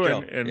it too.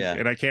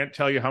 And I can't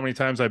tell you how many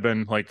times I've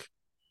been like,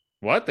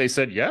 what? They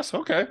said yes.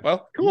 Okay.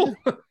 Well, cool.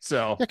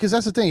 So because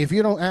that's the thing. If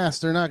you don't ask,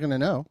 they're not going to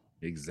know.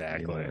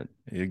 Exactly.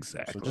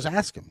 So just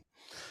ask them.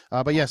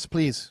 But yes,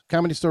 please,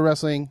 Comedy Store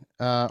Wrestling,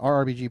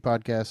 RRBG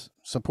podcast.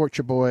 Support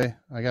your boy.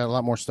 I got a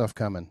lot more stuff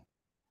coming.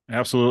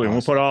 Absolutely.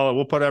 Awesome. And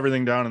we'll put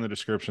everything down in the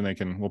description.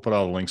 We'll put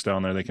all the links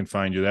down there. They can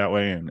find you that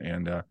way.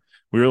 And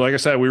like I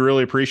said, we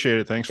really appreciate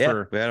it. Thanks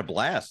for we had a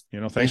blast.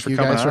 Thanks for coming on. Thank you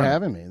guys for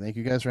having me. Thank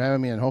you guys for having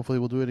me, and hopefully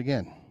we'll do it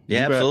again.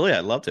 Yeah, absolutely.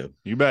 I'd love to.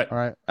 You bet. All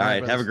right.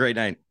 Have a great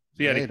night.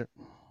 See you later.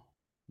 Eddy.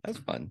 That's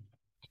fun.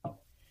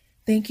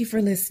 Thank you for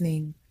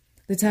listening.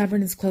 The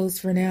tavern is closed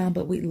for now,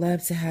 but we'd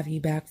love to have you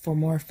back for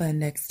more fun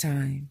next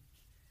time.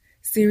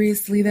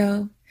 Seriously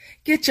though,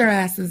 get your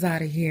asses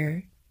out of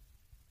here.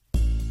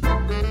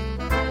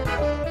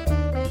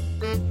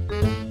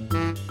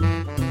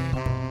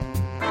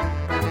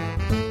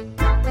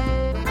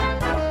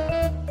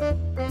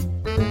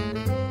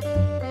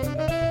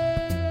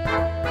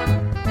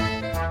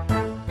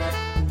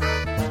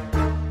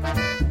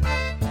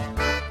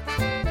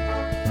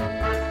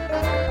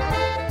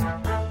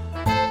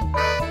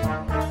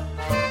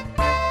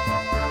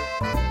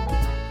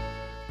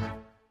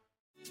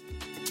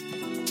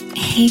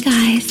 Hey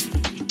guys,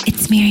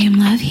 it's Miriam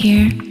Love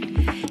here,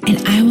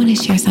 and I want to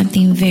share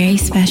something very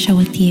special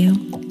with you.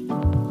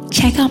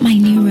 Check out my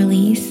new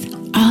release,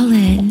 All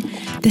In,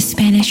 the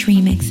Spanish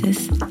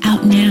remixes,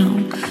 out now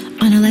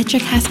on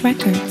Electric House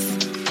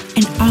Records.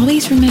 And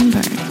always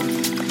remember,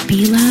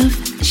 be love,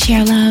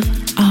 share love,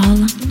 all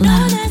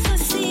love.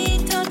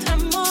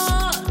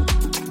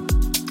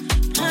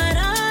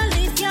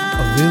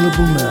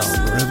 Available now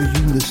wherever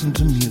you listen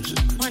to music.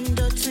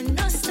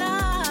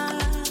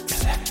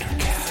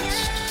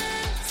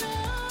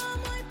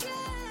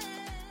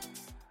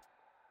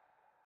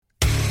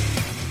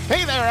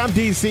 Hey there, I'm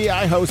DC.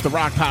 I host the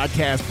rock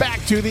podcast,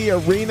 Back to the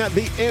Arena,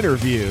 The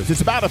Interviews.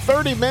 It's about a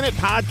 30-minute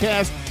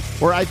podcast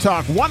where I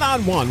talk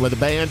one-on-one with a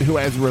band who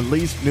has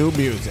released new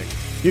music.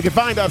 You can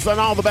find us on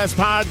all the best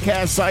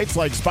podcast sites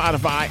like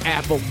Spotify,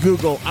 Apple,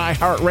 Google,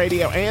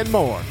 iHeartRadio, and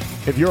more.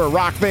 If you're a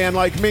rock fan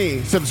like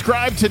me,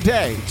 subscribe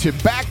today to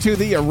Back to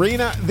the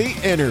Arena, The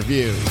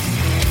Interviews.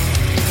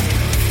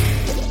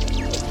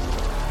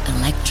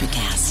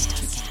 Electricast.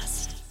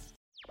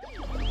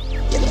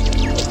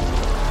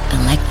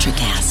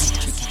 Electricast.